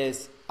here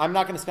is, I'm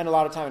not going to spend a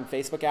lot of time in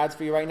Facebook ads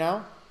for you right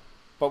now.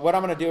 But what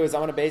I'm going to do is I'm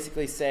going to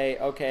basically say,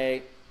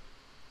 okay,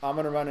 I'm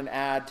going to run an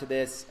ad to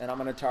this, and I'm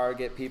going to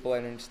target people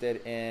that are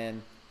interested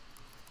in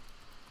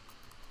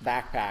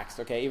backpacks,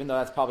 okay? Even though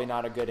that's probably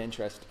not a good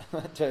interest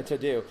to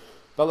do.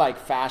 But like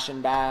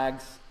fashion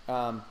bags,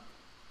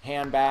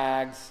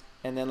 handbags,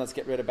 and then let's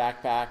get rid of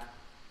backpack.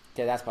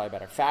 Okay, that's probably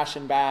better.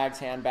 Fashion bags,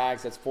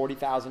 handbags, that's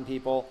 40,000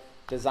 people.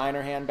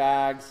 Designer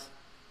handbags,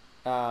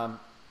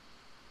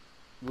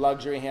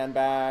 luxury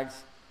handbags,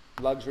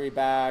 luxury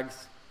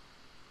bags,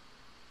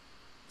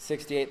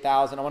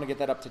 68,000. I want to get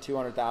that up to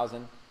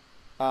 200,000.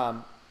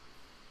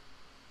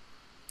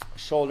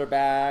 Shoulder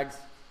bags,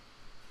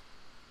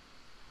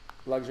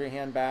 luxury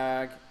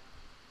handbag,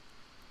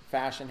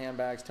 fashion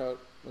handbags,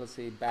 let's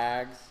see,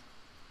 bags,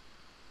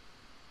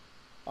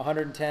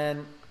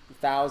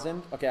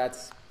 110,000. Okay,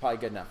 that's probably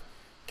good enough.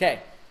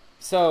 Okay,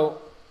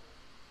 so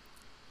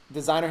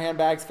designer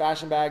handbags,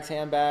 fashion bags,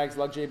 handbags,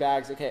 luxury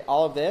bags. Okay,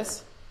 all of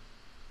this.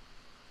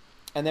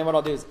 And then what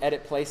I'll do is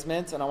edit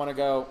placements, and I want to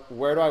go,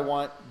 where do I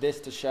want this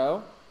to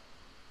show?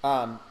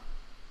 Actually,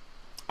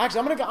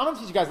 I'm gonna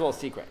teach you guys a little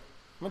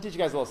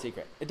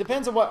secret. It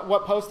depends on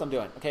what post I'm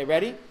doing. Okay,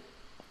 ready?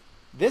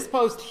 This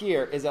post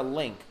here is a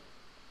link.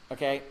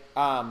 Okay,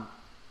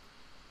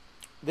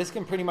 this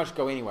can pretty much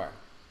go anywhere.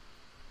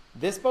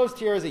 This post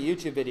here is a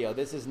YouTube video.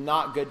 This is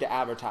not good to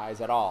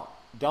advertise at all.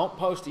 Don't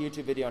post a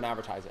YouTube video and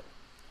advertise it.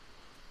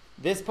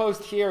 This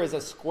post here is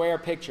a square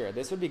picture.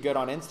 This would be good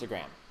on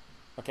Instagram.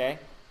 Okay,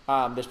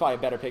 there's probably a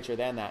better picture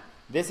than that.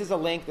 This is a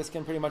link. This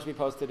can pretty much be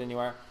posted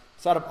anywhere.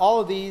 So out of all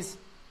of these,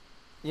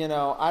 you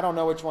know, I don't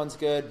know which one's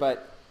good,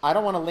 but I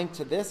don't want to link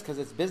to this because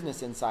it's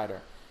Business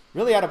Insider.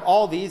 Really, out of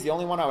all these, the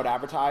only one I would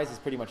advertise is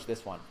pretty much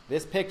this one.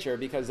 This picture,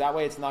 because that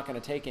way it's not going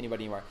to take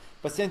anybody anywhere.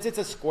 But since it's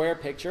a square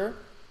picture,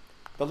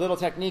 the little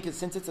technique is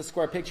since it's a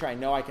square picture, I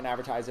know I can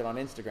advertise it on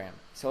Instagram.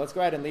 So let's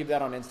go ahead and leave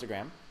that on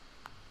Instagram.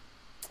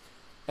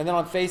 And then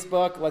on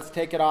Facebook, let's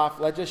take it off.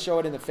 Let's just show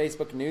it in the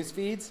Facebook news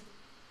feeds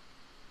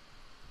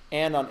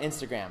and on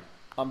Instagram,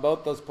 on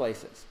both those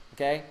places,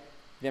 okay?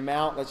 The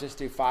amount, let's just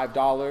do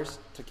 $5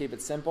 to keep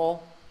it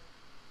simple.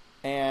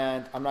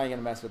 And I'm not even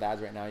gonna mess with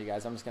ads right now, you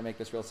guys. I'm just gonna make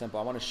this real simple.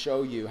 I wanna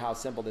show you how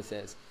simple this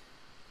is.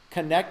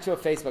 Connect to a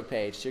Facebook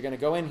page. So you're gonna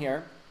go in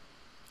here,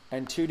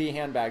 and 2D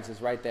handbags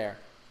is right there.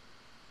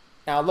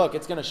 Now look,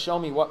 it's gonna show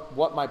me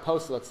what my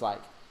post looks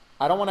like.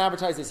 I don't wanna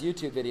advertise this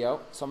YouTube video,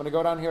 so I'm gonna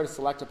go down here to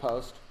select a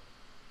post.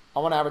 I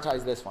wanna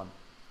advertise this one.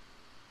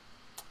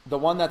 The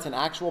one that's an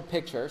actual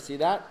picture, see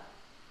that?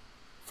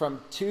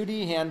 From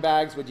 2D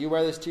handbags, would you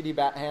wear this 2D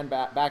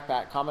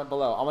backpack? Comment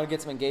below. I wanna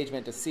get some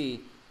engagement to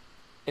see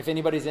if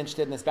anybody's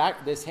interested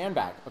in this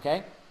handbag,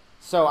 okay?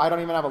 So I don't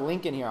even have a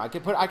link in here. I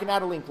can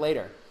add a link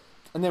later.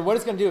 And then what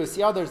it's gonna do is,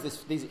 see how there's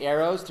these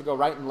arrows to go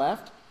right and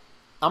left?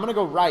 I'm gonna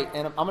go right,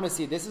 and I'm gonna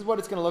see, this is what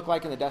it's gonna look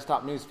like in the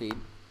desktop newsfeed.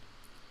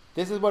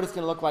 This is what it's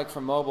gonna look like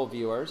for mobile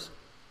viewers.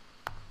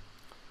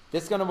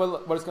 This is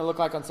what it's gonna look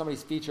like on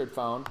somebody's featured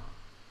phone.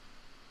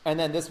 And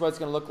then this is what it's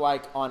gonna look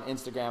like on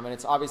Instagram. And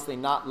it's obviously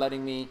not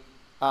letting me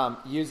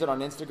use it on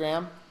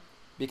Instagram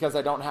because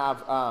I don't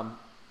have,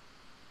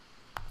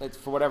 it's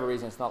for whatever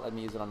reason, it's not letting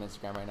me use it on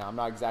Instagram right now. I'm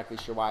not exactly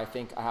sure why. I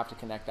think I have to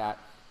connect that.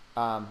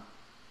 I'm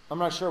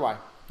not sure why.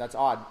 That's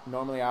odd.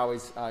 Normally I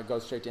always go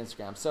straight to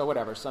Instagram. So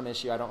whatever, some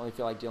issue. I don't really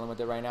feel like dealing with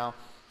it right now.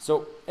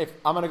 So if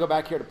I'm gonna go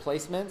back here to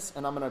placements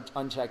and I'm gonna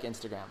uncheck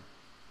Instagram.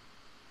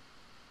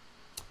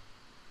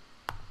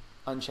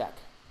 Uncheck.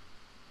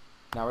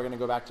 Now we're gonna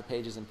go back to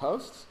pages and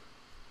posts.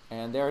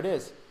 And there it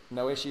is.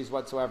 No issues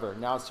whatsoever.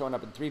 Now it's showing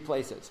up in 3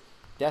 places.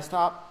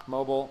 Desktop,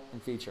 mobile,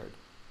 and featured.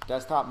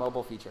 Desktop,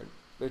 mobile, featured,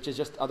 which is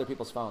just other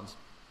people's phones.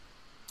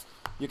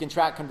 You can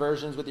track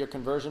conversions with your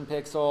conversion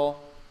pixel,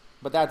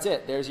 but that's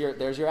it. There's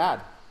your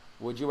ad.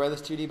 Would you wear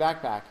this 2D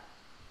backpack?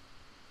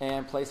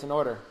 And place an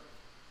order.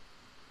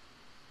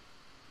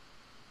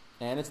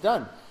 And it's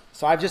done.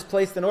 So I've just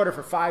placed an order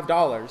for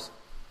 $5,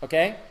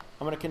 okay?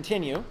 I'm gonna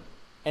continue.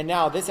 And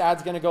now this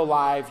ad's gonna go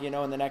live, you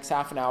know, in the next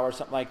half an hour or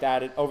something like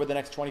that. Over the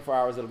next 24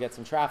 hours, it'll get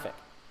some traffic.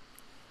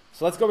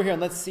 So let's go over here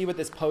and let's see what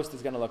this post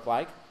is gonna look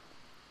like.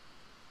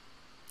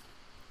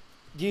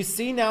 Do you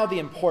see now the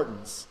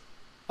importance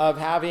of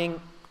having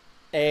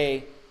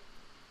a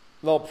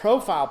little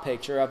profile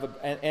picture of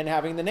and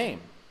having the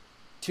name?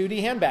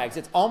 2D handbags.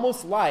 It's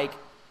almost like,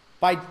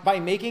 by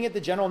making it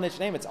the general niche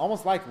name, it's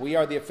almost like we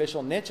are the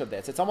official niche of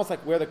this. It's almost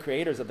like we're the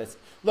creators of this.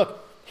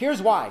 Look,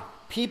 here's why.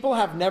 People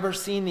have never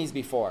seen these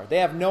before. They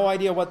have no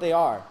idea what they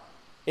are.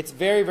 It's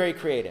very, very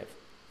creative,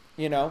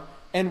 you know?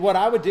 And what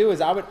I would do is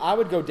I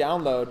would go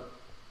download,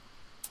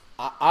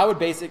 I would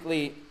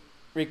basically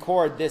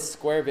record this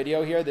square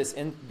video here,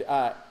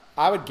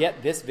 I would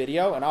get this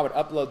video and I would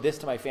upload this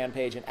to my fan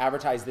page and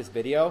advertise this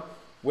video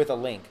with a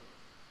link.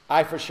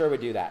 I for sure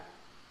would do that.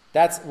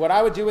 That's what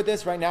I would do with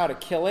this right now to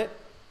kill it.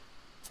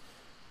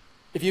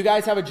 If you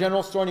guys have a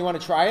general store and you want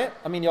to try it,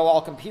 I mean, you'll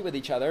all compete with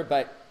each other,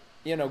 but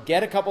you know,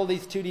 get a couple of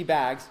these 2D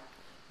bags,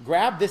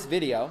 grab this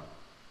video,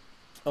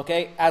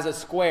 okay, as a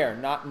square,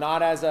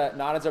 not as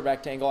a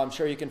rectangle. I'm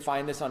sure you can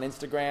find this on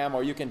Instagram,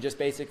 or you can just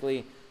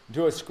basically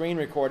do a screen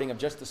recording of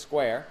just a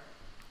square.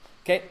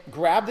 Okay,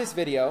 grab this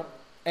video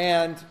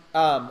and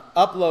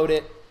upload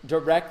it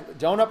directly.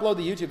 Don't upload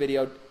the YouTube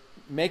video.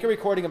 Make a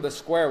recording of the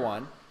square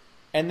one,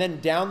 and then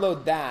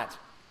download that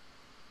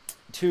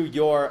to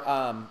your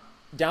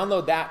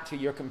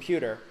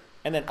computer,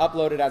 and then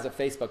upload it as a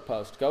Facebook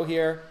post. Go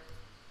here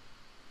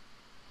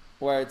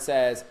where it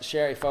says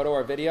share a photo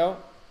or video,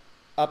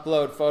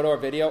 upload photo or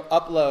video,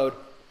 upload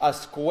a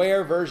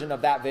square version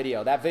of that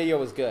video. That video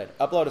was good.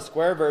 Upload a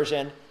square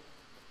version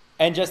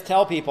and just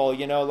tell people,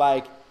 you know,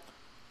 like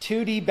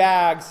 2D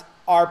bags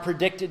are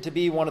predicted to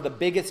be one of the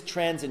biggest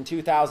trends in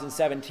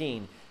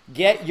 2017.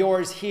 Get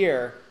yours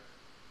here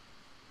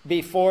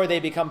before they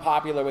become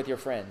popular with your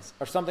friends,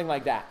 or something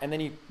like that. And then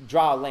you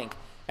draw a link.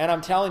 And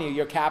I'm telling you,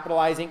 you're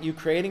capitalizing, you're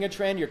creating a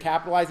trend, you're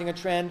capitalizing a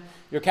trend,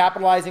 you're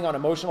capitalizing on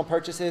emotional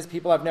purchases.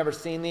 People have never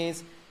seen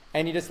these,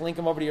 and you just link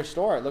them over to your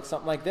store. It looks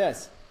something like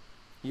this.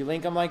 You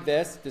link them like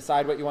this,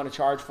 decide what you want to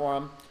charge for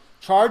them.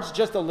 Charge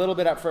just a little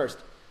bit at first.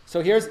 So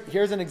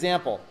here's an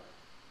example.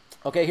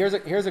 Okay, here's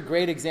a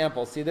great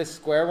example. See this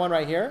square one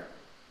right here?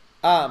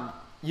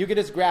 You could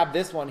just grab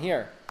this one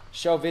here.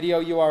 Show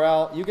video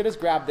URL. You could just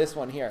grab this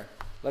one here.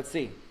 Let's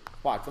see.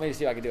 Watch. Let me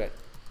see if I can do it.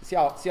 See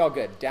how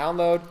good.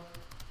 Download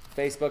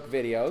Facebook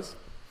videos.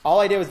 All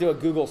I did was do a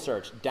Google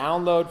search.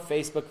 Download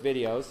Facebook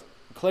videos.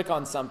 Click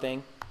on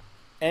something.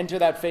 Enter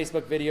that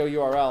Facebook video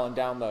URL and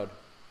download.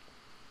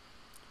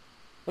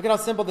 Look at how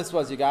simple this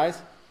was, you guys.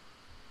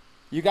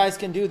 You guys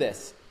can do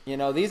this. You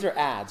know, these are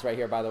ads right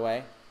here, by the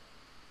way.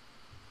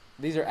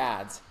 These are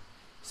ads.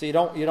 So you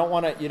don't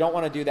want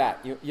to do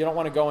that. You don't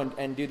want to go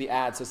and do the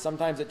ads. So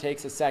sometimes it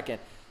takes a second.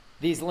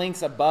 These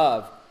links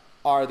above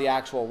are the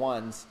actual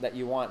ones that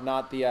you want,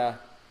 not the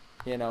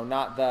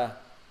not the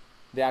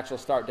actual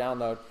start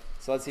download.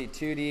 So let's see,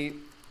 2D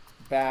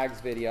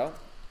bags video.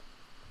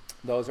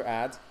 Those are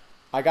ads.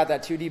 I got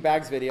that 2D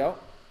bags video,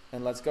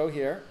 and let's go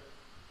here.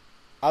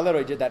 I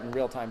literally did that in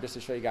real time just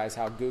to show you guys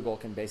how Google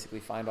can basically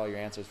find all your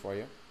answers for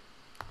you.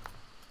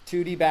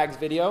 2D bags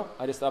video,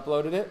 I just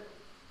uploaded it.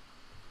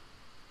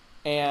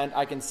 And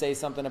I can say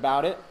something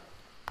about it.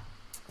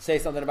 Say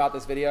something about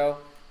this video.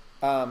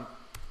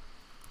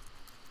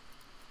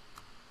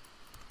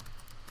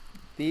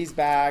 These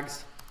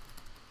bags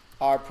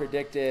are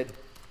predicted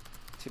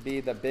to be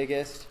the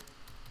biggest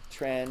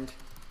trend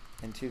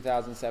in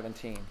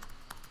 2017.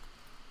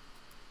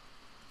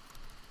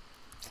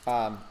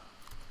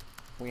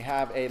 We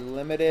have a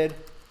limited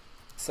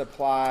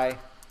supply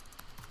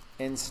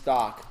in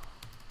stock,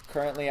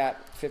 currently at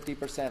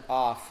 50%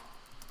 off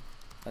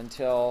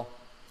until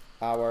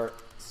our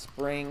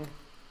spring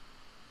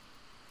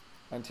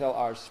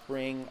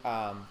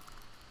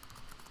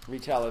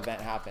retail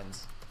event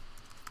happens.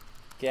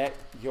 Get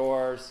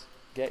your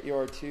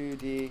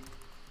 2D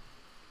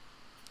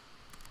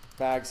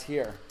bags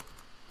here,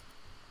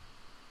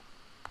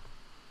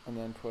 and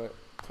then put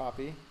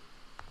copy.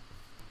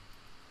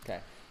 Okay,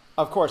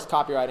 of course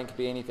copywriting could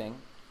be anything.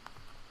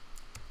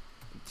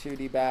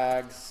 2D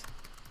bags,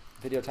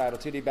 video title,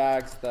 2D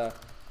bags, the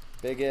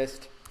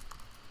biggest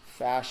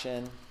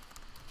fashion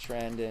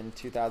trend in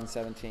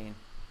 2017.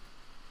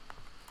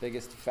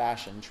 Biggest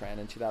fashion trend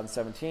in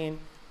 2017.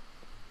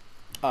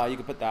 You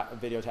could put that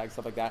video tag,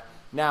 stuff like that.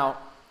 Now,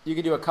 you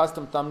could do a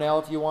custom thumbnail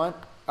if you want.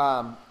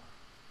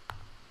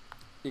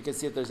 You can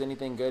see if there's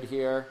anything good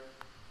here.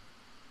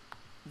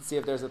 See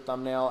if there's a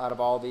thumbnail out of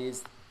all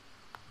these.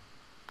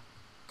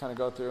 Kind of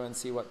go through and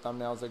see what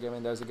thumbnails they're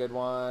giving. There's a good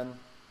one.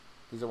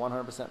 These are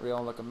 100% real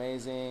and look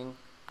amazing.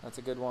 That's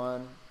a good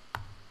one.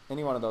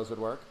 Any one of those would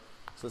work.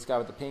 So this guy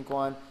with the pink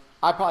one.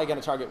 I'm probably going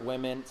to target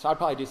women, so I'd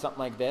probably do something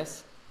like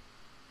this.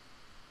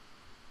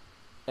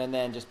 And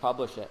then just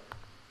publish it.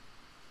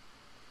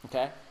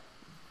 Okay?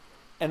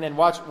 And then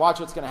watch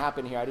what's going to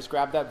happen here. I just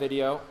grabbed that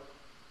video,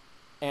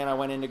 and I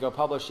went in to go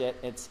publish it.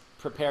 It's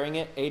preparing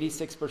it,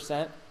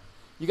 86%.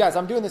 You guys,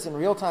 I'm doing this in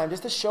real time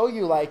just to show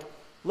you, like,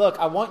 look,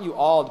 I want you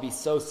all to be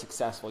so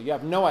successful. You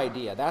have no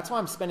idea. That's why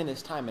I'm spending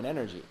this time and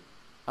energy.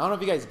 I don't know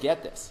if you guys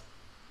get this,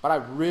 but I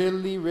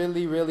really,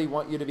 really, really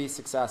want you to be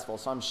successful.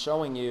 So I'm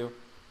showing you,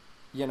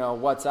 you know,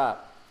 what's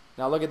up.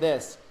 Now look at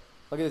this.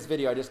 Look at this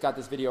video. I just got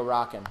this video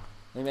rocking.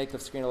 Let me make the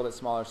screen a little bit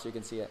smaller so you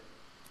can see it.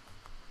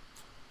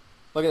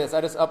 Look at this.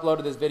 I just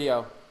uploaded this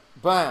video.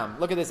 Bam.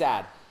 Look at this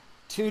ad.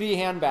 2D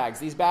handbags.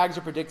 These bags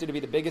are predicted to be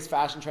the biggest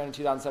fashion trend in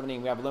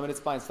 2017. We have a limited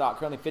supply in stock.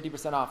 Currently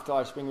 50% off until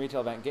our spring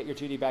retail event. Get your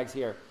 2D bags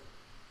here.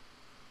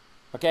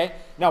 Okay?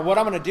 Now what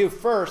I'm going to do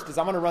first is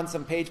I'm going to run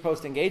some page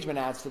post engagement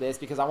ads to this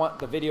because I want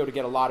the video to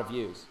get a lot of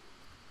views.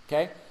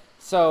 Okay?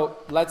 So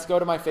let's go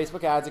to my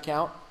Facebook ads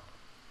account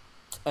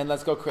and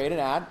let's go create an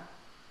ad.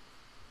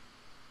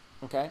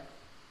 Okay?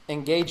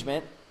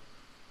 Engagement.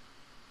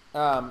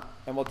 And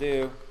we'll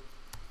do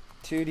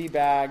 2D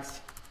bags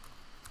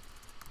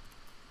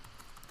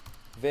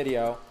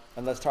video,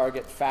 and let's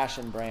target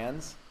fashion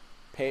brands.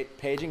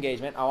 Page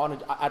engagement.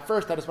 At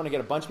first I just want to get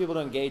a bunch of people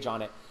to engage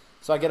on it,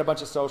 so I get a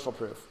bunch of social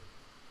proof.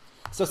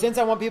 So since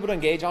I want people to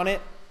engage on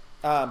it,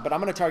 but I'm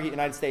going to target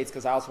United States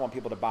because I also want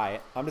people to buy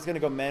it. I'm just going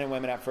to go men and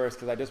women at first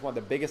because I just want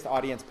the biggest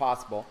audience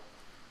possible.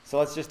 So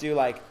let's just do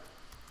like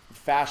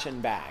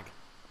fashion bag,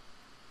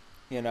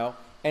 you know.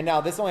 And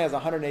now this only has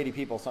 180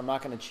 people, so I'm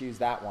not going to choose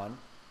that one.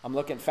 I'm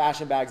looking at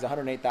fashion bags,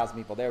 108,000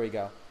 people. There we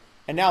go.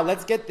 And now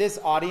let's get this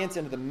audience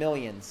into the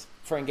millions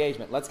for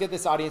engagement. Let's get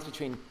this audience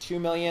between 2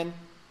 million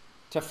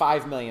to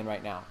 5 million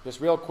right now, just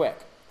real quick.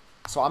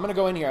 So I'm going to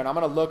go in here and I'm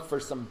going to look for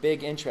some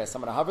big interest.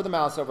 I'm going to hover the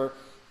mouse over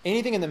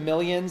anything in the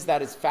millions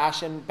that is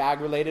fashion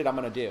bag related. I'm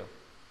going to do,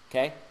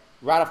 okay?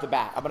 Right off the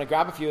bat. I'm going to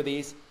grab a few of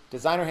these.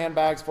 Designer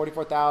handbags,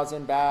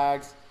 44,000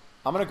 bags.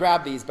 I'm going to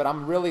grab these, but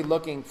I'm really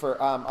looking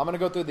for, I'm going to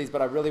go through these,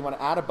 but I really want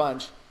to add a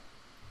bunch.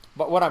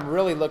 But what I'm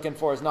really looking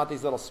for is not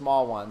these little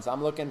small ones.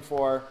 I'm looking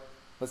for,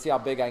 let's see how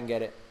big I can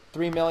get it.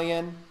 3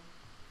 million.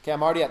 Okay,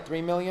 I'm already at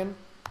 3 million.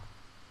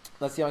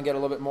 Let's see if I can get a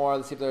little bit more.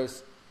 Let's see if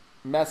there's,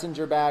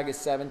 messenger bag is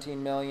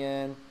 17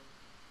 million.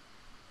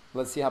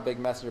 Let's see how big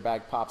messenger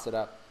bag pops it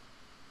up.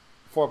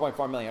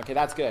 4.4 million. Okay,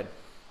 that's good.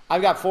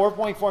 I've got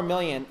 4.4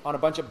 million on a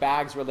bunch of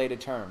bags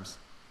related terms.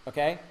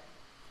 Okay?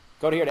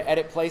 Go to here to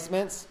edit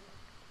placements.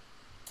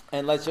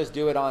 And let's just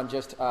do it on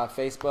just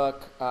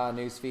Facebook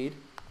news feed.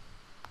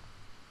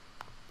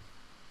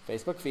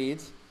 Facebook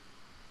feeds.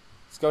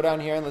 Let's go down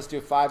here and let's do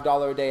a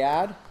 $5 a day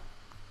ad.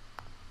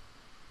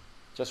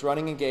 Just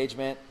running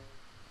engagement.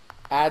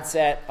 Ad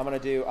set, I'm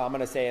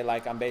gonna say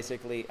like I'm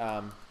basically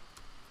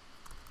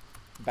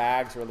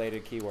bags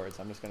related keywords.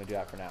 I'm just gonna do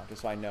that for now,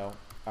 just so I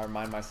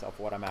remind myself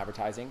what I'm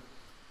advertising.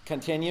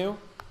 Continue.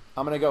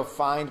 I'm gonna go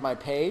find my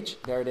page.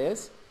 There it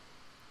is.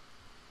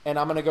 And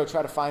I'm gonna go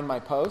try to find my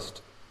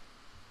post.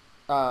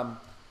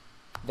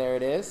 There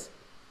it is.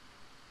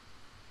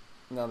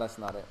 No, that's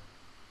not it.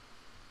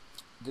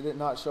 Did it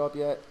not show up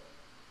yet?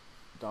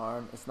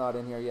 Darn, it's not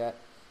in here yet.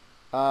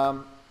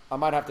 I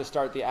might have to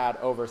start the ad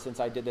over since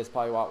I did this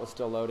probably while it was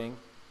still loading.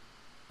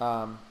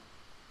 Dun,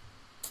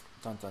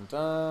 dun,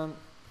 dun.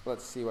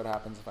 Let's see what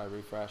happens if I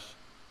refresh.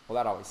 Well,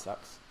 that always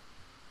sucks.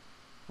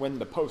 When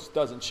the post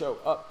doesn't show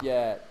up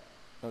yet.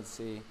 Let's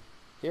see.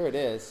 Here it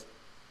is.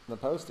 The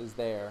post is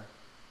there.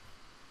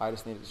 I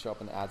just need it to show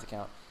up in the ads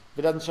account. If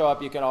it doesn't show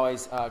up, you can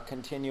always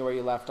continue where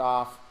you left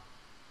off.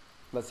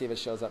 Let's see if it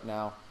shows up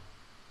now.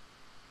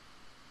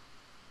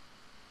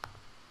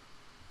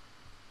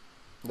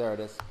 There it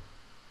is.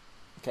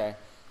 Okay,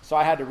 so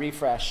I had to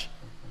refresh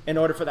in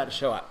order for that to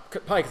show up,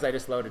 probably because I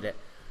just loaded it.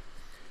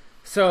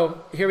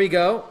 So here we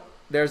go.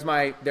 There's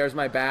my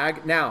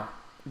bag. Now,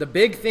 the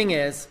big thing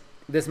is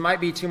this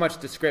might be too much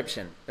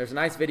description. There's a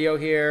nice video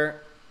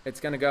here. It's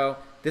going to go.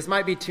 This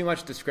might be too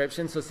much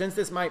description. So since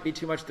this might be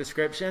too much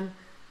description,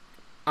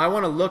 I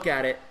want to look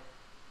at it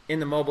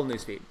in the mobile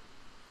newsfeed.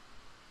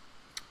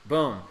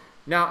 Boom.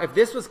 Now, if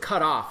this was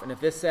cut off and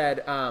if this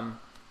said,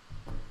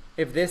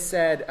 if this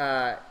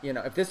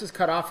was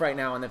cut off right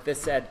now and if this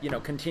said,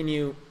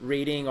 continue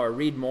reading or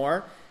read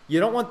more, you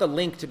don't want the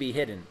link to be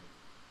hidden.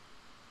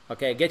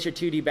 Okay, get your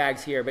 2D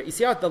bags here. But you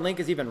see how the link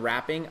is even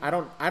wrapping? I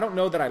don't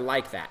know that I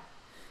like that.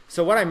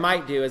 So what I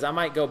might do is I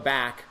might go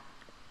back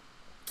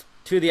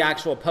to the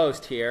actual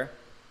post here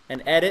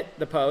and edit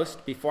the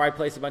post before I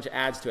place a bunch of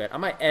ads to it. I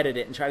might edit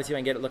it and try to see if I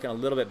can get it looking a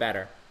little bit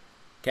better.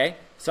 Okay,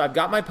 so I've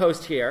got my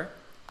post here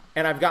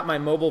and I've got my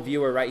mobile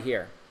viewer right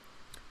here.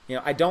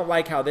 I don't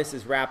like how this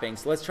is wrapping,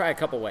 so let's try a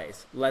couple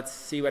ways. Let's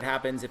see what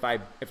happens if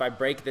I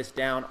break this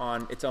down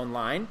on its own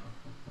line.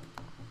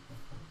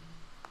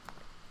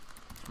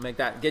 Make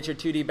that, get your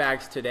 2D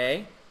bags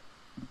today.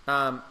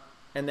 And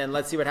then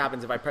let's see what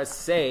happens if I press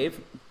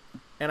save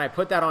and I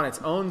put that on its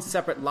own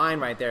separate line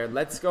right there.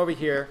 Let's go over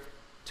here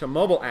to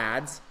mobile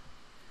ads.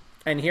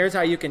 And here's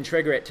how you can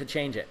trigger it to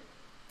change it.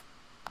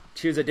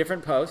 Choose a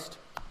different post.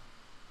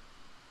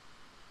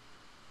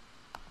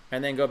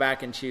 And then go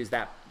back and choose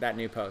that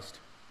new post.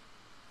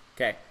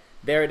 Okay,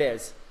 there it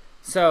is.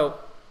 So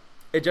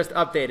it just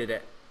updated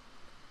it.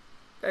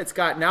 It's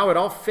got, now it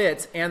all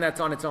fits and that's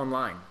on its own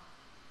line.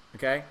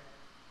 Okay,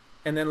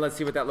 and then let's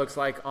see what that looks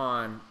like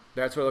on,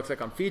 that's what it looks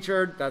like on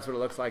featured, that's what it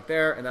looks like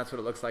there, and that's what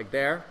it looks like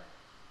there.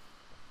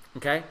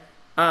 Okay,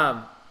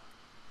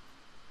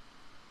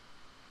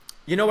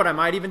 you know what I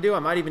might even do? I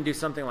might even do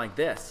something like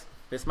this.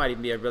 This might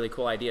even be a really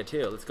cool idea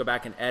too. Let's go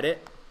back and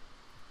edit.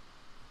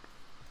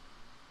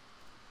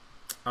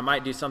 I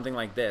might do something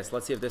like this.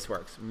 Let's see if this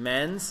works.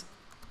 Men's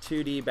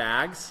 2D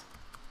bags.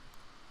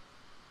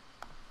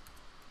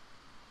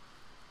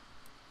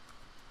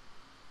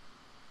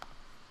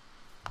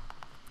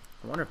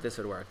 I wonder if this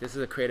would work. This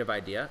is a creative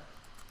idea.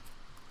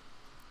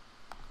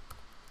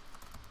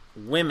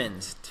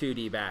 Women's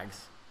 2D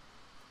bags.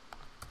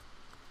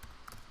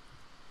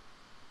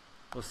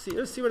 Let's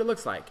see what it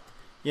looks like.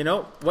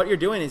 What you're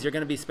doing is you're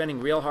going to be spending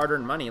real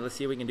hard-earned money. Let's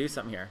see if we can do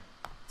something here.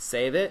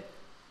 Save it.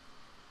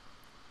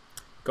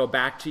 Go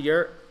back to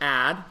your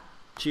ad,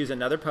 choose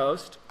another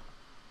post,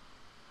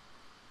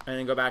 and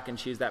then go back and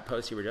choose that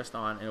post you were just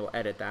on, and it will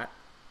edit that.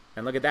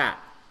 And look at that.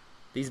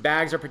 These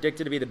bags are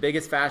predicted to be the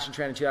biggest fashion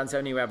trend in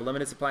 2017. We have a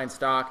limited supply in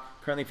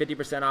stock. Currently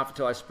 50% off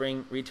until our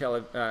spring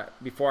retail,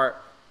 50%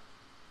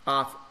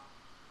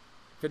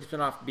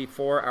 off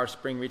before our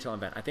spring retail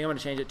event. I think I'm going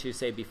to change it to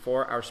say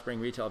before our spring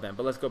retail event.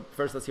 But let's go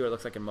first. Let's see what it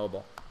looks like in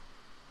mobile.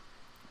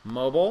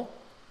 Mobile.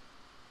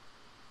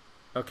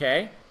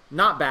 Okay,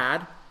 not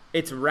bad.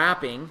 It's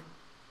wrapping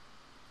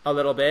a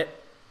little bit,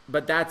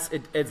 but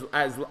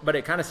but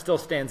it kind of still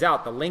stands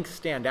out. The links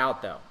stand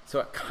out though,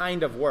 so it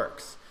kind of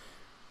works.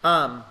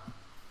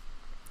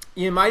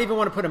 You might even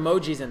want to put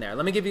emojis in there.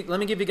 Let me give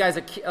you guys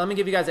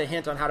a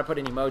hint on how to put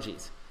in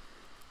emojis.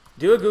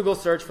 Do a Google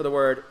search for the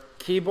word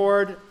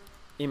keyboard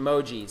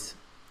emojis.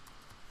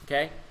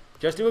 Okay,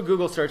 just do a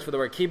Google search for the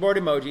word keyboard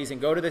emojis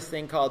and go to this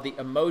thing called the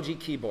emoji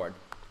keyboard.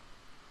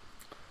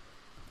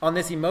 On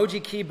this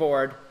emoji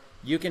keyboard,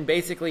 you can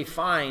basically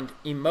find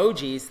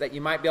emojis that you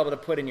might be able to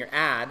put in your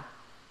ad.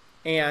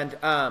 And,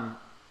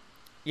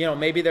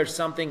 maybe there's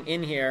something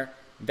in here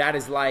that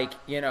is like,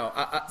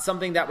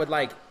 something that would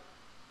like,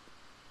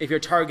 if you're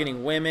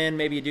targeting women,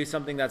 maybe you do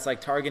something that's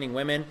like targeting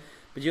women.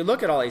 But you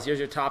look at all these. Here's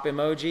your top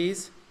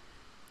emojis.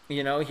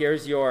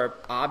 Here's your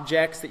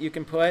objects that you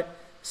can put.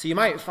 So you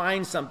might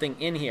find something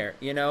in here,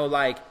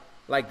 like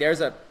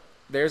there's a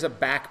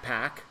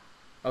backpack.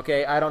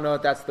 Okay, I don't know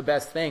if that's the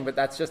best thing, but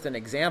that's just an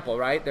example,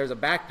 right? There's a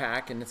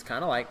backpack, and it's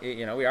kind of like,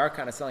 we are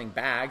kind of selling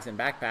bags and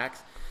backpacks.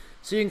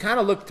 So you can kind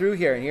of look through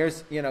here, and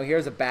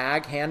here's a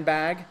bag,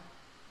 handbag.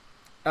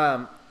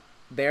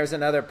 There's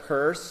another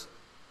purse.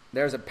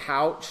 There's a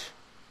pouch,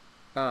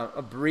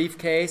 a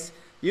briefcase.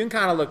 You can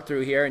kind of look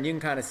through here, and you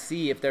can kind of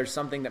see if there's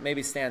something that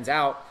maybe stands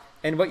out.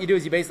 And what you do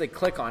is you basically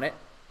click on it,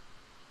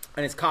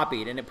 and it's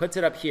copied, and it puts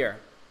it up here.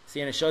 See,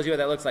 and it shows you what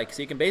that looks like.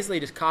 So you can basically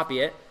just copy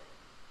it,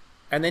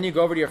 and then you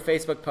go over to your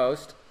Facebook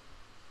post,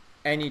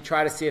 and you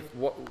try to see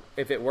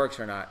if it works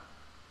or not.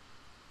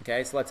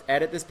 Okay, so let's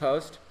edit this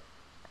post.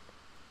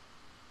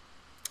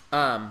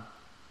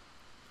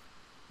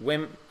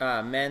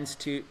 Women's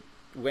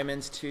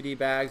 2D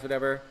bags,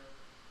 whatever.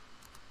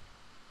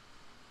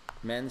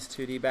 Men's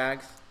 2D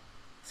bags.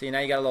 See, now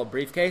you got a little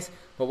briefcase.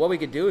 But what we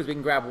could do is we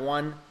can grab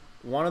one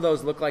of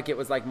those looked like it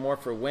was like more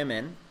for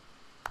women.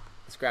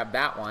 Let's grab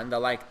that one,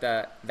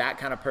 that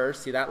kind of purse.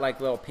 See that like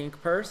little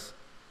pink purse?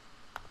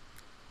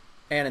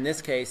 And in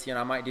this case,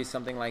 I might do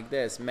something like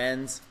this,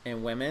 men's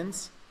and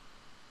women's,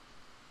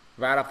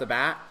 right off the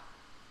bat.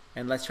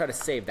 And let's try to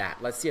save that.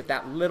 Let's see if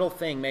that little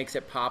thing makes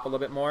it pop a little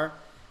bit more.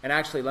 And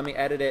actually, let me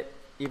edit it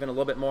even a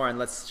little bit more, and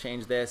let's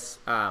change this.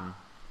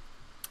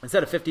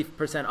 Instead of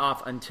 50%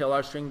 off until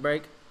our spring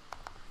break,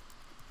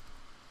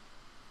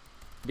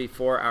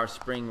 before our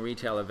spring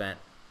retail event.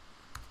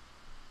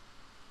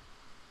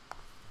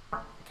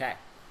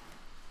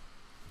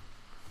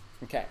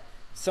 Okay,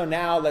 so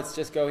now let's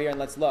just go here and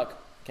let's look.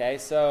 Okay,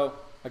 so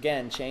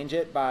again, change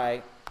it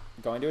by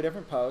going to a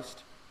different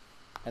post,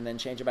 and then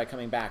change it by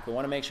coming back. We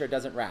want to make sure it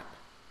doesn't wrap.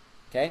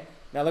 Okay,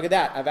 now look at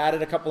that. I've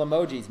added a couple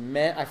emojis.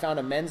 I found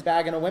a men's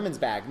bag and a women's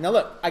bag. Now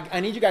look, I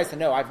need you guys to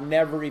know I've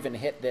never even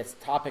hit this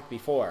topic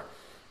before.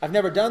 I've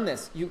never done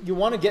this. You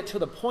want to get to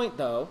the point,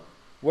 though,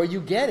 where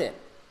you get it.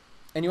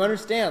 And you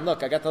understand,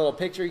 look, I got the little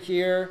picture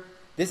here.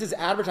 This is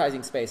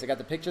advertising space. I got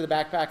the picture of the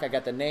backpack. I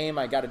got the name.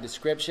 I got a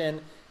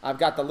description. I've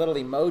got the little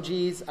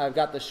emojis. I've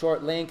got the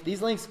short link.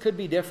 These links could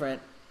be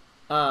different.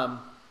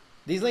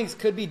 These links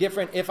could be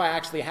different if I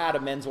actually had a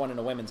men's one and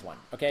a women's one.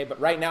 Okay, but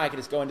right now I can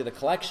just go into the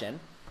collection.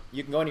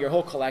 You can go into your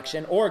whole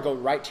collection or go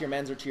right to your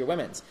men's or to your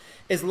women's.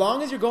 As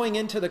long as you're going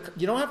into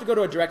you don't have to go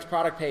to a direct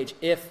product page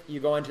if you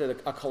go into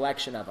a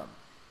collection of them.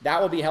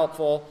 That will be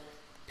helpful.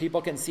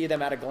 People can see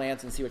them at a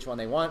glance and see which one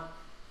they want.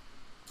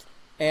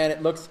 And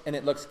it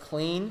looks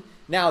clean.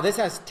 Now this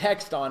has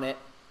text on it,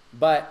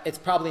 but it's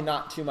probably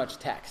not too much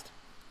text.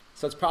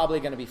 So it's probably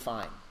going to be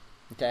fine.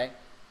 Okay?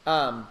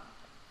 And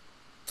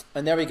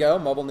there we go,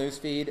 mobile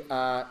newsfeed.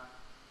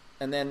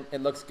 And then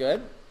it looks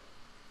good.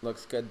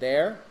 Looks good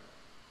there.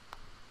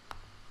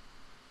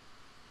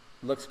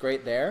 Looks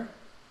great there.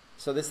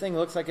 So this thing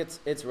looks like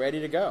it's ready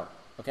to go.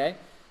 Okay?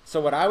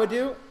 So what I would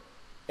do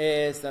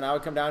is then I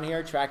would come down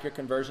here, track your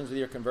conversions with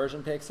your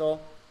conversion pixel,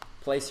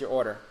 place your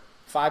order.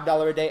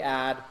 $5 a day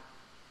ad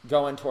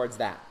going towards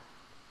that.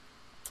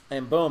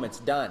 And boom, it's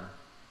done.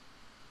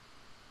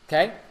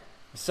 Okay?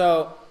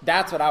 So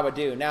that's what I would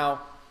do.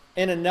 Now,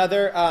 in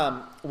another,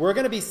 we're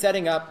going to be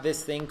setting up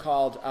this thing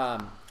called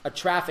a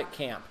traffic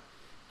camp.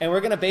 And we're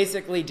going to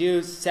basically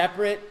do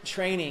separate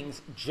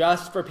trainings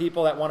just for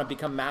people that want to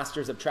become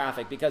masters of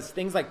traffic, because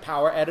things like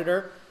Power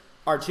Editor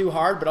are too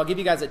hard, but I'll give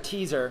you guys a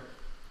teaser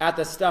at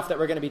the stuff that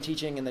we're going to be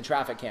teaching in the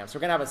traffic camp. So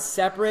we're going to have a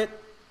separate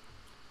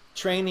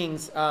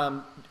trainings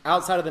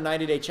outside of the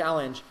 90-day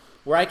challenge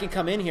where I can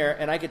come in here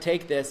and I could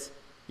take this,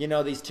 these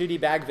 2D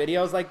bag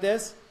videos like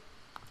this,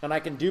 and I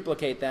can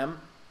duplicate them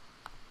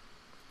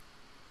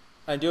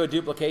and do a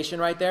duplication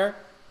right there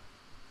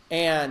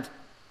and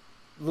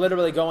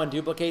literally go and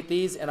duplicate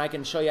these, and I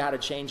can show you how to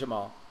change them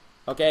all.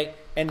 Okay?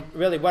 And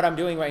really what I'm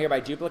doing right here by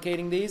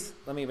duplicating these,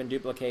 let me even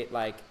duplicate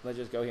let's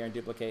just go here and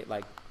duplicate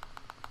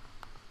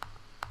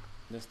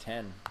just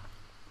 10.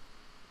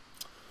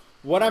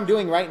 What I'm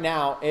doing right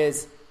now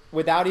is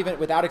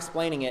without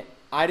explaining it,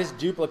 I just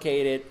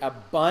duplicated a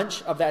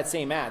bunch of that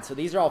same ad. So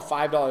these are all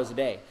 $5 a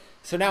day.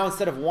 So now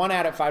instead of one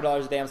ad at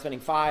 $5 a day, I'm spending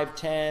 5,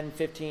 10,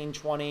 15,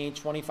 20,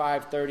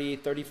 25, 30,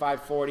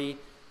 35, 40,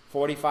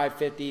 45,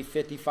 50,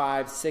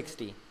 55,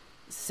 60.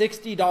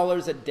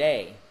 $60 a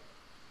day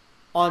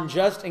on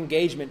just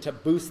engagement to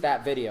boost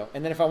that video.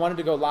 And then if I wanted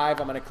to go live,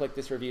 I'm going to click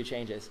this review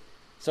changes.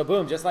 So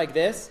boom, just like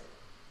this.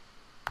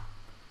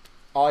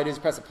 All I do is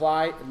press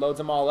apply, it loads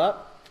them all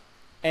up.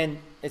 And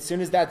as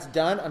soon as that's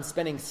done, I'm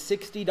spending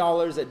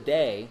 $60 a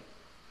day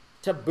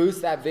to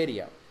boost that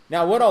video.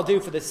 Now what I'll do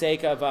for the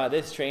sake of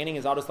this training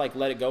is I'll just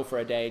let it go for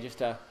a day, just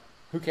to,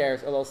 who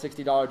cares, a little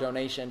 $60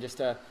 donation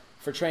just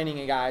for training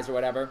you guys or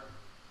whatever.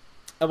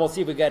 And we'll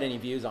see if we get any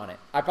views on it.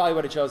 I probably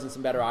would have chosen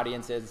some better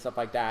audiences and stuff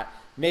like that.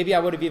 Maybe I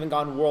would have even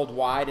gone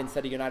worldwide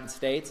instead of United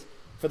States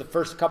for the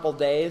first couple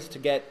days to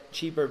get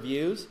cheaper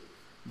views.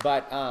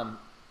 But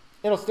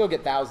it'll still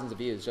get thousands of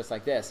views just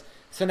like this.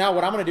 So now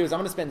what I'm going to do is I'm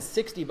going to spend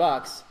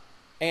 $60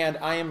 and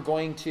I am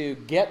going to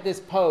get this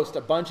post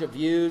a bunch of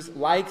views,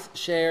 likes,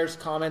 shares,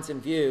 comments,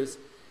 and views.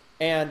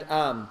 And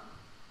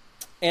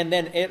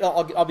then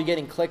I'll be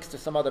getting clicks to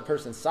some other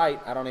person's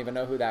site. I don't even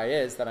know who that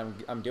is that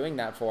I'm doing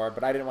that for,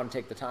 but I didn't want to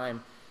take the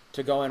time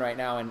to go in right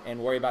now and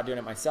worry about doing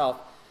it myself.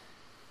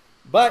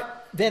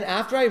 But then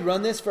after I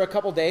run this for a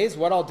couple days,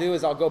 what I'll do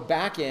is I'll go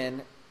back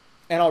in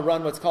and I'll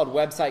run what's called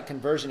website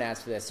conversion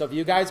ads for this. So if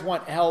you guys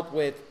want help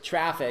with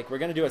traffic, we're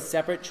going to do a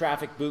separate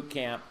traffic boot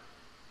camp.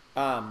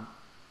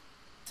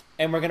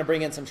 And we're going to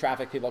bring in some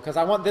traffic people because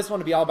I want this one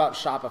to be all about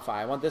Shopify.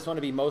 I want this one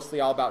to be mostly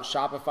all about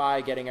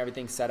Shopify, getting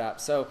everything set up.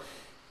 So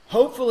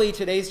hopefully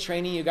today's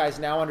training, you guys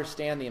now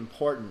understand the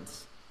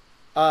importance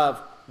of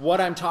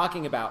what I'm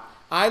talking about.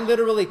 I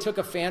literally took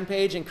a fan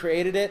page and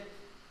created it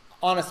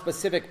on a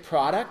specific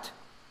product.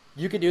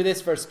 You could do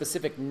this for a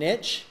specific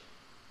niche.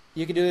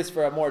 You could do this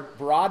for a more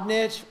broad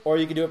niche, or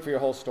you could do it for your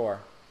whole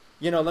store.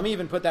 You know, let me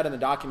even put that in the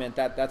document.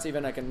 That's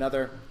even like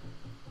another,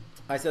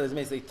 I said there's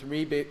basically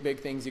three big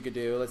things you could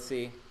do. Let's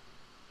see.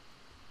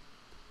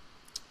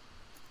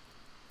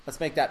 Let's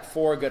make that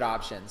 4 good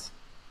options.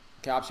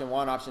 Okay, option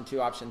 1, option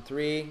 2, option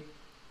 3.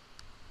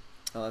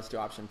 Now let's do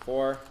option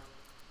 4.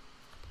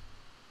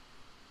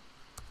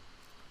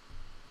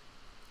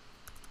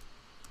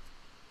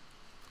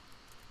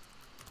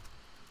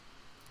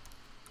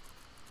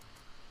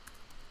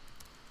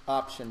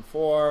 Option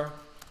 4.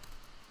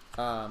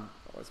 What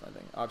was my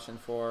thing? Option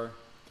 4.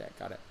 Okay,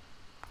 got it.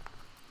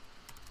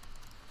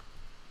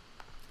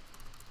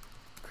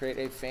 Create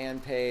a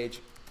fan page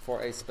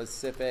for a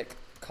specific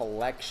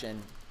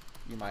collection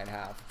you might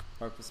have,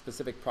 or a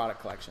specific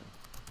product collection.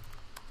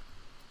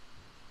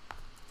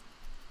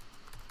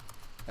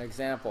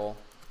 Example,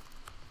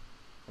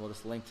 we'll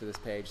just link to this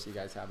page so you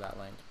guys have that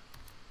link.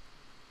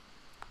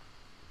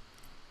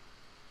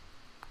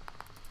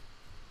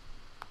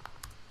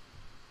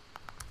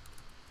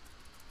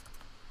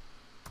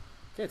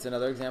 Okay, it's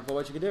another example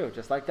of what you can do,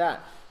 just like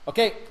that.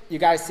 Okay, you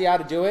guys see how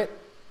to do it?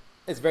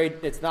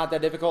 It's not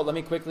that difficult. Let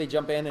me quickly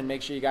jump in and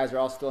make sure you guys are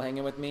all still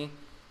hanging with me.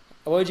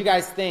 What would you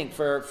guys think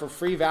for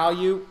free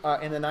value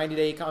in the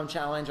 90-day ecom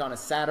challenge on a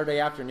Saturday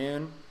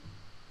afternoon?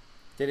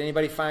 Did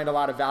anybody find a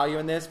lot of value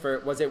in this?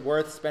 Was it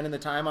worth spending the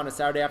time on a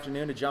Saturday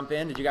afternoon to jump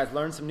in? Did you guys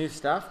learn some new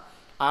stuff?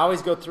 I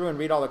always go through and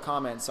read all the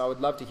comments, so I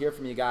would love to hear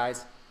from you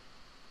guys.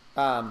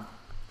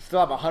 Still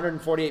have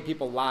 148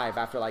 people live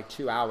after like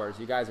 2 hours.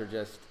 You guys are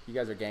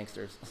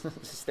gangsters.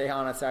 Just stay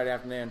on Saturday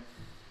afternoon.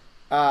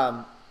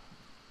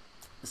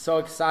 So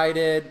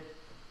excited.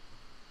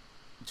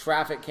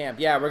 Traffic camp.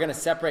 Yeah, we're going to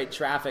separate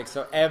traffic.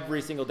 So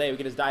every single day we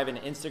can just dive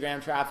into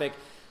Instagram traffic,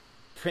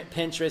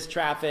 Pinterest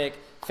traffic,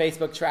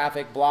 Facebook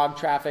traffic, blog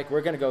traffic.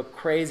 We're going to go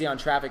crazy on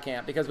traffic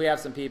camp because we have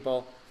some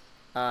people.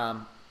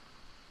 Dun,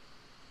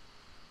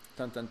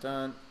 dun,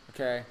 dun.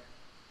 Okay.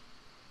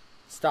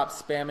 Stop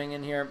spamming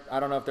in here.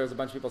 I don't know if there's a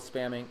bunch of people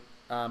spamming,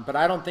 but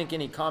I don't think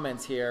any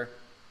comments here.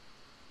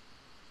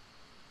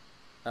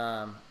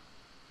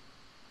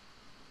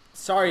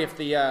 Sorry if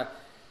the...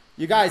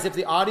 you guys, if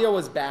the audio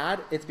was bad,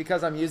 it's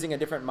because I'm using a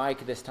different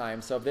mic this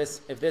time. So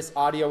if this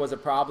audio was a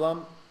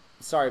problem,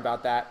 sorry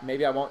about that.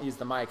 Maybe I won't use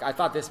the mic. I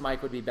thought this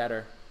mic would be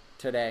better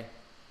today.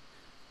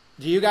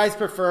 Do you guys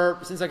prefer,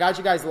 since I got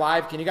you guys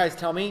live, can you guys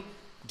tell me,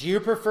 do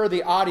you prefer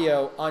the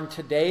audio on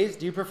today's,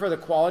 do you prefer the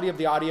quality of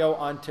the audio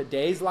on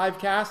today's live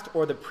cast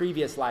or the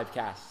previous live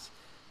casts?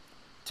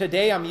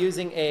 Today I'm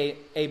using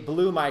a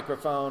blue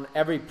microphone.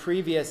 Every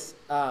previous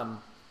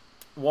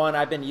one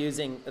I've been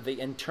using the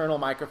internal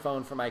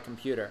microphone for my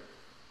computer.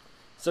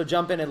 So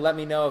jump in and let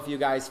me know if you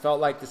guys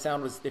felt like the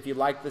sound was, if you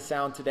liked the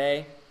sound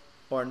today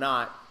or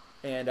not,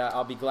 and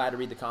I'll be glad to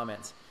read the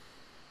comments.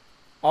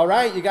 All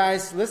right, you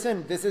guys,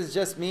 listen, this is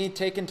just me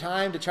taking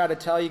time to try to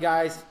tell you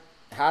guys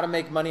how to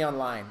make money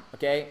online,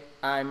 okay?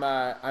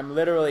 I'm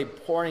literally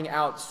pouring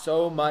out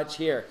so much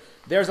here.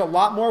 There's a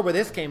lot more where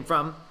this came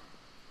from.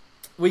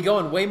 We go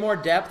in way more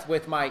depth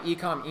with my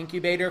Ecom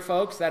Incubator,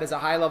 folks. That is a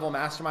high-level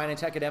mastermind in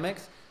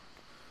Tecademics.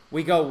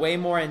 We go way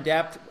more in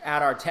depth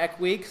at our Tech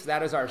Weeks.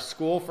 That is our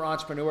school for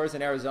entrepreneurs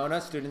in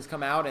Arizona. Students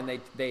come out and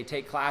they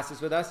take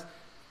classes with us.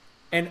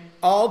 And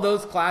all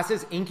those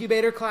classes,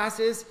 incubator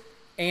classes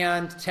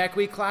and Tech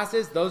Week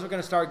classes, those are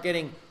going to start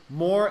getting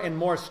more and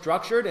more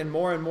structured and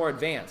more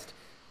advanced.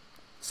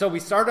 So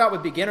we started out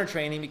with beginner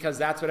training because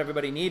that's what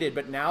everybody needed.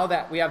 But now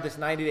that we have this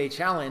 90-day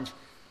challenge,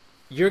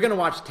 you're going to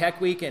watch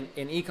Tech Week and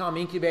Ecom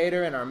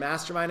Incubator and our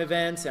mastermind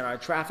events and our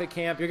traffic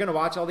camp. You're going to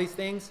watch all these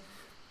things.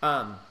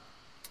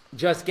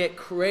 Just get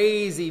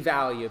crazy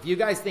value. If you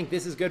guys think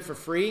this is good for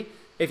free,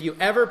 if you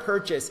ever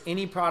purchase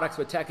any products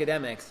with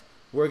Tecademics,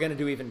 we're going to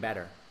do even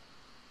better.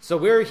 So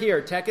we're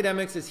here,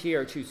 Tecademics is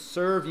here to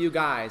serve you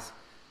guys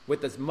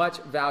with as much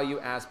value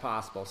as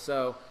possible.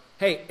 So,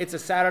 hey, it's a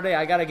Saturday.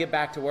 I got to get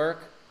back to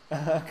work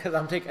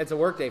because it's a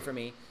work day for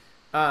me.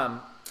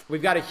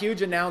 We've got a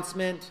huge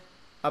announcement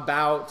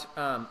about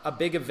a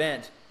big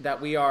event that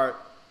we are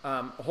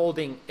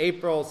holding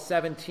April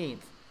 17th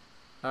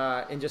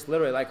in just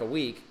literally like a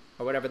week,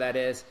 or whatever that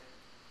is,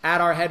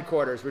 at our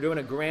headquarters. We're doing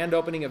a grand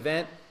opening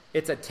event.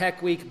 It's a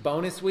Tech Week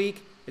bonus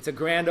week. It's a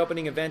grand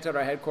opening event at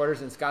our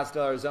headquarters in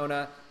Scottsdale,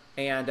 Arizona,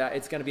 and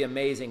it's going to be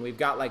amazing. We've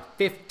got like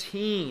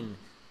 15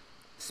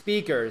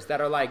 speakers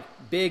that are like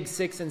big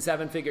 6- and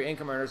 7-figure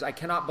income earners. I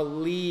cannot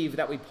believe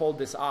that we pulled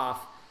this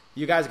off.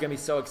 You guys are going to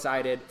be so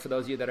excited for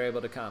those of you that are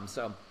able to come.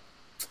 So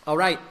All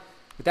right.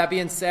 With that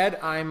being said,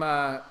 I'm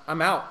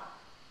out.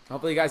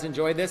 Hopefully you guys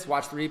enjoyed this.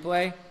 Watch the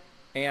replay.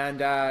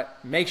 And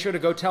make sure to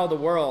go tell the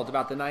world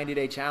about the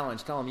 90-day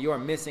challenge. Tell them you are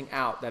missing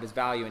out. That is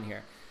value in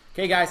here.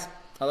 Okay, guys.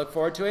 I look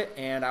forward to it,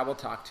 and I will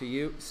talk to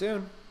you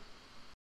soon.